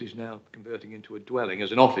space that is now converting into a dwelling?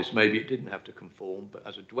 As an office, maybe it didn't have to conform, but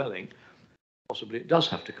as a dwelling, possibly it does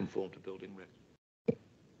have to conform to building regs.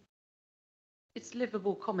 It's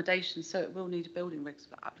livable accommodation, so it will need a building regs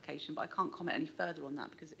application, but I can't comment any further on that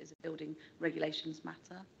because it is a building regulations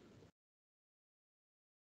matter.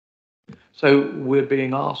 So we're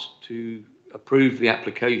being asked to approve the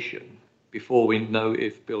application before we know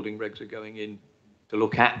if building regs are going in to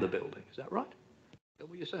look at the building. Is that right? Is that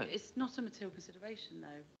what you're saying? It's not a material consideration,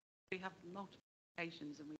 though. We have multiple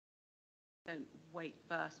applications and we don't wait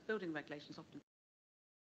first. Building regulations often.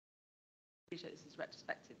 I appreciate this is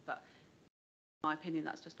retrospective, but in my opinion,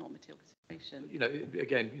 that's just not a material consideration.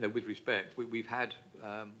 Again, with respect, we've had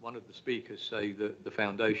one of the speakers say that the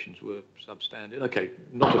foundations were substandard. Okay,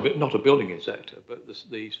 not a building inspector, but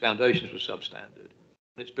these foundations were substandard.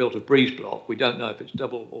 It's built of breeze block. We don't know if it's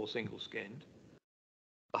double or single skinned.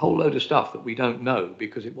 A whole load of stuff that we don't know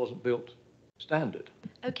because it wasn't built standard.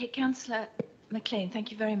 Okay, Councillor McLean, thank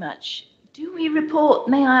you very much. Do we report,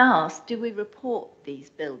 may I ask, do we report these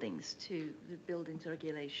buildings to the buildings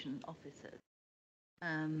regulation officers?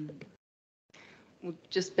 Well,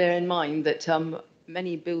 just bear in mind that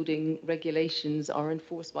many building regulations are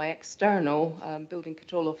enforced by external building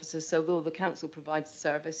control officers. So although the council provides the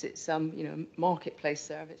service, it's marketplace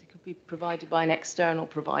service. It could be provided by an external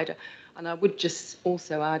provider. And I would just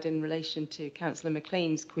also add in relation to Councillor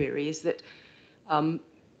McLean's query is that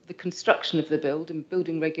the construction of the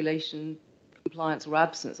building regulation compliance or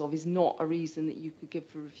absence of is not a reason that you could give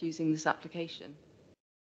for refusing this application.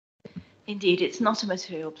 Indeed, it's not a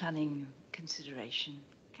material planning consideration.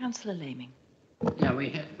 Councillor Laming. Yeah, we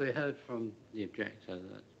heard from the objector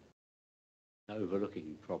that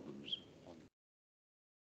overlooking problems.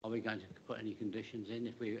 Are we going to put any conditions in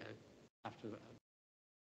if we have to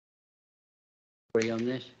agree on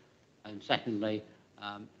this? And secondly,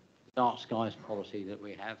 the dark skies policy that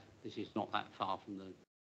we have, this is not that far from the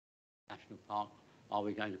national park. Are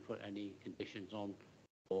we going to put any conditions on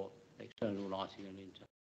for external lighting and internal?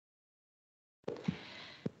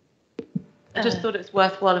 I just thought it's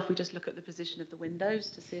worthwhile if we just look at the position of the windows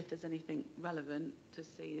to see if there's anything relevant, to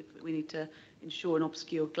see if we need to ensure an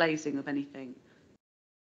obscure glazing of anything.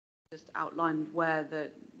 Just outline where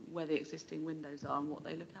the existing windows are and what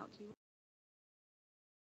they look out to.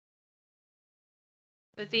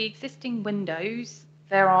 For the existing windows,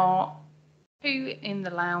 there are 2 in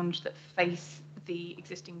the lounge that face the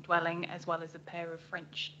existing dwelling, as well as a pair of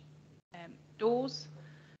French doors.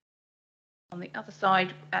 On the other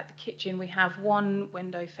side, at the kitchen, we have 1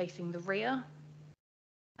 window facing the rear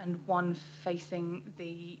and 1 facing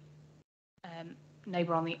the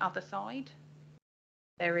neighbour on the other side.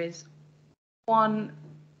 There is 1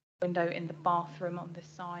 window in the bathroom on this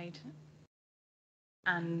side,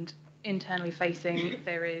 and internally facing,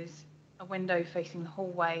 there is a window facing the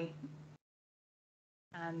hallway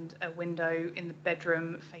and a window in the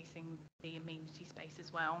bedroom facing the amenity space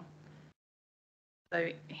as well. So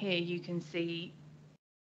here you can see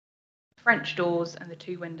French doors and the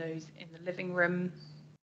 2 windows in the living room,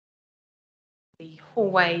 the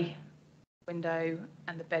hallway window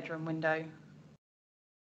and the bedroom window.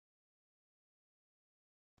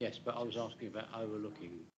 Yes, but I was asking about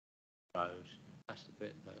overlooking roads. That's the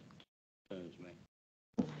bit that concerns me.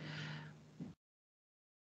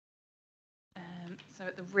 So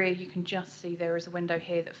at the rear, you can just see there is a window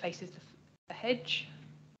here that faces the hedge.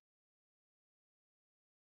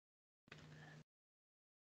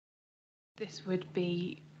 This would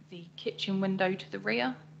be the kitchen window to the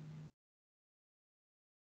rear.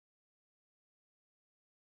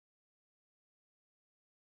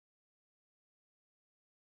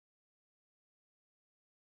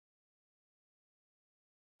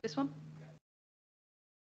 This one.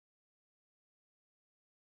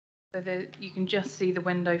 So you can just see the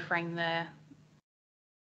window frame there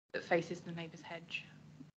that faces the neighbour's hedge,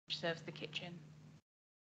 which serves the kitchen.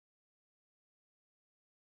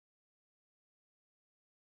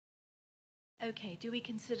 Okay, do we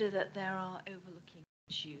consider that there are overlooking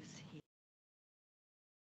issues here?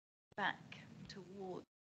 Back towards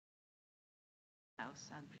the house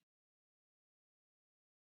and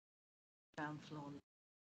ground floor.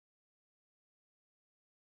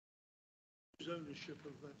 Whose ownership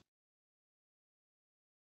of that?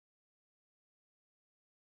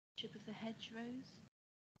 Ownership of the hedgerows?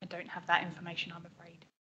 I don't have that information, I'm afraid.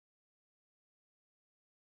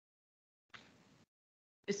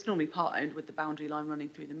 It's normally part owned with the boundary line running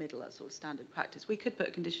through the middle. That's sort of standard practice. We could put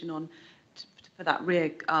a condition on for that rear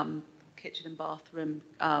kitchen and bathroom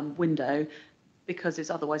window, because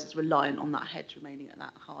otherwise it's reliant on that hedge remaining at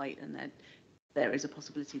that height, and then there is a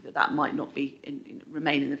possibility that that might not be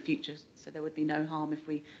remain in the future. So there would be no harm if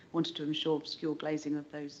we wanted to ensure obscure glazing of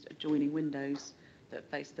those adjoining windows that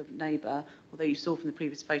face the neighbour. Although you saw from the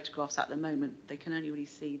previous photographs, at the moment they can only really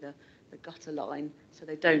see the gutter line, so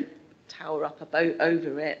they don't tower up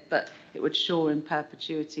over it, but it would ensure in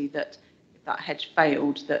perpetuity that if that hedge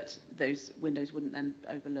failed, that those windows wouldn't then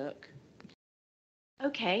overlook.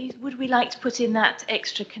 Okay, would we like to put in that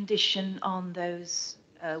extra condition on those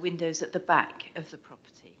windows at the back of the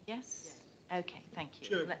property? Yes? Okay, thank you.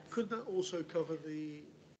 Chair, could that also cover the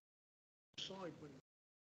side window?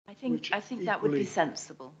 I think that would be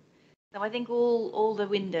sensible. So I think all the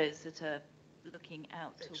windows that are looking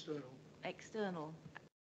out to external,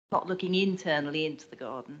 not looking internally into the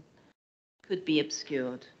garden, could be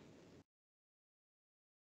obscured.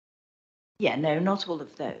 Yeah, no, not all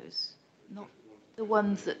of those. Not the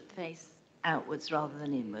ones that face outwards rather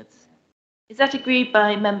than inwards. Is that agreed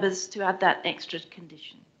by members to add that extra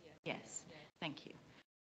condition? Yes, thank you.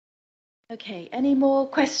 Okay, any more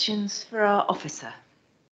questions for our officer?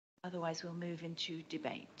 Otherwise, we'll move into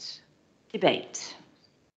debate.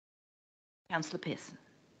 Councillor Pearson.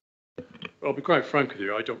 Well, I'll be quite frank with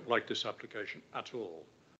you, I don't like this application at all.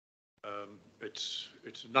 It's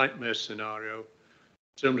a nightmare scenario,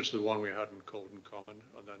 similar to the one we had in Colden Common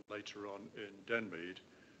and then later on in Denmead,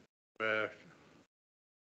 where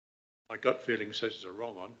my gut feeling says it's a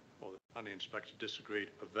wrong one, or the planning inspector disagreed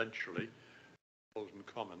eventually, Colden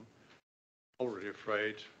Common. Already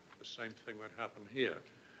afraid the same thing would happen here.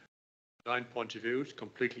 Design point of view is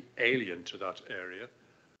completely alien to that area.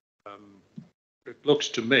 it looks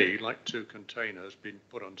to me like two containers being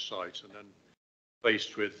put on site and then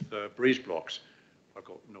faced with breeze blocks. I've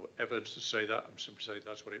got no evidence to say that. I'm simply saying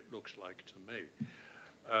that's what it looks like to me.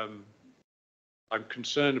 I'm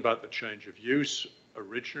concerned about the change of use.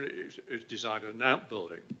 Originally, it was designed as an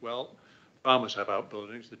outbuilding. Well, farmers have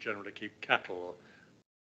outbuildings that generally keep cattle.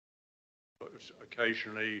 But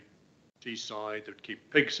occasionally, Teesside, they'd keep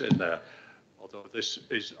pigs in there. Although this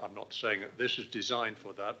is, I'm not saying that this is designed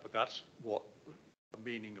for that, but that's what the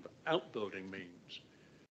meaning of outbuilding means.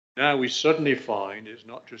 Now we suddenly find it's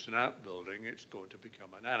not just an outbuilding, it's going to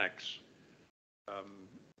become an annex.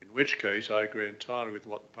 In which case, I agree entirely with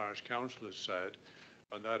what the parish council has said,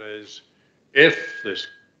 and that is, if this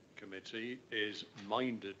committee is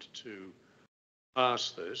minded to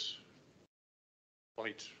pass this,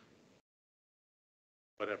 quite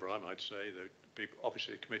whatever I might say, the people,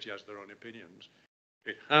 obviously the committee has their own opinions,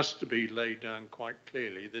 it has to be laid down quite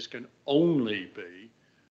clearly. This can only be,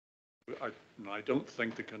 I don't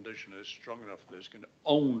think the condition is strong enough for this, can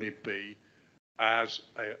only be as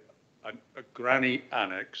a granny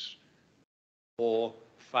annex for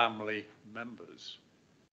family members.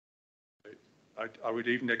 I would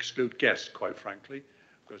even exclude guests, quite frankly,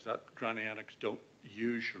 because that granny annex don't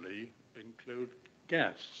usually include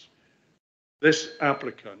guests. This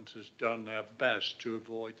applicant has done their best to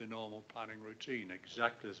avoid the normal planning routine,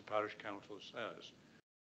 exactly as the parish council says.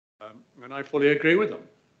 And I fully agree with them.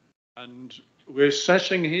 And we're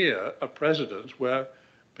setting here a precedent where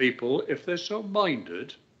people, if they're so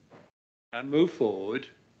minded, can move forward,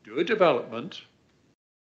 do a development,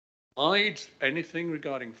 hide anything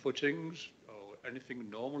regarding footings or anything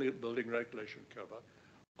normally a building regulation cover,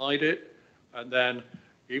 hide it, and then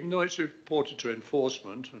even though it's reported to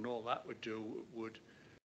enforcement and all that would do would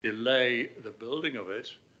delay the building of it,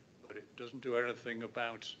 but it doesn't do anything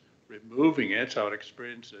about removing it. Our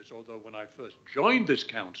experience is, although when I first joined this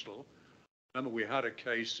council, remember we had a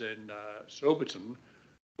case in Soberton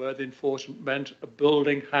where the enforcement meant a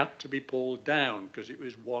building had to be pulled down because it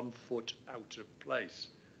was 1 foot out of place.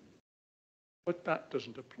 But that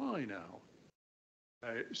doesn't apply now.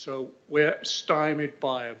 So we're stymied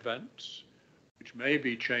by events, which may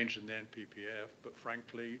be changed in the NPPF, but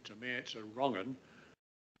frankly, to me, it's a wrong un.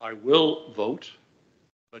 I will vote,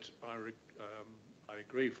 but I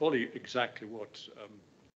agree fully exactly what's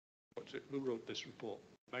it, who wrote this report?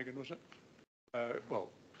 Megan, was it? Well,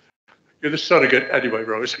 you're the surrogate anyway,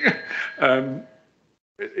 Rose.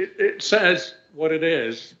 It says what it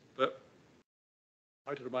is, but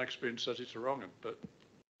I don't know, my experience says it's a wrong one, but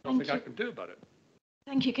nothing I can do about it.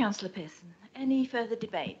 Thank you, Councillor Pearson. Any further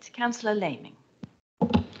debate? Councillor Laming.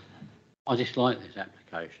 I dislike this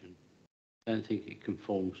application. I don't think it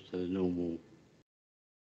conforms to the normal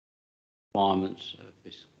requirements of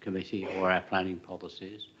this committee or our planning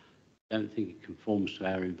policies. I don't think it conforms to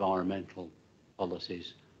our environmental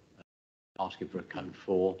policies, asking for a code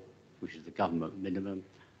 4, which is the government minimum.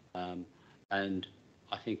 And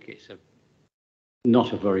I think it's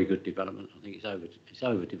not a very good development. I think it's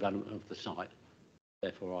over development of the site.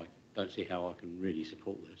 Therefore, I don't see how I can really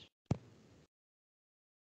support this.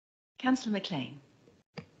 Councillor McLean.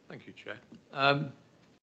 Thank you, Chair.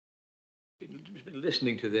 Been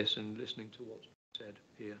listening to this and listening to what's said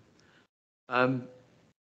here.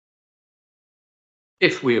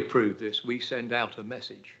 If we approve this, we send out a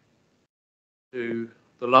message to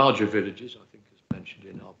the larger villages, I think as mentioned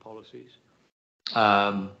in our policies,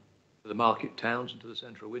 to the market towns and to the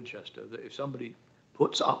centre of Winchester, that if somebody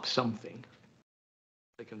puts up something,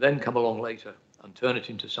 they can then come along later and turn it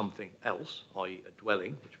into something else, i.e. a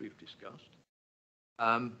dwelling, which we've discussed.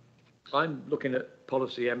 I'm looking at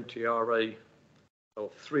policy MTRA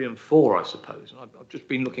 3 and 4, I suppose, and I've just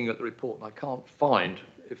been looking at the report and I can't find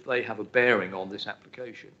if they have a bearing on this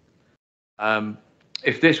application.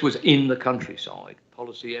 If this was in the countryside,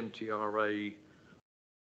 policy MTRA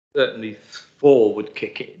certainly 4 would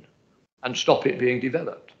kick in and stop it being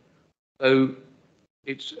developed. So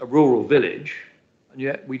it's a rural village, and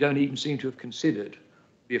yet we don't even seem to have considered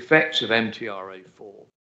the effects of MTRA 4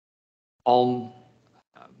 on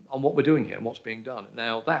what we're doing here and what's being done.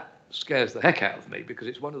 Now, that scares the heck out of me because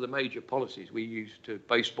it's one of the major policies we use to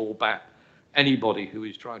baseball bat anybody who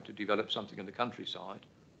is trying to develop something in the countryside.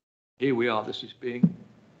 Here we are, this is being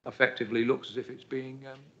effectively looks as if it's being,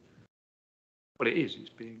 well, it is, it's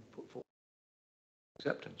being put forward.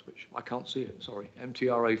 Acceptance, which I can't see it, sorry.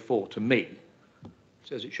 MTRA 4 to me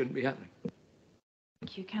says it shouldn't be happening.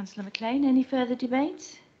 Thank you, Councillor McLean. Any further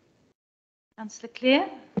debate? Councillor Clear.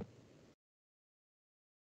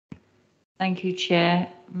 Thank you,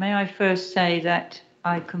 Chair. May I first say that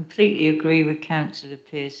I completely agree with Councillor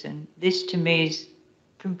Pearson. This to me is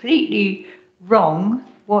completely wrong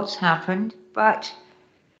what's happened, but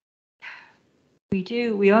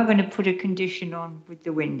we are going to put a condition on with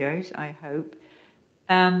the windows, I hope.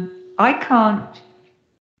 I can't,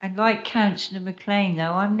 and like Councillor McLean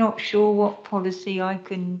though, I'm not sure what policy I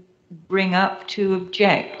can bring up to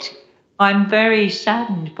object. I'm very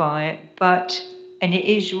saddened by it, and it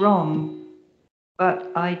is wrong,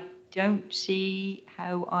 but I don't see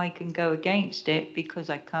how I can go against it because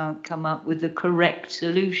I can't come up with the correct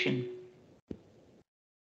solution.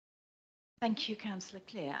 Thank you, Councillor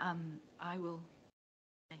Clear. I will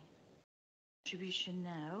contribution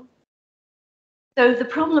now. So the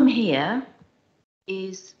problem here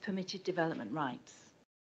is permitted development rights.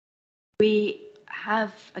 We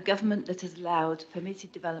have a government that has allowed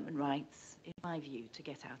permitted development rights, in my view, to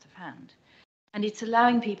get out of hand. And it's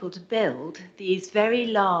allowing people to build these very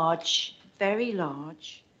large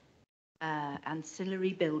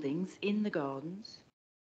ancillary buildings in the gardens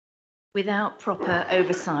without proper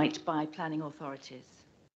oversight by planning authorities.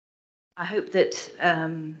 I hope that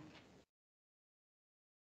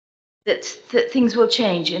that things will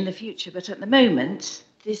change in the future, but at the moment,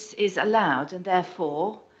 this is allowed, and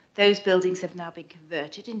therefore, those buildings have now been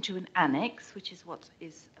converted into an annex, which is what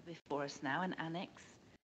is before us now, an annex.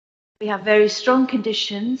 We have very strong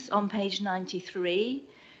conditions on page 93,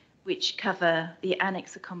 which cover the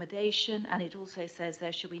annex accommodation, and it also says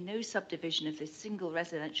there shall be no subdivision of this single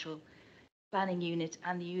residential planning unit,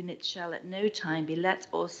 and the unit shall at no time be let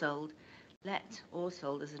or sold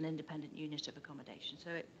as an independent unit of accommodation.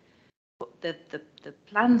 So the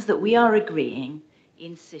plans that we are agreeing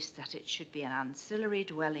insist that it should be an ancillary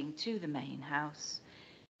dwelling to the main house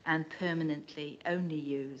and permanently only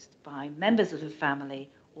used by members of the family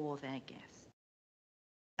or their guests.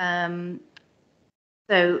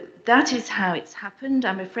 So that is how it's happened.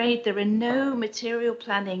 I'm afraid there are no material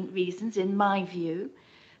planning reasons, in my view,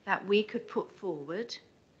 that we could put forward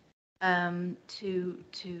to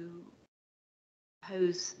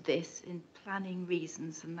pose this in planning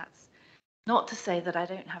reasons, and that's not to say that I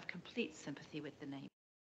don't have complete sympathy with the neighbour.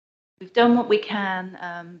 We've done what we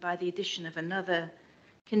can by the addition of another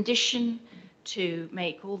condition to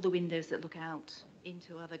make all the windows that look out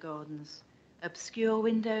into other gardens obscure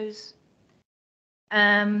windows.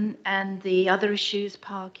 And the other issues,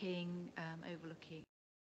 parking, overlooking,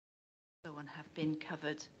 so on, have been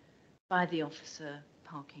covered by the officer.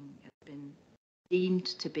 Parking has been deemed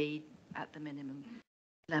to be at the minimum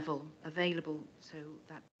level available, so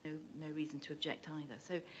that's no reason to object either.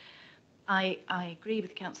 So I agree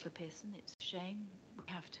with Councillor Pearson. It's a shame we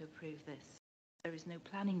have to approve this. There is no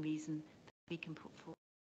planning reason that we can put forward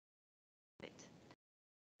it.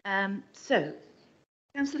 So,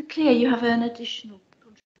 Councillor Clear, you have an additional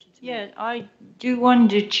contribution to make. I do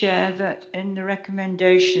wonder, Chair, that in the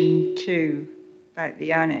recommendation 2 about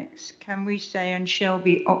the annex, can we say and shall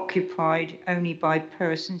be occupied only by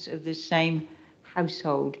persons of the same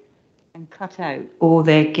household and cut out all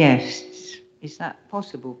their guests? Is that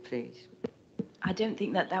possible, please? I don't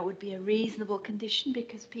think that would be a reasonable condition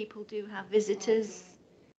because people do have visitors.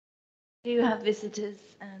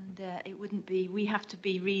 And it wouldn't be. We have to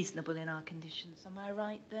be reasonable in our conditions. Am I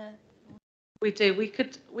right there? We do. We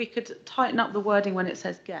could tighten up the wording when it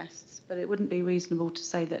says guests, but it wouldn't be reasonable to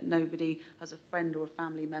say that nobody has a friend or a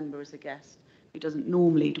family member as a guest who doesn't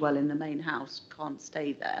normally dwell in the main house can't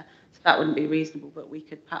stay there. So that wouldn't be reasonable, but we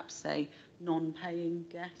could perhaps say non-paying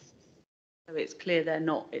guests. So it's clear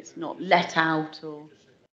it's not let out or...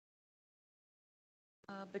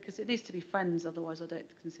 because it needs to be friends, otherwise I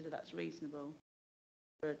don't consider that's reasonable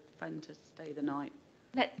for a friend to stay the night.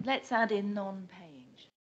 Let's add in non-paying.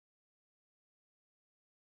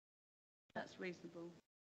 That's reasonable.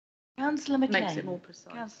 Councillor McLean. Makes it more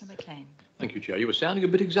precise. Councillor McLean. Thank you, Chair. You were sounding a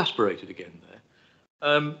bit exasperated again there.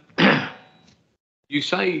 You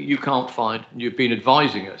say you can't find, and you've been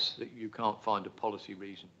advising us that you can't find a policy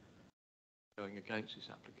reason going against this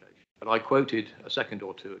application. But I quoted a second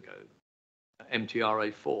or two ago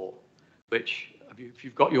MTRA 4, which, if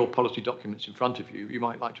you've got your policy documents in front of you, you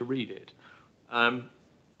might like to read it,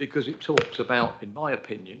 because it talks about, in my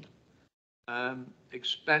opinion,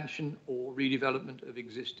 expansion or redevelopment of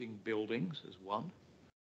existing buildings as one.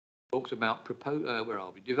 Talks about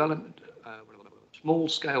development,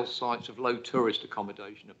 small-scale sites of low tourist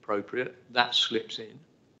accommodation appropriate. That slips in,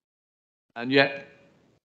 and yet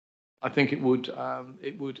I think it would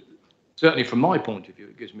certainly from my point of view,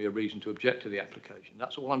 it gives me a reason to object to the application.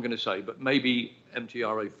 That's all I'm going to say. But maybe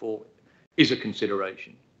MTRA 4 is a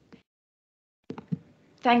consideration.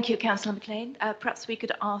 Thank you, Councillor McLean. Perhaps we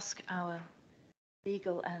could ask our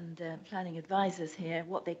legal and planning advisors here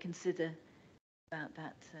what they consider about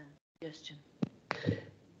that suggestion.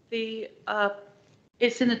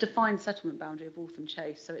 It's in a defined settlement boundary of Waltham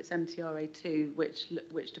Chase, so it's MTRA2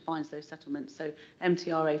 which defines those settlements. So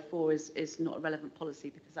MTRA4 is not a relevant policy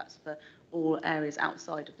because that's for all areas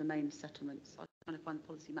outside of the main settlements. So I'm trying to find the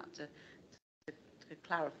policy map to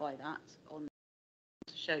clarify that on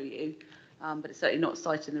to show you, but it's certainly not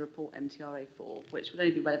cited in the report MTRA4, which would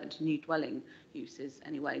only be relevant to new dwelling uses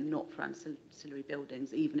anyway, not for ancillary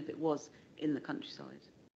buildings, even if it was in the countryside.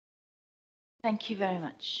 Thank you very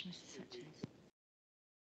much, Mrs. Hutchins.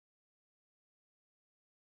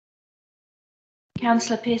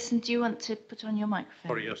 Councillor Pearson, do you want to put on your microphone?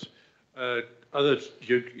 Sorry, yes.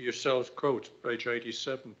 Yourselves quote page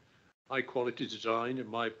 87, high quality design. In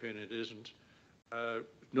my opinion, it isn't.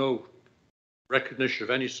 No recognition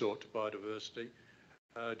of any sort of biodiversity.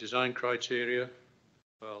 Design criteria,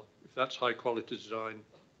 well, if that's high quality design,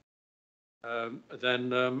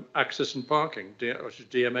 then access and parking, which is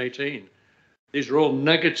DM18. These are all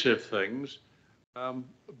negative things,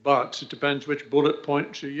 but it depends which bullet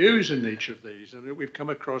point you use in each of these. And we've come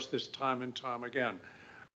across this time and time again.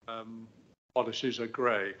 Policies are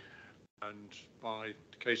grey, and by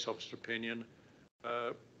the case officer's opinion,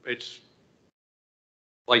 it's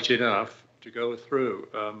light enough to go through.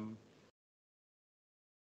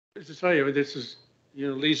 As I say, this is,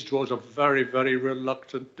 leads towards a very, very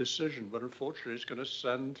reluctant decision, but unfortunately it's going to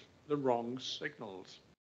send the wrong signals.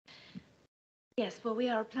 Yes, well, we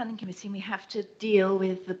are a planning committee and we have to deal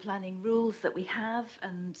with the planning rules that we have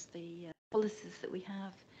and the policies that we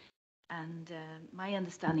have. And my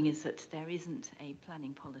understanding is that there isn't a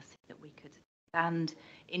planning policy that we could stand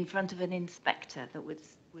in front of an inspector that would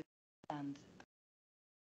stand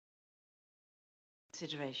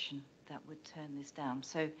consideration that would turn this down.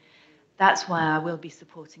 So that's why I will be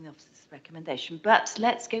supporting the officer's recommendation. But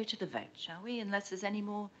let's go to the vote, shall we? Unless there's any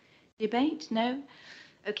more debate? No?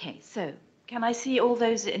 Okay, so can I see all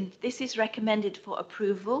those in? This is recommended for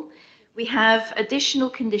approval. We have additional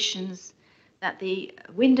conditions that the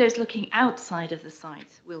windows looking outside of the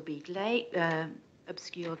site will be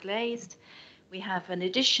obscure glazed. We have an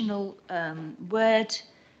additional word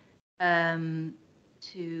on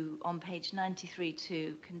page 93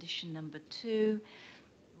 to condition number 2,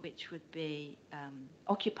 which would be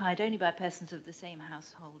occupied only by persons of the same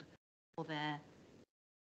household or their.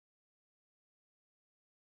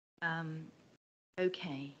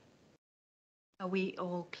 Okay. Are we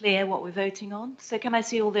all clear what we're voting on? So can I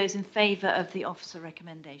see all those in favour of the officer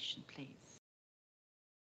recommendation, please?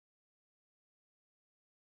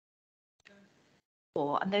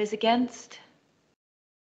 Four. And those against?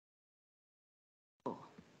 Four.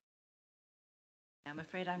 I'm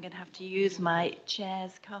afraid I'm going to have to use my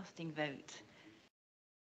chair's casting vote.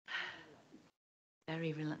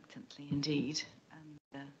 Very reluctantly indeed.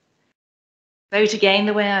 And vote again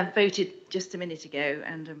the way I voted just a minute ago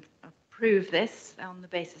and approve this on the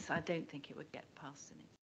basis I don't think it would get past.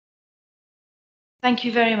 Thank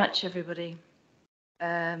you very much, everybody.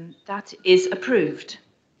 That is approved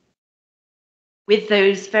with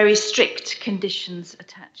those very strict conditions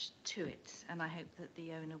attached to it, and I hope that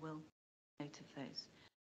the owner will note of those.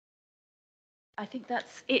 I think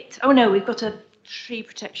that's it. Oh no, we've got a tree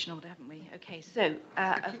protection order, haven't we? Okay, so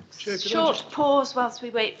a Chair, short pause whilst we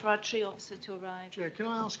wait for our tree officer to arrive. Chair, can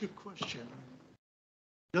I ask a question?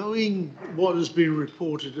 Knowing what has been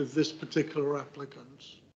reported of this particular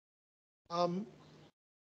applicant, and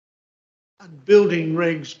building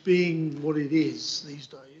regs being what it is these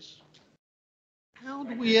days, how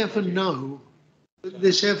do we ever know that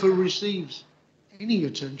this ever receives any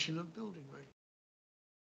attention of building regs?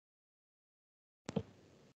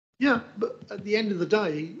 Yeah, but at the end of the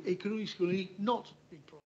day, it could equally not be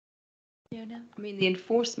proper. I mean, the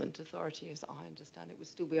enforcement authority, as I understand it, would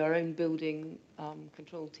still be our own building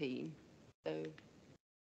control team. So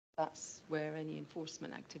that's where any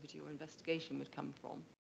enforcement activity or investigation would come from.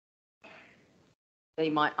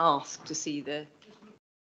 They might ask to see the.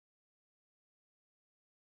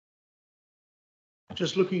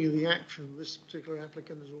 Just looking at the action this particular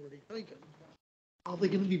applicant has already taken, are they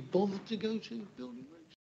going to be bothered to go to building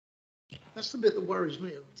regs? That's the bit that worries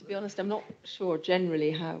me. To be honest, I'm not sure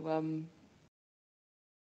generally how.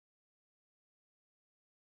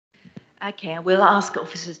 Okay, we'll ask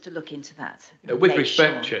officers to look into that. With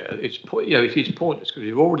respect, Chair, it is pointless because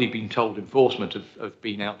we've already been told enforcement have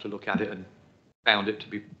been out to look at it and found it to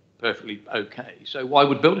be perfectly okay. So why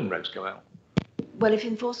would building regs go out? Well, if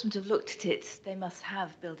enforcement have looked at it, they must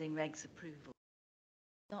have building regs approval.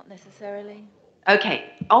 Not necessarily.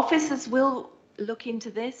 Okay, officers will look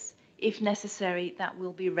into this. If necessary, that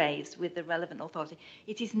will be raised with the relevant authority.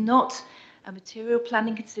 It is not a material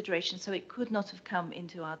planning consideration, so it could not have come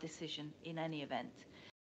into our decision in any event.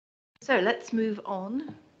 So let's move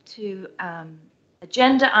on to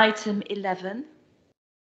agenda item 11,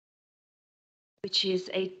 which is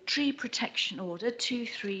a tree protection order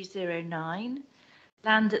 2309,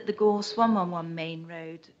 land at the Gorse 111 Main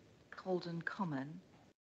Road, Colden Common.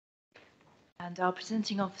 And our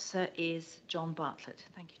presenting officer is John Bartlett.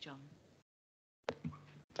 Thank you, John.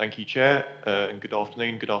 Thank you, Chair, and good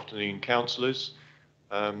afternoon. Good afternoon, councillors.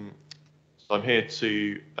 So I'm here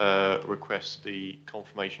to request the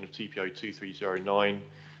confirmation of TPO 2309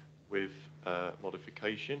 with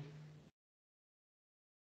modification.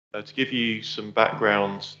 To give you some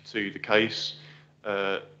background to the case,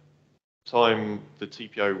 time the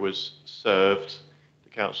TPO was served, the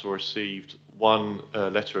council received one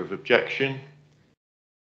letter of objection.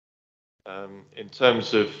 In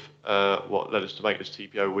terms of what led us to make this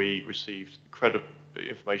TPO, we received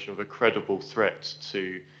information of a credible threat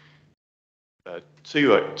to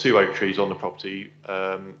two oak trees on the property,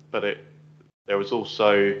 but there was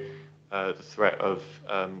also the threat of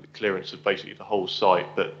clearance of basically the whole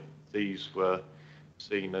site, but these were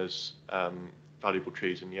seen as valuable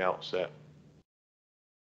trees in the outset.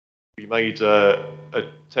 We made a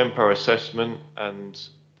temporary assessment, and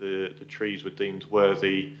the trees were deemed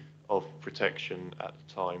worthy of protection at the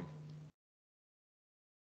time.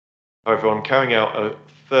 However, on carrying out a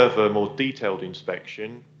further, more detailed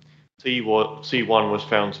inspection, T1 was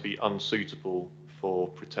found to be unsuitable for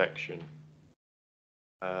protection.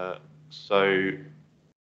 On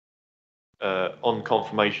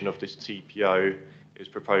confirmation of this TPO, it's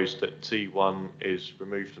proposed that T1 is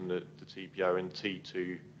removed from the TPO and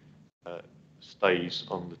T2 stays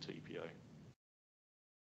on the TPO.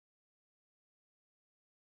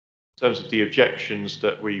 In terms of the objections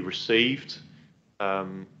that we received,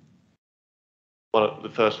 the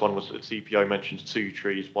first one was that the TPO mentions two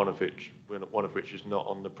trees, one of which is not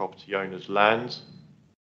on the property owner's land,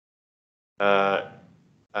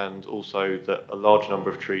 and also that a large number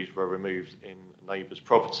of trees were removed in a neighbour's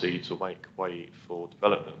property to make way for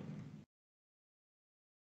development.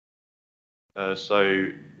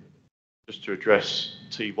 So just to address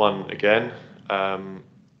T1 again,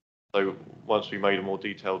 so once we made a more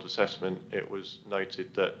detailed assessment, it was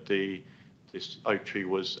noted that this oak tree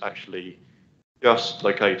was actually just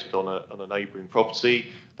located on a neighbouring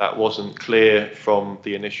property. That wasn't clear from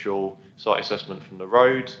the initial site assessment from the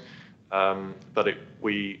road, but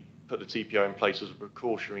we put the TPO in place as a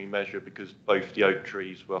precautionary measure because both the oak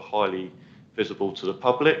trees were highly visible to the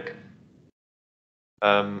public.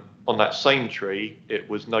 On that same tree, it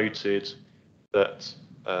was noted that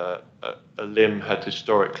a limb had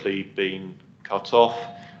historically been cut off,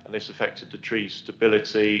 and this affected the tree's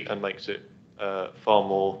stability and makes it far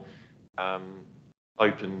more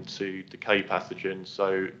open to decay pathogens.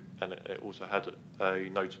 And it also had a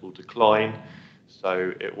notable decline,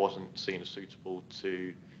 so it wasn't seen as suitable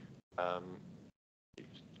to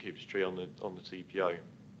keep this tree on the TPO. In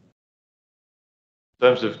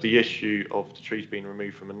terms of the issue of the trees being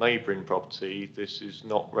removed from a neighbouring property, this is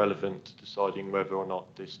not relevant to deciding whether or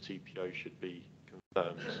not this TPO should be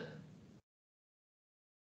confirmed.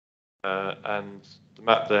 And the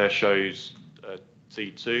map there shows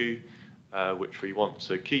T2, which we want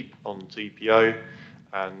to keep on TPO,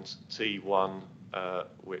 and T1,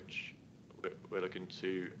 which we're looking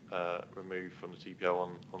to remove from the TPO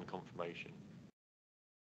on confirmation.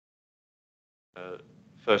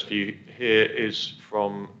 First view here is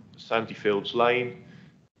from Sandyfields Lane,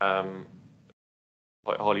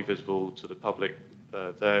 quite highly visible to the public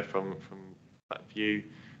there from that view.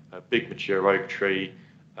 A big mature oak tree,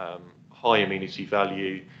 high amenity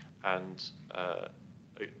value, and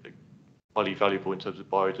highly valuable in terms of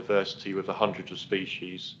biodiversity with the hundreds of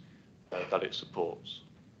species that it supports.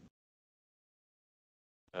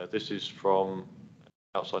 This is from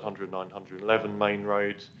outside 109, 111 Main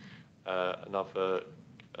Road, another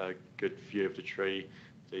good view of the tree.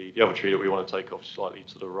 The other tree that we want to take off is slightly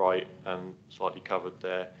to the right and slightly covered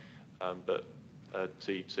there, but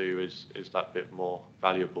T2 is that bit more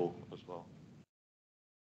valuable as well.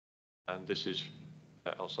 And this is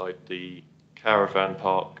outside the caravan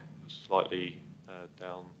park, slightly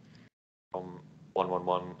down from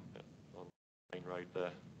 111 on Main Road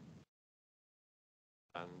there.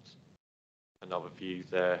 And another view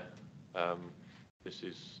there. This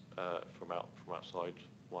is from outside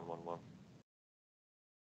 111.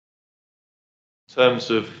 In terms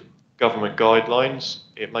of government guidelines,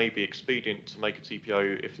 it may be expedient to make a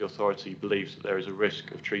TPO if the authority believes that there is a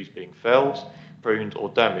risk of trees being felled, pruned or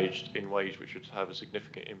damaged in ways which would have a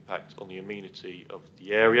significant impact on the amenity of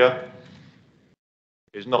the area.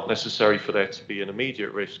 It's not necessary for there to be an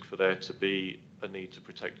immediate risk for there to be a need to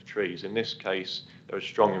protect the trees. In this case, there was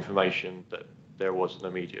strong information that there was an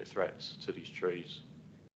immediate threat to these trees,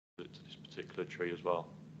 to this particular tree as well.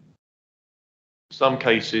 In some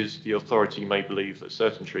cases, the authority may believe that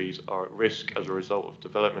certain trees are at risk as a result of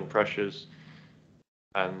development pressures,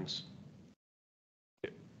 and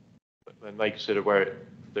then they consider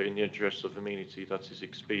that in the interest of amenity that is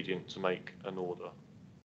expedient to make an order.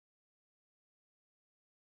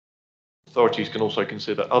 Authorities can also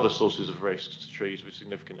consider other sources of risks to trees with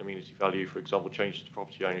significant amenity value, for example, changes to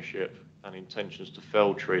property ownership and intentions to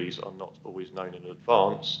fell trees are not always known in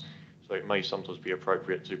advance, so it may sometimes be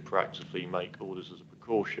appropriate to proactively make orders as a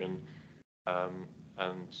precaution,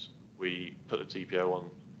 and we put the TPO on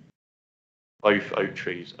both oak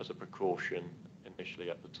trees as a precaution initially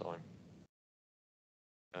at the time.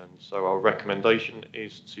 And so our recommendation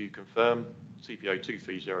is to confirm TPO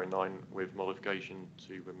 2309 with modification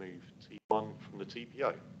to remove T1 from the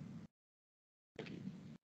TPO. Thank you.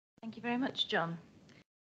 Thank you very much, John.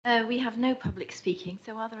 We have no public speaking,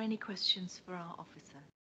 so are there any questions for our officer?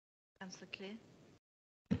 Councillor Clear.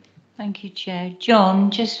 Thank you, Chair.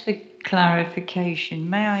 John, just for clarification,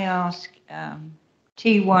 may I ask,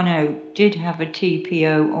 T1 Oak did have a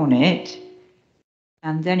TPO on it,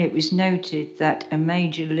 and then it was noted that a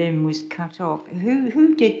major limb was cut off.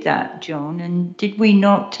 Who did that, John? And did we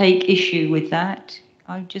not take issue with that?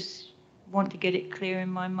 I just want to get it clear in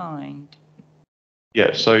my mind.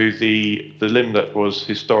 Yeah, so the limb that was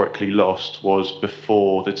historically lost was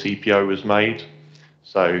before the TPO was made.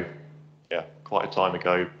 So, yeah, quite a time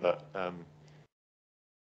ago, but...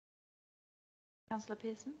 Councillor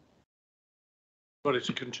Pearson? Well, it's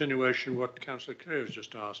a continuation of what Councillor Clear has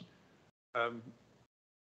just asked.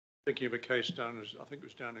 Thinking of a case down, I think it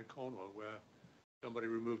was down in Cornwall, where somebody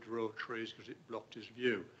removed a row of trees because it blocked his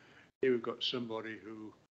view. Here we've got somebody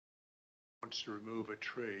who wants to remove a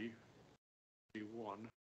tree, T1,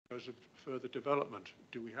 because of further development.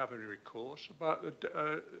 Do we have any recourse about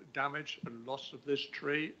the damage and loss of this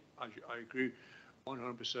tree? I agree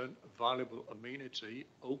 100%, valuable amenity,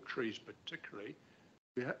 oak trees particularly.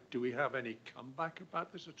 Do we have any comeback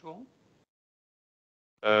about this at all?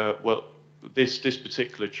 Well, this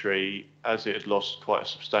particular tree, as it had lost quite a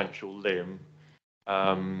substantial limb,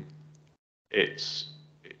 it's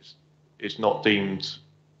not deemed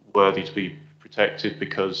worthy to be protected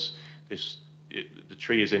because the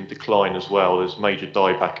tree is in decline as well. There's major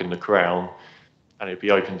dieback in the crown, and it'd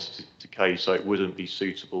be open to decay, so it wouldn't be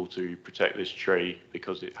suitable to protect this tree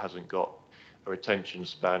because it hasn't got a retention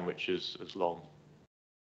span which is as long.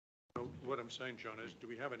 So what I'm saying, John, is do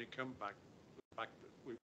we have any comeback for the fact that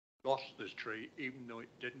we've lost this tree even though it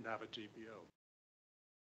didn't have a TPO?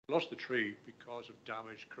 Lost the tree because of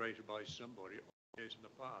damage created by somebody years in the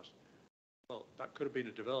past. Well, that could have been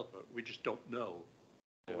a developer. We just don't know.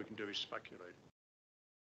 All we can do is speculate.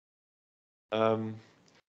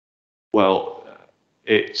 Well,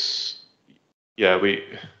 it's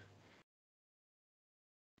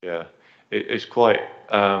it's quite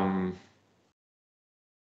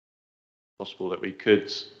possible that we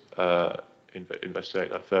could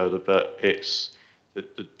investigate that further, but it's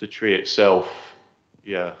the tree itself.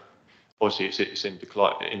 Yeah, obviously it's in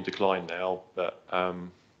decline now, but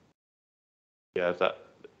yeah, that.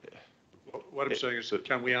 What I'm saying is,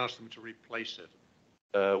 can we ask them to replace it?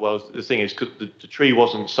 Well, the thing is, the tree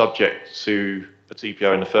wasn't subject to a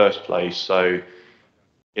TPO in the first place, so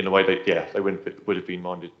in a way, they would have been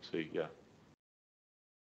minded to, yeah.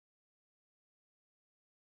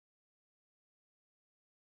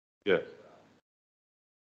 Yeah.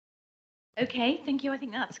 Okay, thank you. I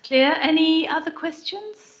think that's clear. Any other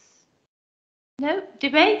questions? No?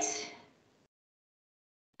 Debate?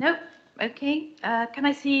 No? Okay. Can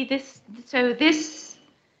I see this? So this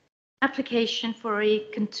application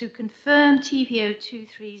to confirm TPO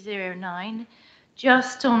 2309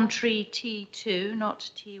 just on tree T2,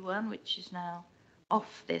 not T1, which is now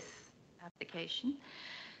off this application.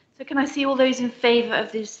 So can I see all those in favour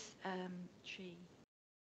of this tree?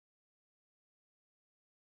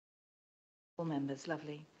 All members,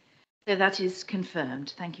 lovely. So that is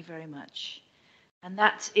confirmed. Thank you very much. And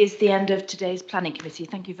that is the end of today's planning committee.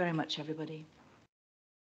 Thank you very much, everybody.